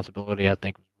accept responsibility, I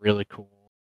think was really cool.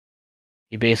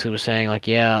 He basically was saying like,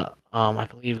 yeah, I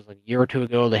believe it was like a year or two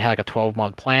ago they had like a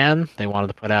 12-month plan. They wanted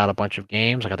to put out a bunch of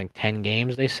games, like I think 10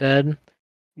 games they said,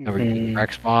 that were Mhm. for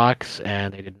Xbox,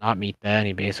 and they did not meet that. And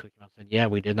he basically came out and said, yeah,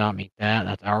 we did not meet that.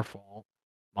 That's our fault,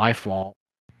 my fault,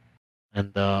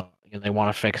 and they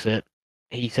want to fix it.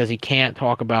 He says he can't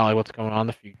talk about like what's going on in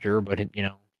the future, but he's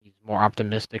more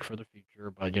optimistic for the future.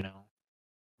 But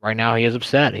right now he is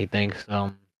upset. He thinks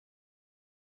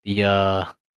the uh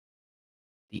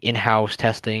the in-house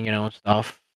testing, and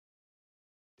stuff,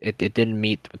 it didn't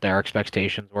meet what their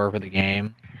expectations were for the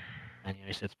game, and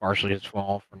he said it's partially his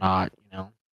fault for not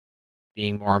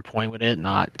being more on point with it,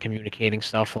 not communicating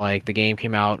stuff like the game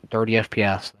came out 30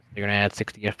 FPS. They're gonna add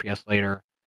 60 FPS later.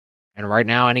 And right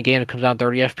now, any game that comes out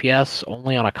 30 FPS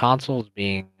only on a console is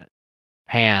being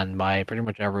panned by pretty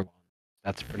much everyone.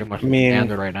 That's pretty much I the mean,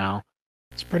 standard right now.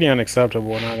 it's pretty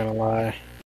unacceptable, not gonna lie.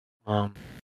 Um,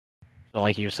 so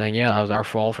like you were saying, yeah, that was our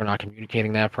fault for not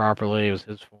communicating that properly. It was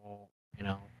his fault,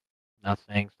 not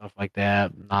saying stuff like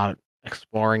that, not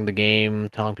exploring the game,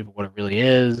 telling people what it really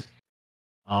is.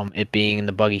 It being in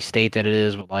the buggy state that it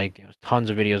is, with like tons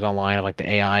of videos online of like the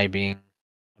AI being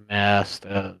a mess,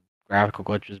 the graphical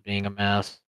glitches being a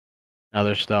mess, and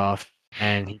other stuff.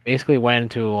 And he basically went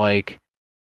into like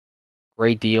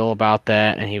great deal about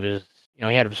that, and he was, he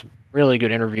had some really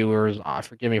good interviewers.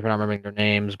 Forgive me for not remembering their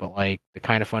names, but like the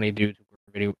kind of funny dudes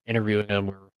who were interviewing him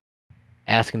were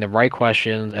asking the right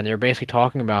questions, and they're basically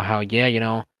talking about how, yeah,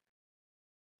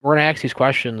 we're gonna ask these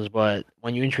questions, but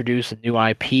when you introduce a new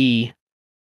IP,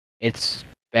 it's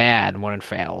bad when it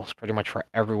fails, pretty much for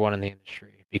everyone in the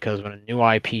industry. Because when a new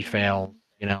IP fails,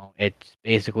 it's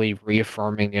basically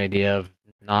reaffirming the idea of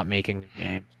not making new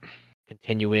games,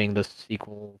 continuing the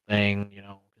sequel thing.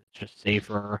 It's just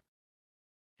safer,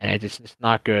 and it's just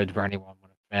not good for anyone when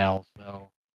it fails. So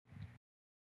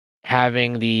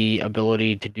having the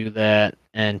ability to do that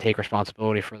and take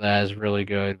responsibility for that is really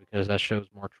good because that shows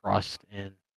more trust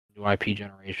in new IP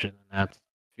generation, and that's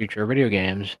future video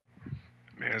games.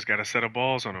 Man's got a set of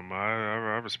balls on him.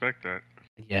 I respect that.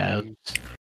 Yeah,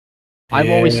 I've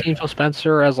Yeah. always seen Phil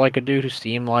Spencer as like a dude who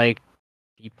seemed like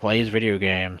he plays video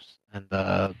games, and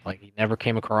like he never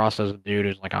came across as a dude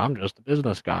who's like, I'm just a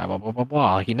business guy, blah blah blah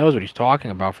blah. Like, he knows what he's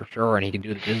talking about for sure, and he can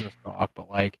do the business talk, but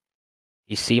like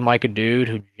he seemed like a dude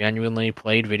who genuinely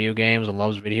played video games and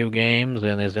loves video games,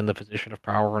 and is in the position of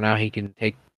power where now he can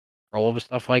take control of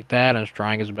stuff like that, and is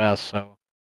trying his best. So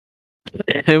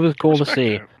it was cool to Respect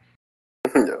see. that.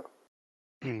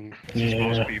 Yeah. It's just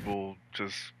most people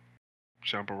just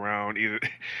jump around. Either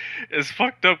it's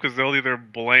fucked up because they'll either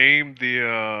blame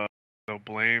they'll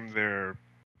blame their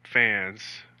fans,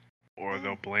 or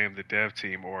they'll blame the dev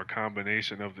team, or a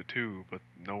combination of the two. But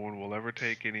no one will ever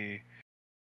take any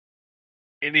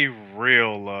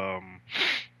real they'll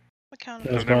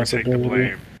never take the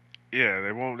blame. Yeah,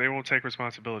 they won't take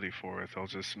responsibility for it. They'll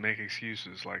just make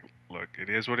excuses like, look, it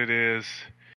is what it is.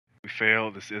 We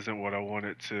failed. This isn't what I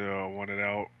wanted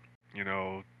out.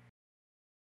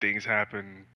 Things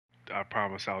happen. I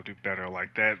promise I'll do better.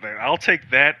 Like that. Like, I'll take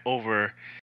that over.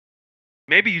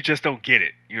 Maybe you just don't get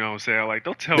it. You know what I'm saying? Like,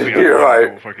 don't tell me I You're right.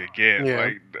 don't fucking get. Yeah.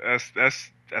 Like,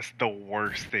 that's the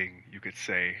worst thing you could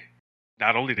say.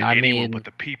 Not only to I anyone, mean, but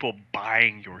the people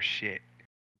buying your shit.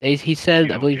 he said, You I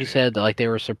don't believe get he it. said that like they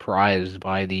were surprised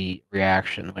by the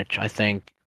reaction, which I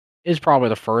think is probably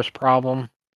the first problem.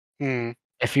 Hmm.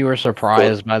 If you were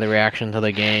surprised by the reaction to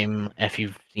the game, if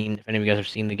any of you guys have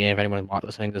seen the game, if anyone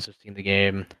listening to this has seen the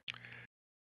game,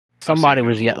 somebody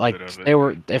was yet like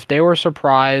if they were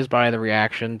surprised by the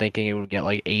reaction, thinking it would get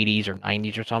like 80s or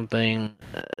 90s or something,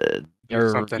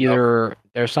 There's something up.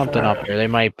 there's something up there. They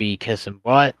might be kissing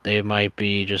butt. They might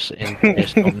be just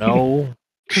just don't know,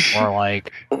 or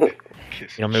like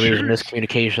maybe there's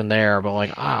miscommunication there. But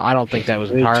like I don't think that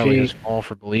was entirely his fault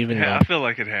for believing them. I feel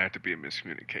like it had to be a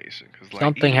miscommunication because like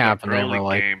Something even happened. the They early were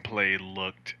like, gameplay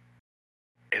looked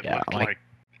looked like like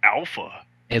alpha.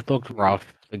 it looked rough.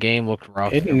 The game looked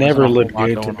rough. It There never wasn't a whole looked lot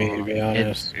good to going me, to on. be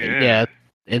honest. Yeah,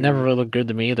 it never really looked good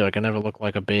to me either. Like, it never looked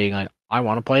like a big like I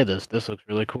want to play this. This looks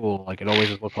really cool. Like, it always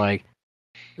just looked like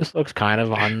this looks kind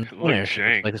of unfinished.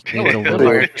 jank. Like, this It needed a looked little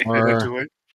weird bit to get more, into it.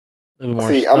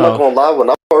 See, I'm not gonna lie. When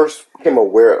I first became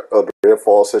aware of the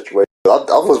Redfall situation, I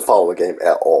wasn't following the game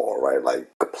at all. Right, like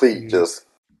complete. Just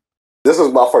this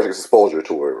was my first exposure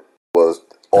to it. Was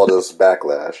all this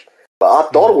backlash, but I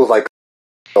thought it was like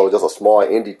just a small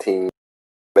indie team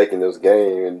making this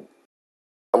game, and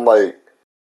I'm like,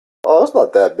 oh, it's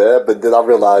not that bad. But then I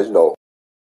realized,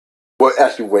 what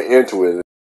actually went into it.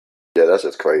 Yeah, that's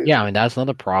just crazy. Yeah, I mean that's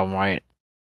another problem, right?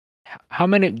 How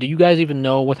many? Do you guys even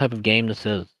know what type of game this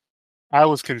is? I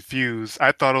was confused.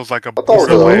 I thought it was like a I thought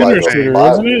It's a it was looter like a shooter,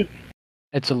 Bible. isn't it?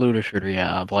 It's a looter shooter,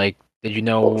 yeah. Like, did you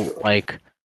know like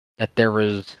that there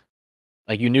was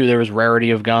like you knew there was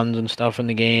rarity of guns and stuff in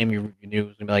the game? You knew it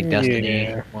was gonna be like Destiny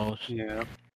Yeah. almost. Yeah.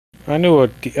 I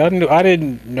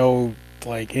didn't know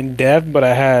like in depth, but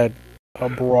I had a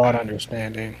broad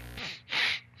understanding.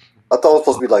 I thought it was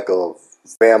supposed to be like a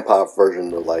vampire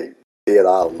version of like Dead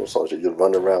Island or something. You just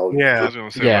run around. I Yeah. was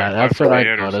gonna say Yeah, like that's Left what 4 I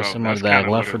Dead or thought. It's something. similar That's to that, kind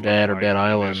of Left what 4 it Dead looked or like Dead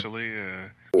Island. initially. Yeah.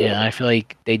 Yeah, I feel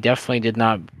like they definitely did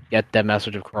not get that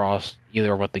message across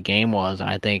either what the game was. And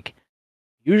I think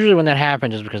usually when that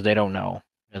happens is because they don't know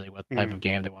really what type of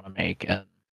game they want to make. And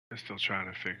They're still trying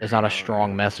to figure there's it not a out.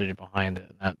 strong message behind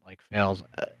it. That like fails.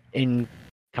 In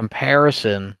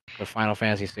comparison to Final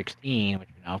Fantasy 16, which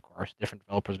now of course different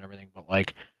developers and everything, but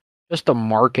like just the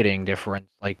marketing difference.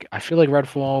 Like I feel like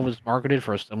Redfall was marketed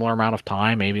for a similar amount of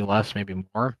time, maybe less, maybe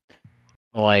more.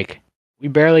 But like we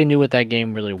barely knew what that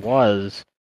game really was.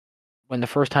 When the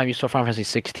first time you saw Final Fantasy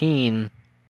 16,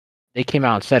 they came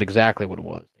out and said exactly what it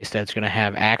was. They said it's going to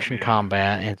have action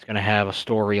combat and it's going to have a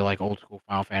story like old school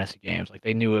Final Fantasy games. Like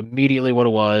they knew immediately what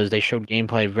it was. They showed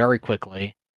gameplay very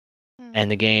quickly,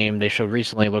 and the game they showed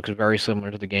recently looks very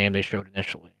similar to the game they showed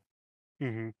initially.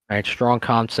 Right, strong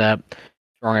concept,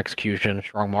 strong execution,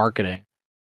 strong marketing.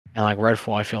 And like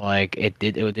Redfall, I feel like it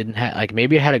didn't have like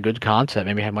maybe it had a good concept,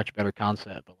 maybe it had much better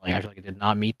concept, but like I feel like it did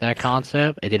not meet that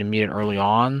concept. It didn't meet it early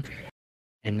on,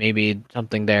 and maybe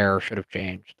something there should have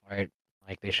changed, right?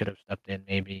 Like they should have stepped in,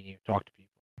 maybe talked to people.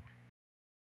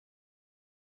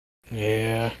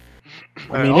 Yeah.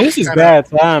 I I mean, also this is kinda- bad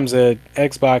times at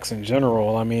Xbox in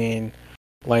general. I mean,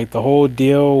 like the whole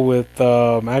deal with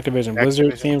Activision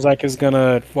Blizzard Activision. seems like it's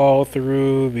gonna fall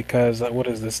through because what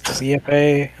is this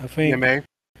CFA? I think CMA.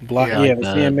 the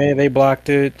CMA they blocked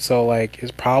it, so like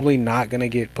it's probably not gonna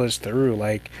get pushed through.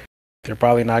 Like they're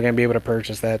probably not gonna be able to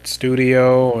purchase that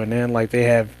studio, and then like they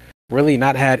have really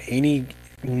not had any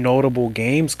notable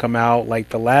games come out. Like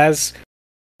the last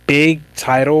big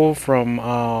title from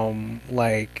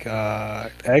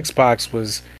Xbox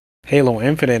was Halo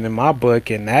Infinite in my book,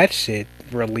 and that shit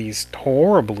released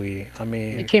horribly. I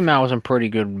mean, It came out was a pretty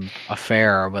good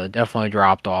affair, but it definitely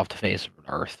dropped off the face of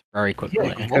the earth very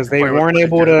quickly. because they multiplayer was weren't pretty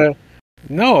able good.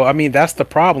 to. No, I mean that's the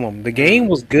problem. The game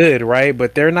was good, right?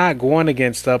 But they're not going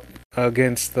against the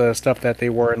stuff that they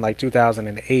were in like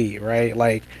 2008, right?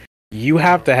 Like you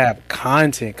have to have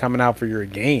content coming out for your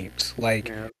games. Like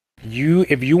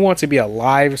if you want to be a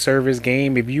live service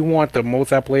game, if you want the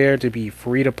multiplayer to be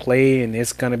free to play and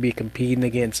it's going to be competing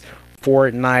against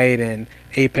Fortnite and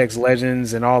Apex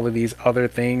Legends and all of these other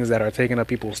things that are taking up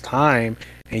people's time,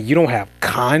 and you don't have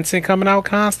content coming out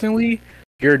constantly,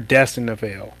 you're destined to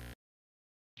fail.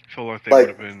 I feel like they would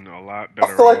have been a lot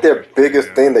better. I feel like off their if biggest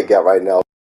thing they got right now,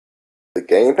 the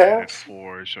Game Pass.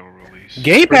 Forge on release.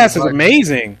 Game Pass is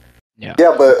amazing. Yeah,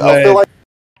 but I feel like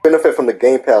benefit from the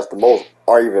Game Pass the most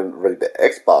are even really the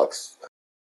Xbox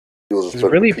users. It's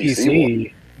really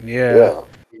PC. Yeah.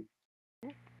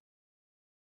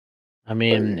 I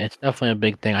mean, it's definitely a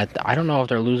big thing. I don't know if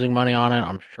they're losing money on it.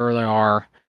 I'm sure they are.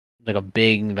 Like a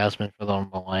big investment for them,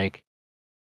 but like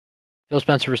Phil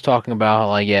Spencer was talking about,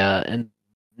 like in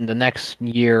the next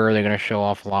year they're gonna show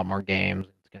off a lot more games.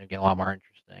 It's gonna get a lot more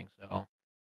interesting. So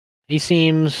he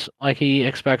seems like he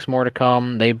expects more to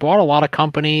come. They bought a lot of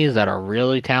companies that are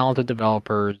really talented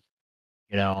developers.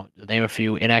 You know, to name a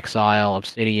few: In Exile,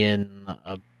 Obsidian,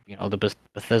 the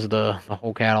Bethesda, the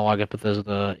whole catalog of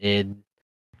Bethesda, id,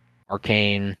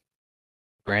 Arcane.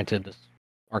 Granted, this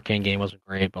Arcane game wasn't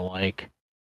great, but like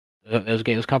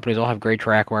those companies all have great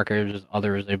track records. There's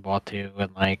others they bought too,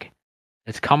 and like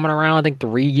it's coming around. I think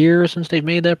 3 years since they've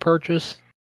made that purchase.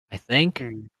 I think.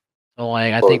 So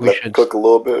like I think we should cook a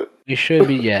little bit. We should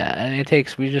be, yeah. And it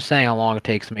takes. We're just saying how long it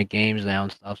takes to make games now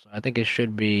and stuff. So I think it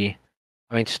should be.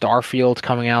 I mean, Starfield's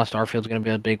coming out. Starfield's going to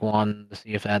be a big one to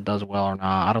see if that does well or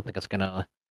not. I don't think it's going to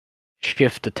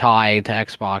shift the tide to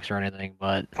Xbox or anything,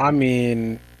 but I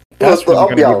mean,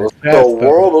 I'll be honest. The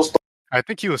world of I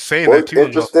think he was saying that was too in the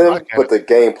interesting, but podcast. the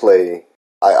gameplay,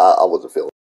 I wasn't feeling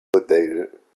it dated.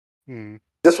 Hmm.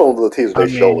 Just from the teaser I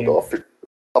they showed, mean, though,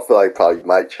 I feel like probably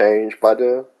might change by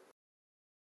then.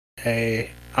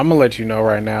 hey, I'm gonna let you know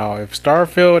right now. If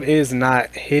Starfield is not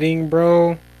hitting,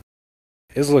 bro,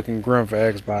 it's looking grim for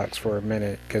Xbox for a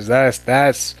minute. Cause that's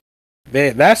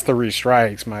 3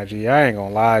 strikes, my G. I ain't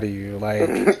gonna lie to you. Like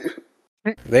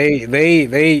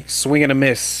they swing and a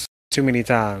miss too many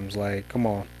times. Like, come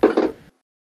on.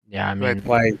 Yeah, I Right. mean,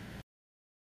 Like,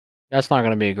 that's not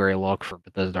going to be a great look for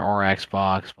Bethesda or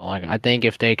Xbox. But like, I think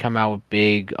if they come out with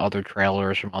big other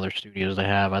trailers from other studios they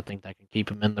have, I think that can keep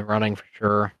them in the running for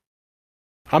sure.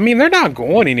 I mean, they're not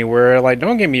going anywhere. Like,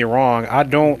 don't get me wrong. I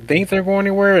don't think they're going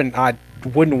anywhere, and I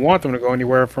wouldn't want them to go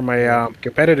anywhere from a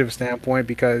competitive standpoint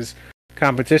because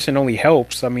competition only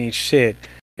helps. I mean, shit.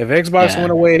 If Xbox Yeah.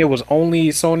 went away and it was only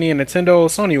Sony and Nintendo,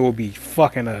 Sony would be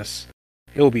fucking us.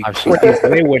 It would be I've seen- crazy.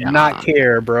 They would Yeah. not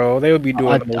care, bro. They would be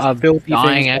doing the A most filthy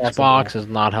dying things Xbox possible. is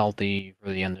not healthy for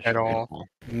the industry At all.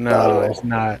 No, it's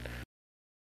not.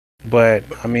 But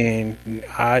I mean,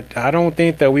 I don't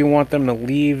think that we want them to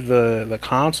leave the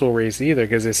console race either,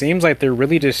 because it seems like they're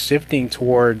really just shifting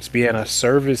towards being a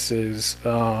services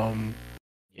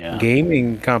Yeah.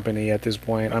 gaming company at this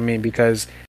point. I mean, because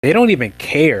they don't even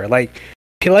care. Like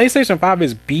PlayStation 5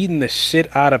 is beating the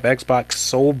shit out of Xbox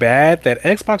so bad that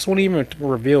Xbox won't even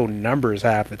reveal numbers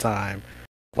half the time.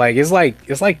 Like it's like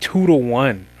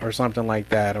 2-1 or something like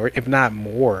that, or if not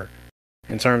more,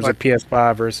 in terms of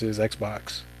PS5 versus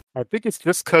Xbox. I think it's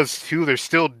just because too they're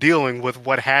still dealing with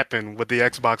what happened with the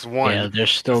Xbox One. Yeah, they're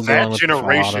still that dealing with the fallout of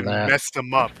generation that. messed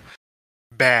them up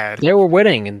bad. They were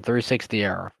winning in 360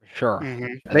 era for sure. Hmm.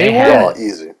 They had were. it.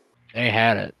 Easy. They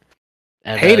had it.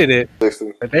 And Hated it,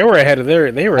 60. but they were ahead of they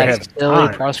were ahead that of silly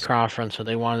time. press conference, so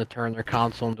they wanted to turn their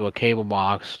console into a cable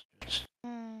box. Just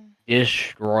Mm.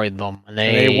 destroyed them. And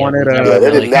They wanted never Yeah, they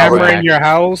a did really not came camera like- in back. your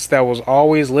house that was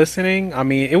always listening. I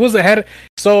mean, it was ahead.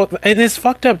 So, and it's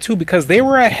fucked up too because they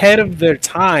were ahead of their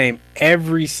time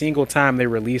every single time they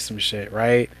released some shit,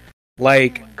 right?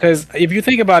 Like, because if you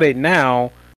think about it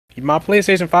now, my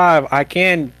PlayStation 5,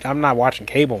 I'm not watching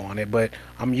cable on it, but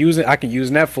I can use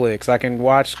Netflix, I can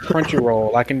watch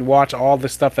Crunchyroll, I can watch all the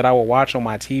stuff that I will watch on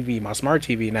my TV, my smart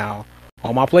TV now,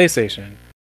 on my PlayStation.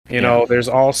 You know, there's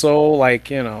also like,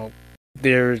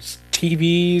 there's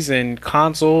TVs and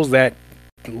consoles that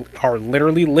are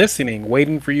literally listening,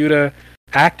 waiting for you to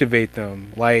activate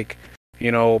them. Like,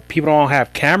 people don't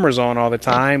have cameras on all the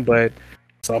time, but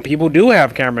some people do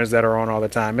have cameras that are on all the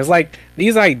time. It's like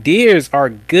these ideas are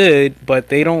good, but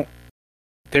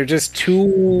they're just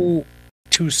too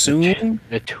soon.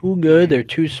 They're too good, they're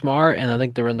too smart, and I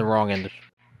think they're in the wrong industry.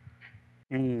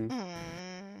 Mm. Mm.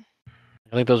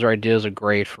 I think those ideas are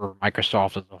great for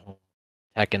Microsoft as a whole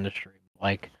tech industry.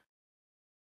 Like,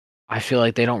 I feel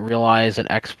like they don't realize that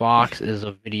Xbox is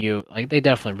a video. Like, they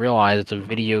definitely realize it's a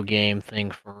video game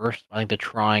thing first. I think they're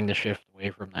trying to shift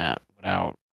away from that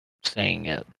without saying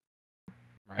it.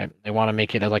 Right? They want to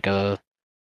make it as like a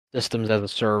systems as a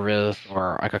service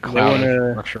or like a cloud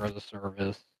infrastructure as a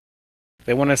service.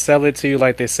 They want to sell it to you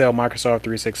like they sell Microsoft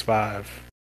 365.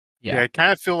 Yeah, I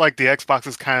kind of feel like the Xbox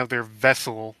is kind of their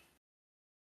vessel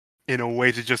in a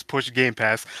way to just push Game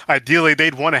Pass. Ideally,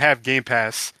 they'd want to have Game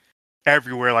Pass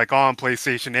everywhere, like on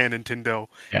PlayStation and Nintendo,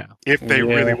 if they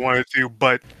really wanted to.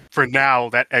 But for now,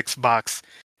 that Xbox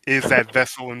is that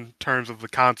vessel in terms of the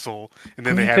console, and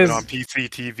then they have it on PC,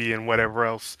 TV, and whatever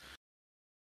else.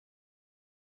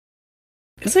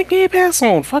 Isn't Game Pass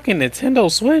on fucking Nintendo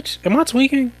Switch? Am I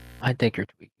tweaking? I think you're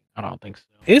tweaking. I don't think so.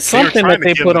 It's They were something trying that to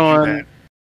they get put them to do on. that.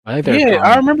 I think they're Yeah, I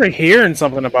trying. remember hearing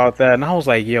something about that, and I was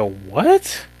like, "Yo,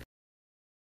 what?"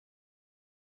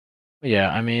 Yeah,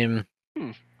 I mean,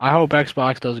 I hope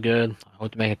Xbox does good. I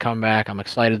hope to make a comeback. I'm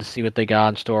excited to see what they got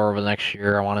in store over the next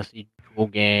year. I want to see cool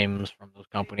games from those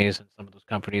companies, and some of those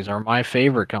companies are my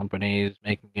favorite companies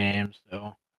making games.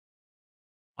 So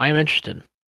I am interested.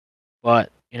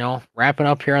 But wrapping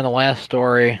up here on the last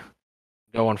story,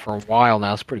 going for a while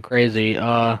now. It's pretty crazy.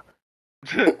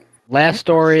 Last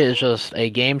story is just a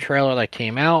game trailer that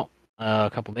came out a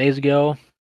couple days ago.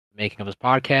 Making of his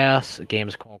podcast. The game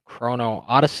is called Chrono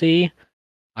Odyssey.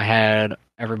 I had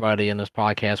everybody in this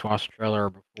podcast watch the trailer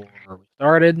before we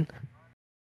started.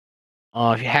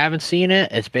 If you haven't seen it,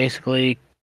 it's basically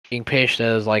being pitched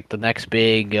as like the next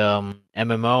big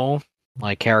MMO,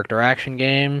 like character action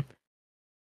game.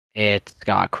 It's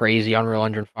got crazy Unreal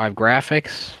Engine 5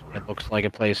 graphics. It looks like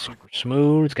it plays super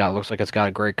smooth. Looks like it's got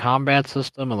a great combat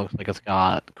system. It looks like it's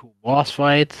got cool boss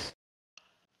fights.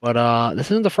 But this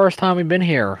isn't the first time we've been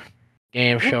here.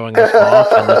 Game showing us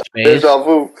off in this space. Deja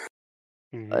vu.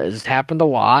 It's happened a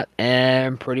lot,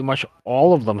 and pretty much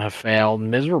all of them have failed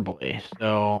miserably.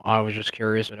 So I was just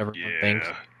curious what everyone thinks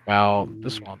Yeah. about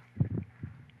this one.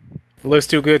 It looks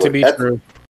too good to But be true.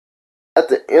 at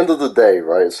the end of the day,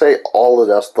 right? Say all of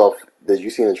that stuff that you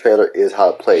see in the trailer is how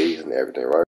it plays and everything,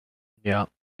 right? Yeah.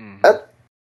 At,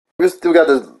 we still got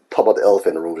to talk about the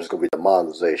elephant in the room, which is going to be the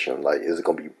monetization. Like, is it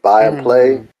going to be buy and play?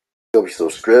 Is it going to be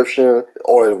subscription?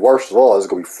 Or worst of all, is it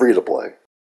going to be free to play?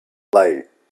 Like,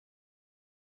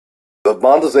 the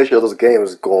monetization of this game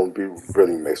is going to be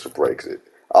really makes or breaks it.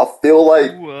 I feel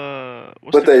like What's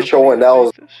what the they're company showing that now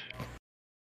makes is. this?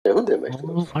 Yeah, who did make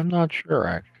this? I'm not sure,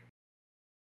 actually.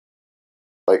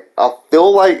 Like, I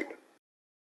feel like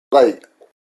I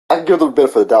can give them the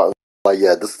benefit of the doubt. Like,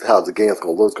 yeah, this is how the game's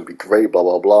going to look. It's going to be great, blah,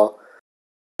 blah, blah.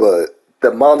 But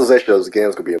the monetization of this game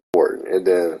is going to be important. And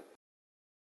then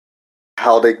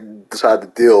how they decide to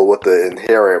deal with the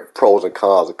inherent pros and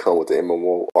cons that come with the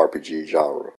MMORPG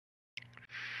genre.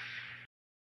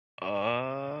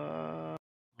 I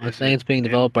Is think it it's being in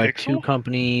developed by two Pixel?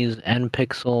 companies,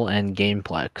 Pixel and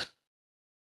Gameplex.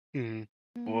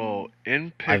 Well,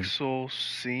 in I've Pixel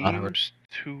not heard. seems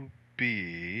to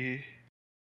be.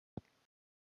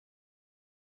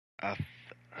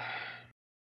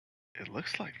 It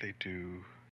looks like they do.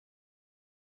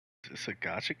 Is this a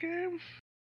gacha game?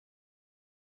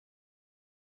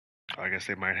 I guess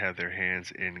they might have their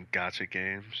hands in gacha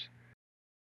games.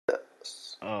 It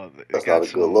That's got not a good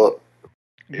some. look.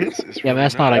 It's Yeah, really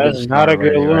that's not a good That's start not a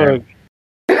good already,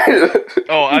 right? look.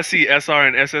 Oh, I see SR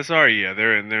and SSR. Yeah,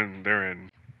 they're in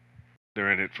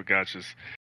it for gachas.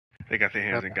 They got their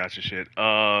hands in gacha shit.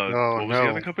 Oh, What was the no.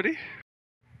 other company?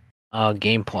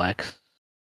 Gameplex.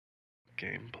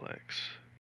 Gameplex.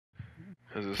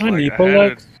 Because it's I like need I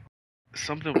had Plex.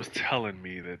 something was telling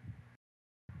me that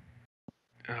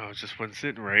it just wasn't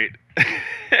sitting right.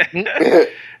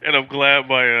 And I'm glad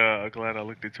glad I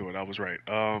looked into it. I was right.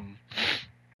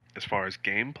 As far as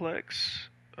Gameplex,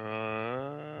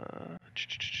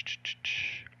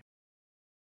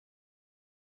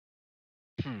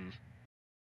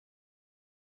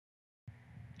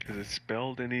 is it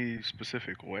spelled any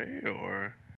specific way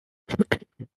or?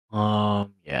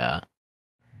 Yeah.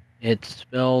 It's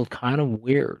spelled kind of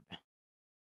weird.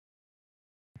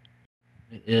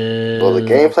 It is Well, the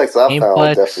gameplex I found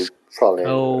Gameplex definitely probably ain't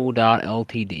right.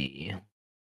 Co.ltd.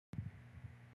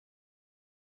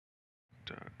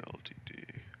 .ltd.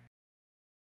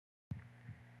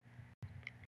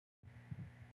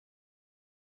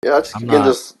 Yeah, I just I'm keep getting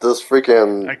not. this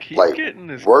freaking I keep like getting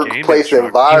this gaming workplace truck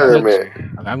environment.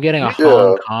 telling me. I'm getting a Yeah.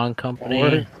 Hong Kong company,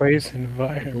 Workplace I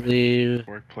environment. believe.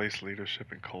 Workplace leadership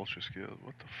and culture skills.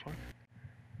 What the fuck?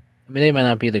 I mean, they might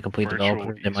not be the complete Virtual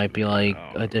developers. They might be esports. like I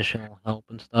don't know. additional help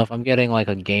and stuff. I'm getting like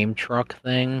a game truck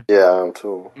thing. Yeah, I am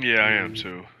too. Yeah, I am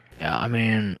too. Yeah, I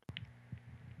mean,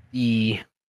 the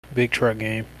Big truck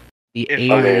game. If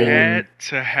I Asian had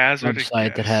to hazard a website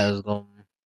that guess, has them.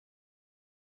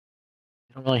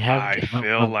 I don't really have. I I don't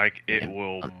feel have like it game.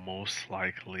 will most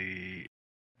likely.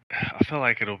 I feel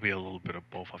like it'll be a little bit of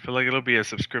both. I feel like it'll be a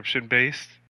subscription based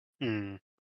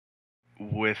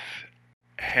with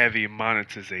heavy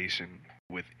monetization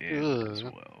within as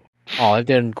well. Oh, they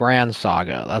did Grand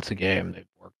Saga. That's a game they've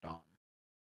worked on.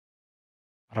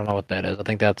 I don't know what that is. I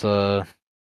think that's a.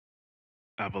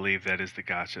 I believe that is the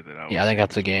gotcha that I was. Yeah, I think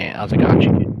that's a as game. well. That's a gotcha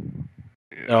game.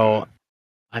 Yeah. So,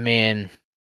 I mean,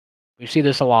 we see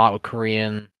this a lot with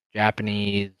Korean,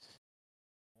 Japanese,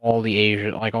 all the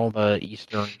Asian, like all the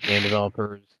Eastern game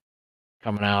developers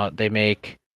coming out. They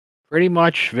make pretty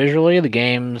much visually the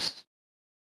games.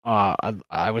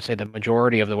 I would say the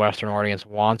majority of the Western audience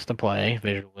wants to play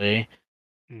visually,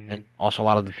 and also a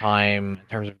lot of the time in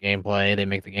terms of gameplay, they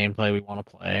make the gameplay we want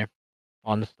to play.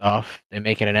 Fun stuff. They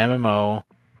make it an MMO,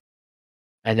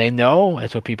 and they know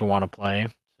it's what people want to play,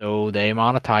 so they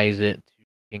monetize it to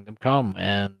Kingdom Come,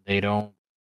 and they don't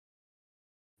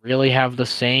really have the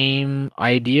same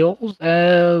ideals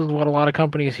as what a lot of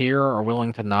companies here are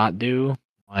willing to not do.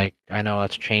 Like, I know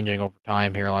that's changing over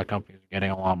time here. A lot of companies are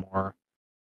getting a lot more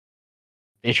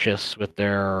vicious with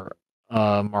their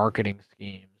marketing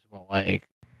schemes. But like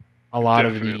a lot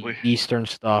of Definitely. the Eastern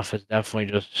stuff is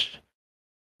definitely just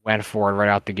went for it right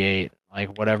out the gate.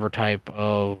 Like whatever type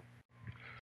of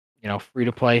free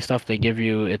to play stuff they give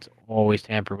you, it's always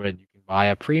tampered with. You can buy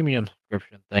a premium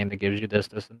subscription thing that gives you this,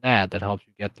 and that helps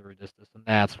you get through this, and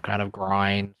that, some kind of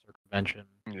grind or convention.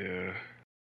 Yeah.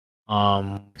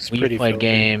 It's We've pretty played filthy.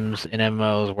 games in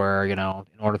MMOs where, in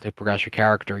order to progress your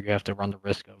character, you have to run the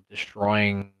risk of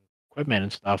destroying equipment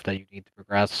and stuff that you need to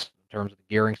progress terms of the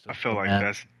gearing system. I feel like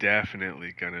that's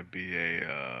definitely gonna be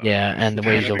a. Yeah, and the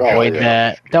ways to Oh, avoid yeah.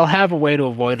 that, they'll have a way to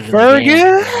avoid it in the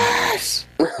game. Fergus.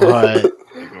 But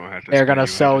You're gonna have to they're spend, gonna you have to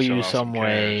sell shell you out some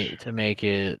way cash. to make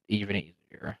it even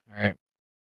easier, right?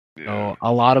 Yeah. So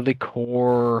a lot of the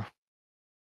core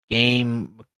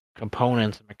game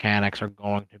components and mechanics are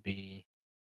going to be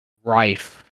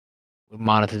rife with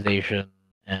monetization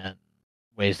and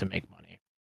ways to make money.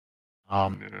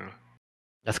 Yeah.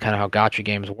 That's kind of how gacha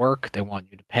games work. They want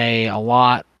you to pay a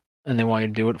lot, and they want you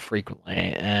to do it frequently.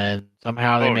 And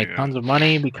somehow they Oh, make yeah. tons of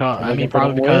money because I'm I looking mean for them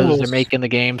probably because they're whales. making the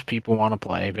games people want to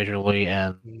play visually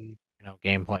and Mm.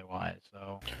 gameplay wise.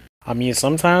 So I mean,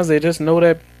 sometimes they just know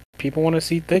that people want to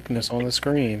see thickness on the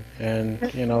screen, and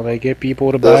they get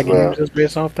people to buy That's games man. just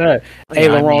based off that. Hey,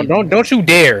 yeah, I Lerone, mean, don't you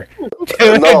dare! No, Don't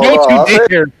you I said,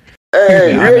 dare!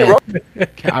 hey, yeah, you ain't wrong.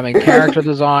 I mean character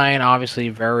design obviously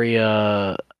very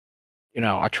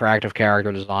attractive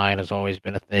character design has always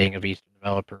been a thing of Eastern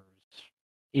developers.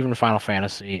 Even Final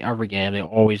Fantasy, every game, they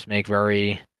always make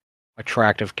very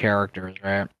attractive characters,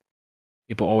 right?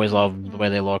 People always love the way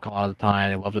they look a lot of the time.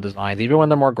 They love the designs. Even when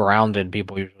they're more grounded,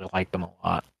 people usually like them a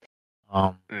lot.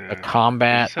 The Yeah. They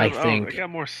combat, just I have, they think, got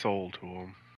more soul to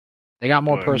them. they got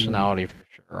more but- personality for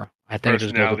sure. I think it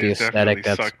just goes with Personality the is definitely aesthetic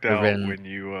that's sucked out driven when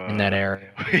you in that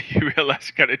area. when you realize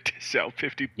you gotta dish out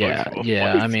 $50 Yeah, for a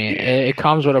yeah. I fight. mean, it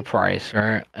comes with a price,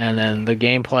 right? And then the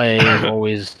gameplay is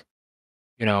always,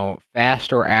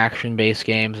 faster action-based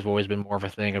games have always been more of a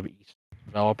thing of East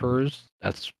developers.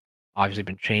 That's obviously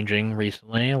been changing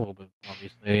recently, a little bit.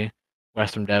 Obviously,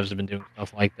 Western devs have been doing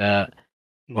stuff like that,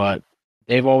 but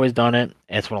they've always done it.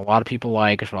 It's what a lot of people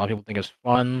like. It's what a lot of people think is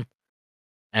fun,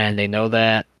 and they know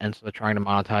that, and so they're trying to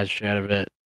monetize shit out of it.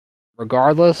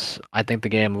 Regardless, I think the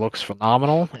game looks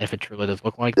phenomenal if it truly does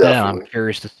look like that. I'm Definitely.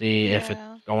 curious to see if it's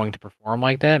Yeah. going to perform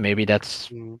like that. Maybe that's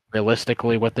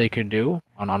realistically what they could do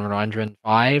on Unreal Engine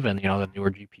 5 and the newer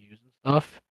GPUs and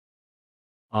stuff.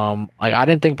 Like I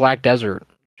didn't think Black Desert,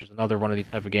 which is another one of these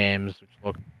type of games, which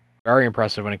looked very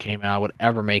impressive when it came out, would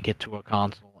ever make it to a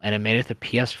console, and it made it to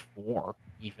PS4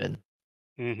 even,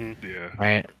 Yeah.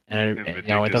 right? And And it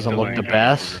Vindictus doesn't still look ain't the had a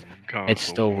best. friggin' console It's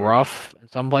still port. rough in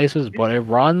some places, but it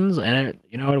runs and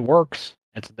it works.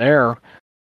 It's there.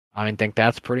 I think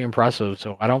that's pretty impressive.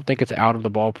 So I don't think it's out of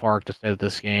the ballpark to say that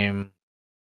this game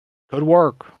could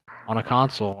work on a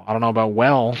console. I don't know about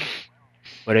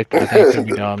but I think it could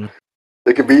be done.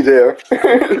 They could be there.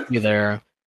 Be there.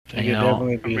 They And, could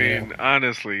definitely I be there. mean,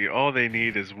 honestly, all they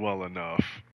need is well enough.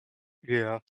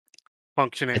 Yeah. I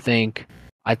Functioning. think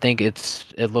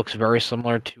it looks very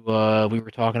similar to we were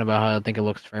talking about how I think it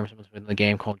looks very similar to the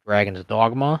game called Dragon's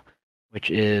Dogma, which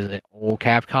is an old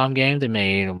Capcom game they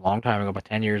made a long time ago, about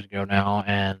 10 years ago now,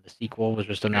 and the sequel was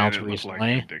just And announced it looked like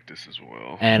recently. Vindictus as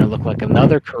well. And it looked like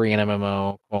another Korean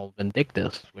MMO called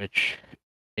Vindictus, which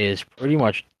is pretty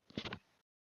much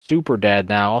super dead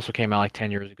now. Also came out like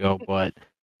 10 years ago, but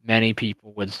many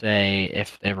people would say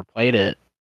if they ever played it,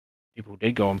 people who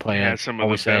did go and It play had it some of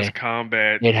always the best say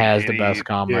combat it in has the any best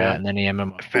combat in any MMO.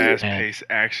 And fast-paced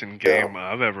action game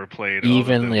I've ever played.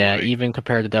 even other than, even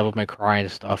compared to Devil May Cry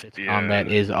and stuff, its combat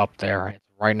is up there. It's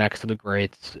right next to the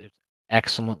greats. It's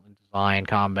excellently designed.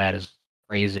 Combat is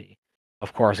crazy.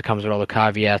 Of course, it comes with all the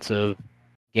caveats of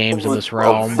games in this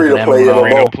realm with an free-to-play MMO.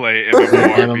 Free-to-play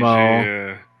MMORPG,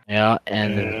 MMO. yeah.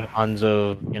 And there's tons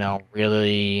of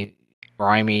really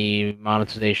grimy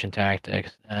monetization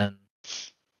tactics, and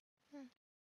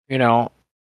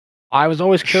I was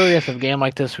always curious if a game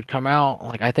like this would come out.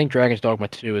 Like, I think Dragon's Dogma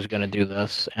 2 is going to do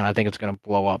this, and I think it's going to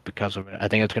blow up because of it. I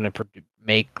think it's going to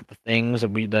make the things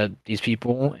that these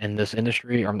people in this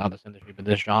industry, or not this industry, but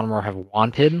this genre have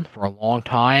wanted for a long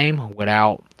time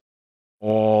without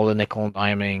all the nickel and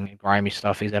diming and grimy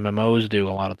stuff these MMOs do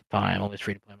a lot of the time, all these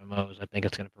free-to-play MMOs. I think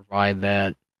it's going to provide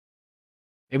that.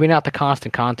 Maybe not the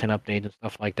constant content updates and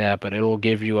stuff like that, but it'll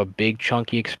give you a big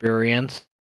chunky experience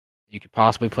you could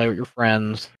possibly play with your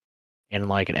friends in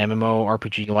like an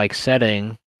MMORPG like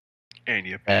setting And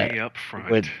you pay up front.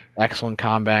 with excellent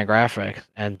combat graphics,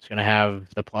 and it's gonna have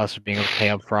the plus of being able to pay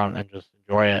up front and just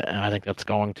enjoy it. And I think that's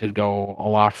going to go a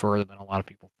lot further than a lot of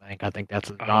people think. I think that's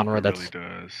a genre that's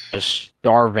just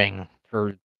starving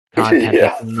for content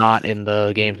that's not in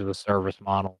the games as a service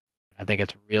model. I think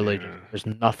it's really just there's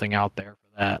nothing out there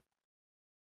for that.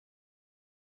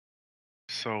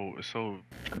 So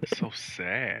sad. It's so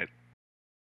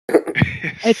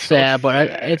sad, but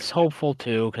it's hopeful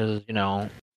too, because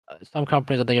some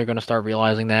companies I think are going to start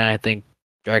realizing that. I think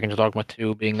Dragon's Dogma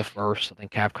 2 being the first, I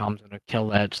think Capcom's going to kill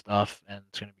that stuff, and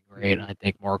it's going to be great. And I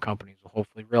think more companies will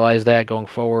hopefully realize that going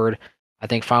forward. I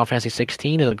think Final Fantasy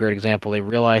 16 is a great example. They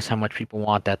realize how much people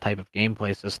want that type of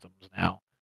gameplay systems now,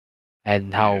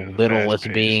 and how Yeah, the little it's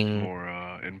fast-paced, being.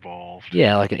 more involved.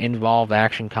 Yeah, like an involved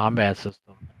action combat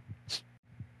system.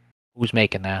 Who's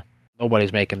making that?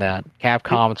 Nobody's making that.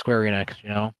 Capcom and Square Enix, you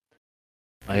know?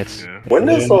 Like it's Yeah. When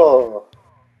is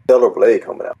Stellar Blade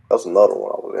coming out? That's another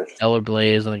one I was interested. Stellar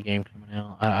Blaze and the game coming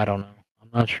out. I don't know. I'm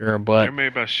not sure, They're but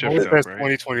made by Always Shift Up, says right?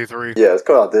 2023. Yeah, it's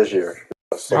coming out this year.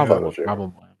 Sometime probably, this year.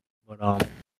 probably. But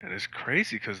And it's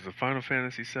crazy because the Final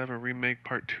Fantasy VII Remake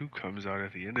Part 2 comes out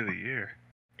at the end of the year.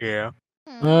 Yeah.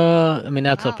 I mean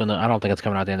that's up in the. Wow. I don't think it's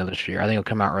coming out at the end of this year. I think it'll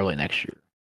come out early next year.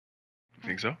 You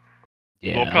think so?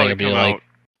 Yeah, Well, I think probably it'll be come like out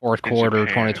fourth in quarter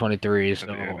Japan 2023, at so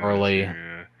the end of this early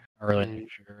year, Mhm.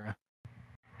 next year.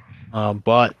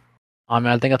 But I mean,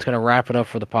 I think that's gonna wrap it up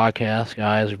for the podcast,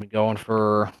 guys. We've been going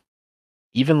for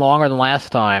even longer than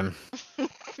last time.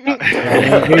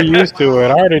 Get used to it.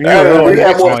 I Wow. already knew Hey, it. we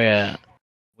have more. Oh yeah,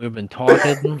 we've been talking.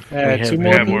 Yeah, we two we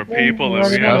more have more people and we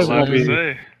already have know a it's lot gonna to be.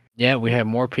 say. Yeah, we have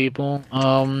more people.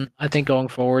 I think going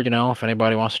forward, you know, if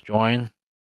anybody wants to join,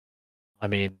 I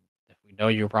mean, if we know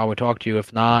you, we'll probably talk to you.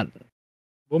 If not,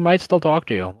 we might still talk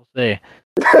to you. We'll see.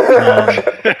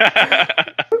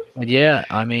 But yeah,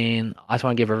 I mean, I just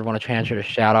want to give everyone a chance here to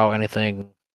shout out anything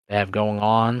they have going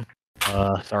on.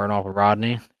 Starting off with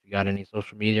Rodney. If you got any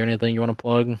social media or anything you want to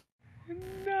plug?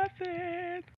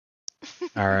 Nothing.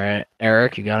 All right,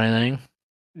 Eric, you got anything?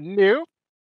 New.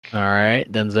 All right,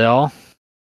 Denzel.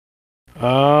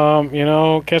 You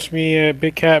know, catch me at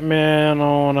Big Cat Man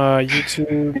on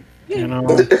YouTube. You know,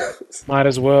 might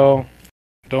as well.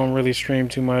 Don't really stream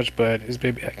too much, but it's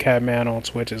Big Cat Man on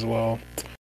Twitch as well.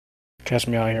 Catch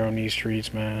me out here on these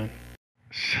streets, man.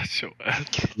 Shut your ass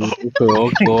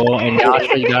Cool, cool. And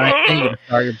Yasha, you got anything? You gonna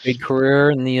start your big career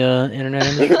in the internet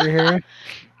industry here?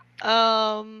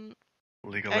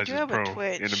 League of I do Legends have a Pro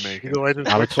in the Twitch. making.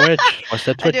 Out of Twitch. What's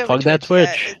that I Twitch? do have a Plug that Twitch.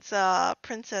 Twitch. It's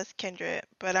Princess Kindred,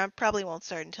 but I probably won't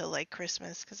start until like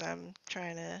Christmas because I'm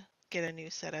trying to get a new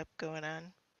setup going on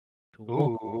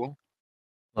Cool. Ooh.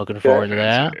 Looking forward to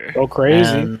that. Fancy. Go crazy.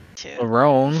 And too.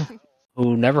 Lerone,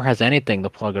 who never has anything to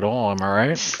plug at all, am I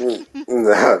right?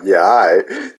 Yeah, alright.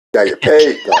 Got get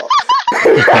paid, dog.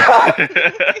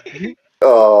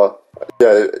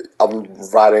 Yeah, I'm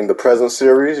writing the Present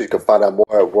series. You can find out more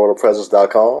at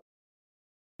worldofpresence.com.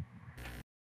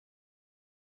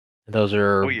 Those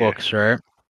are Oh, yeah. books, right?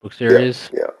 Book series.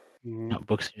 Yeah.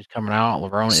 Book series coming out.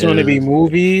 Lerone Soon to be is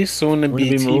movies. Soon to soon be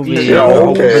to be TV movies. Yeah, We're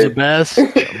hoping okay. for the best.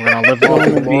 We're gonna live off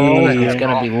Soon the to world. It's be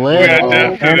gonna be We lit. are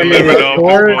definitely animated living off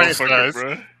shorts. this motherfucker,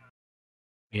 bro.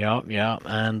 Yep.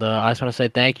 And I just want to say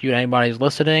thank you to anybody who's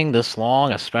listening this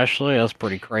long, especially. That's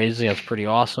pretty crazy. That's pretty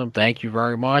awesome. Thank you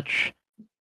very much.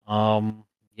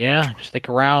 Yeah, stick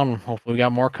around. Hopefully we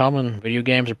got more coming. Video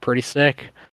games are pretty sick.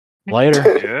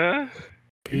 Later. Yeah.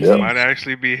 Peace. Might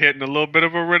actually be hitting a little bit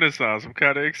of a renaissance. I'm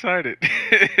kind of excited.